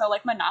become so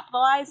like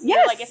monopolized.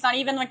 Yes. Like it's not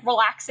even like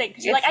relaxing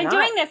because you're like, I'm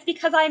doing this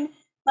because I'm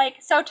like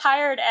so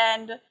tired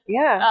and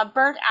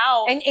burnt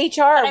out. And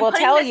HR will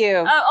tell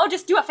you,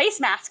 just do a face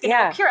mask and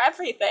it'll cure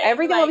everything.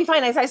 Everything will be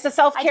fine. It's a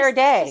self-care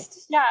day.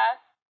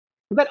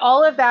 But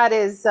all of that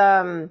is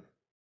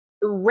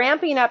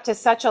ramping up to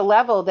such a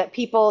level that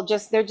people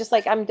they're just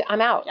like,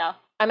 I'm out. Yeah.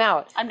 I'm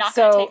out. I'm not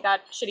going to take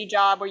that shitty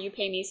job where you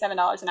pay me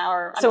 $7 an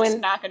hour. I'm just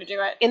not going to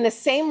do it. In the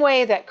same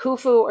way that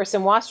Khufu or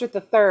Senwosret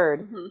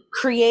III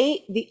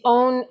create the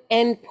own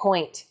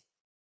endpoint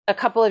a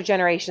couple of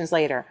generations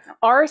later,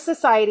 our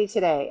society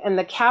today and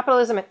the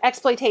capitalism and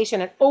exploitation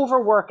and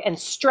overwork and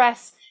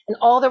stress and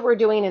all that we're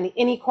doing and the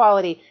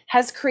inequality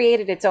has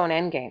created its own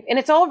endgame. And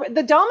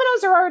the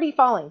dominoes are already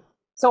falling.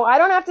 So I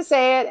don't have to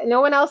say it. No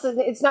one else.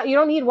 It's not. You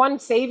don't need one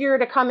savior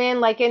to come in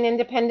like in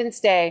Independence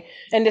Day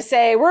and to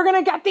say we're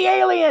going to get the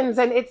aliens.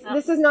 And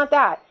this is not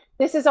that.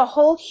 This is a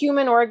whole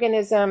human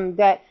organism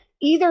that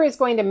either is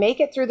going to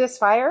make it through this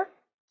fire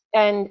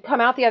and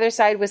come out the other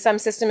side with some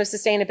system of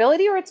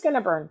sustainability, or it's going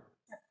to burn.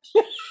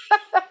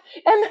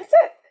 And that's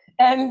it.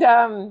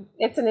 And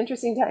it's an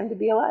interesting time to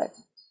be alive.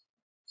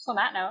 So on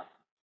that note,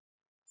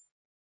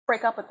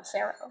 break up with the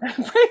Pharaoh.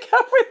 Break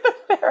up with the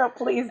Pharaoh.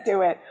 Please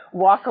do it.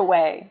 Walk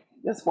away.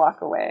 Just walk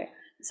away.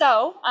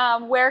 So,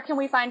 where can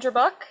we find your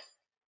book?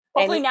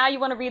 Hopefully now you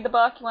want to read the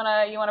book. You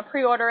want to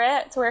pre-order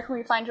it. So where can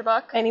we find your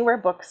book? Anywhere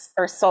books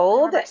are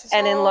sold.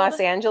 And in Los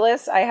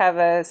Angeles, I have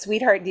a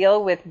sweetheart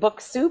deal with Book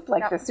Soup,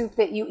 like the soup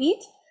that you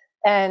eat.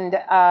 And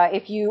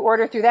if you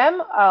order through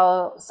them,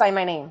 I'll sign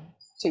my name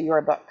to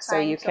your book. So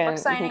you can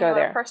go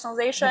there.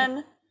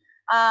 Personalization.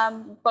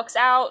 Book's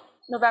out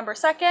November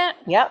 2nd.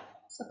 Yep.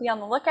 So be on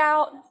the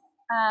lookout.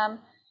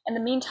 In the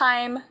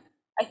meantime,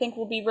 I think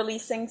we'll be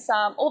releasing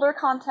some older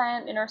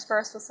content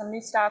interspersed with some new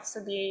stuff,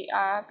 so be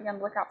on the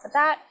lookout for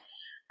that.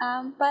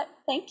 But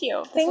thank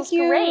you. This was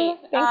great.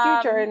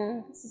 Thank you,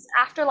 Jordan. This is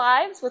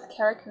Afterlives with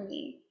Kara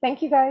Cooney.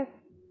 Thank you, guys.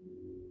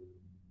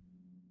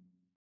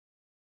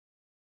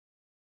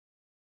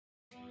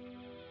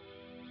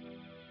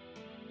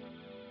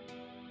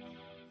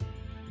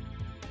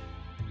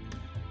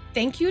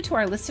 Thank you to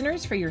our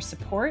listeners for your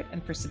support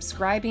and for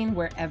subscribing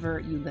wherever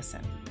you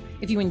listen.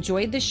 If you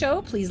enjoyed the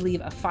show, please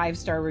leave a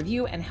 5-star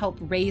review and help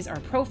raise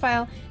our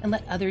profile and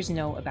let others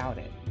know about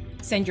it.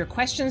 Send your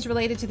questions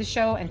related to the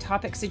show and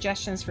topic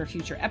suggestions for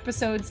future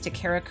episodes to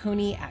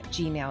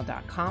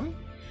karacooney@gmail.com.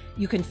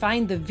 You can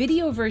find the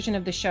video version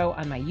of the show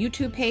on my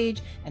YouTube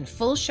page, and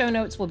full show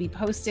notes will be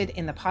posted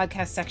in the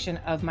podcast section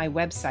of my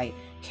website,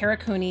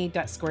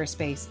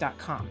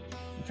 karacooney.squarespace.com.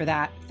 And for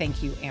that,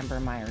 thank you,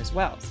 Amber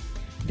Myers-Wells.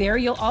 There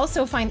you'll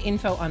also find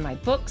info on my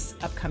books,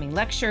 upcoming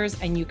lectures,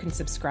 and you can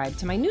subscribe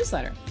to my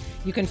newsletter.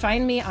 You can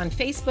find me on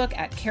Facebook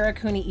at Kara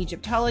Cooney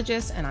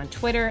Egyptologist and on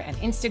Twitter and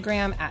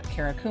Instagram at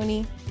Kara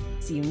Cooney.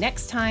 See you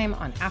next time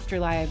on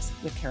Afterlives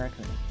with Kara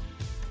Cooney.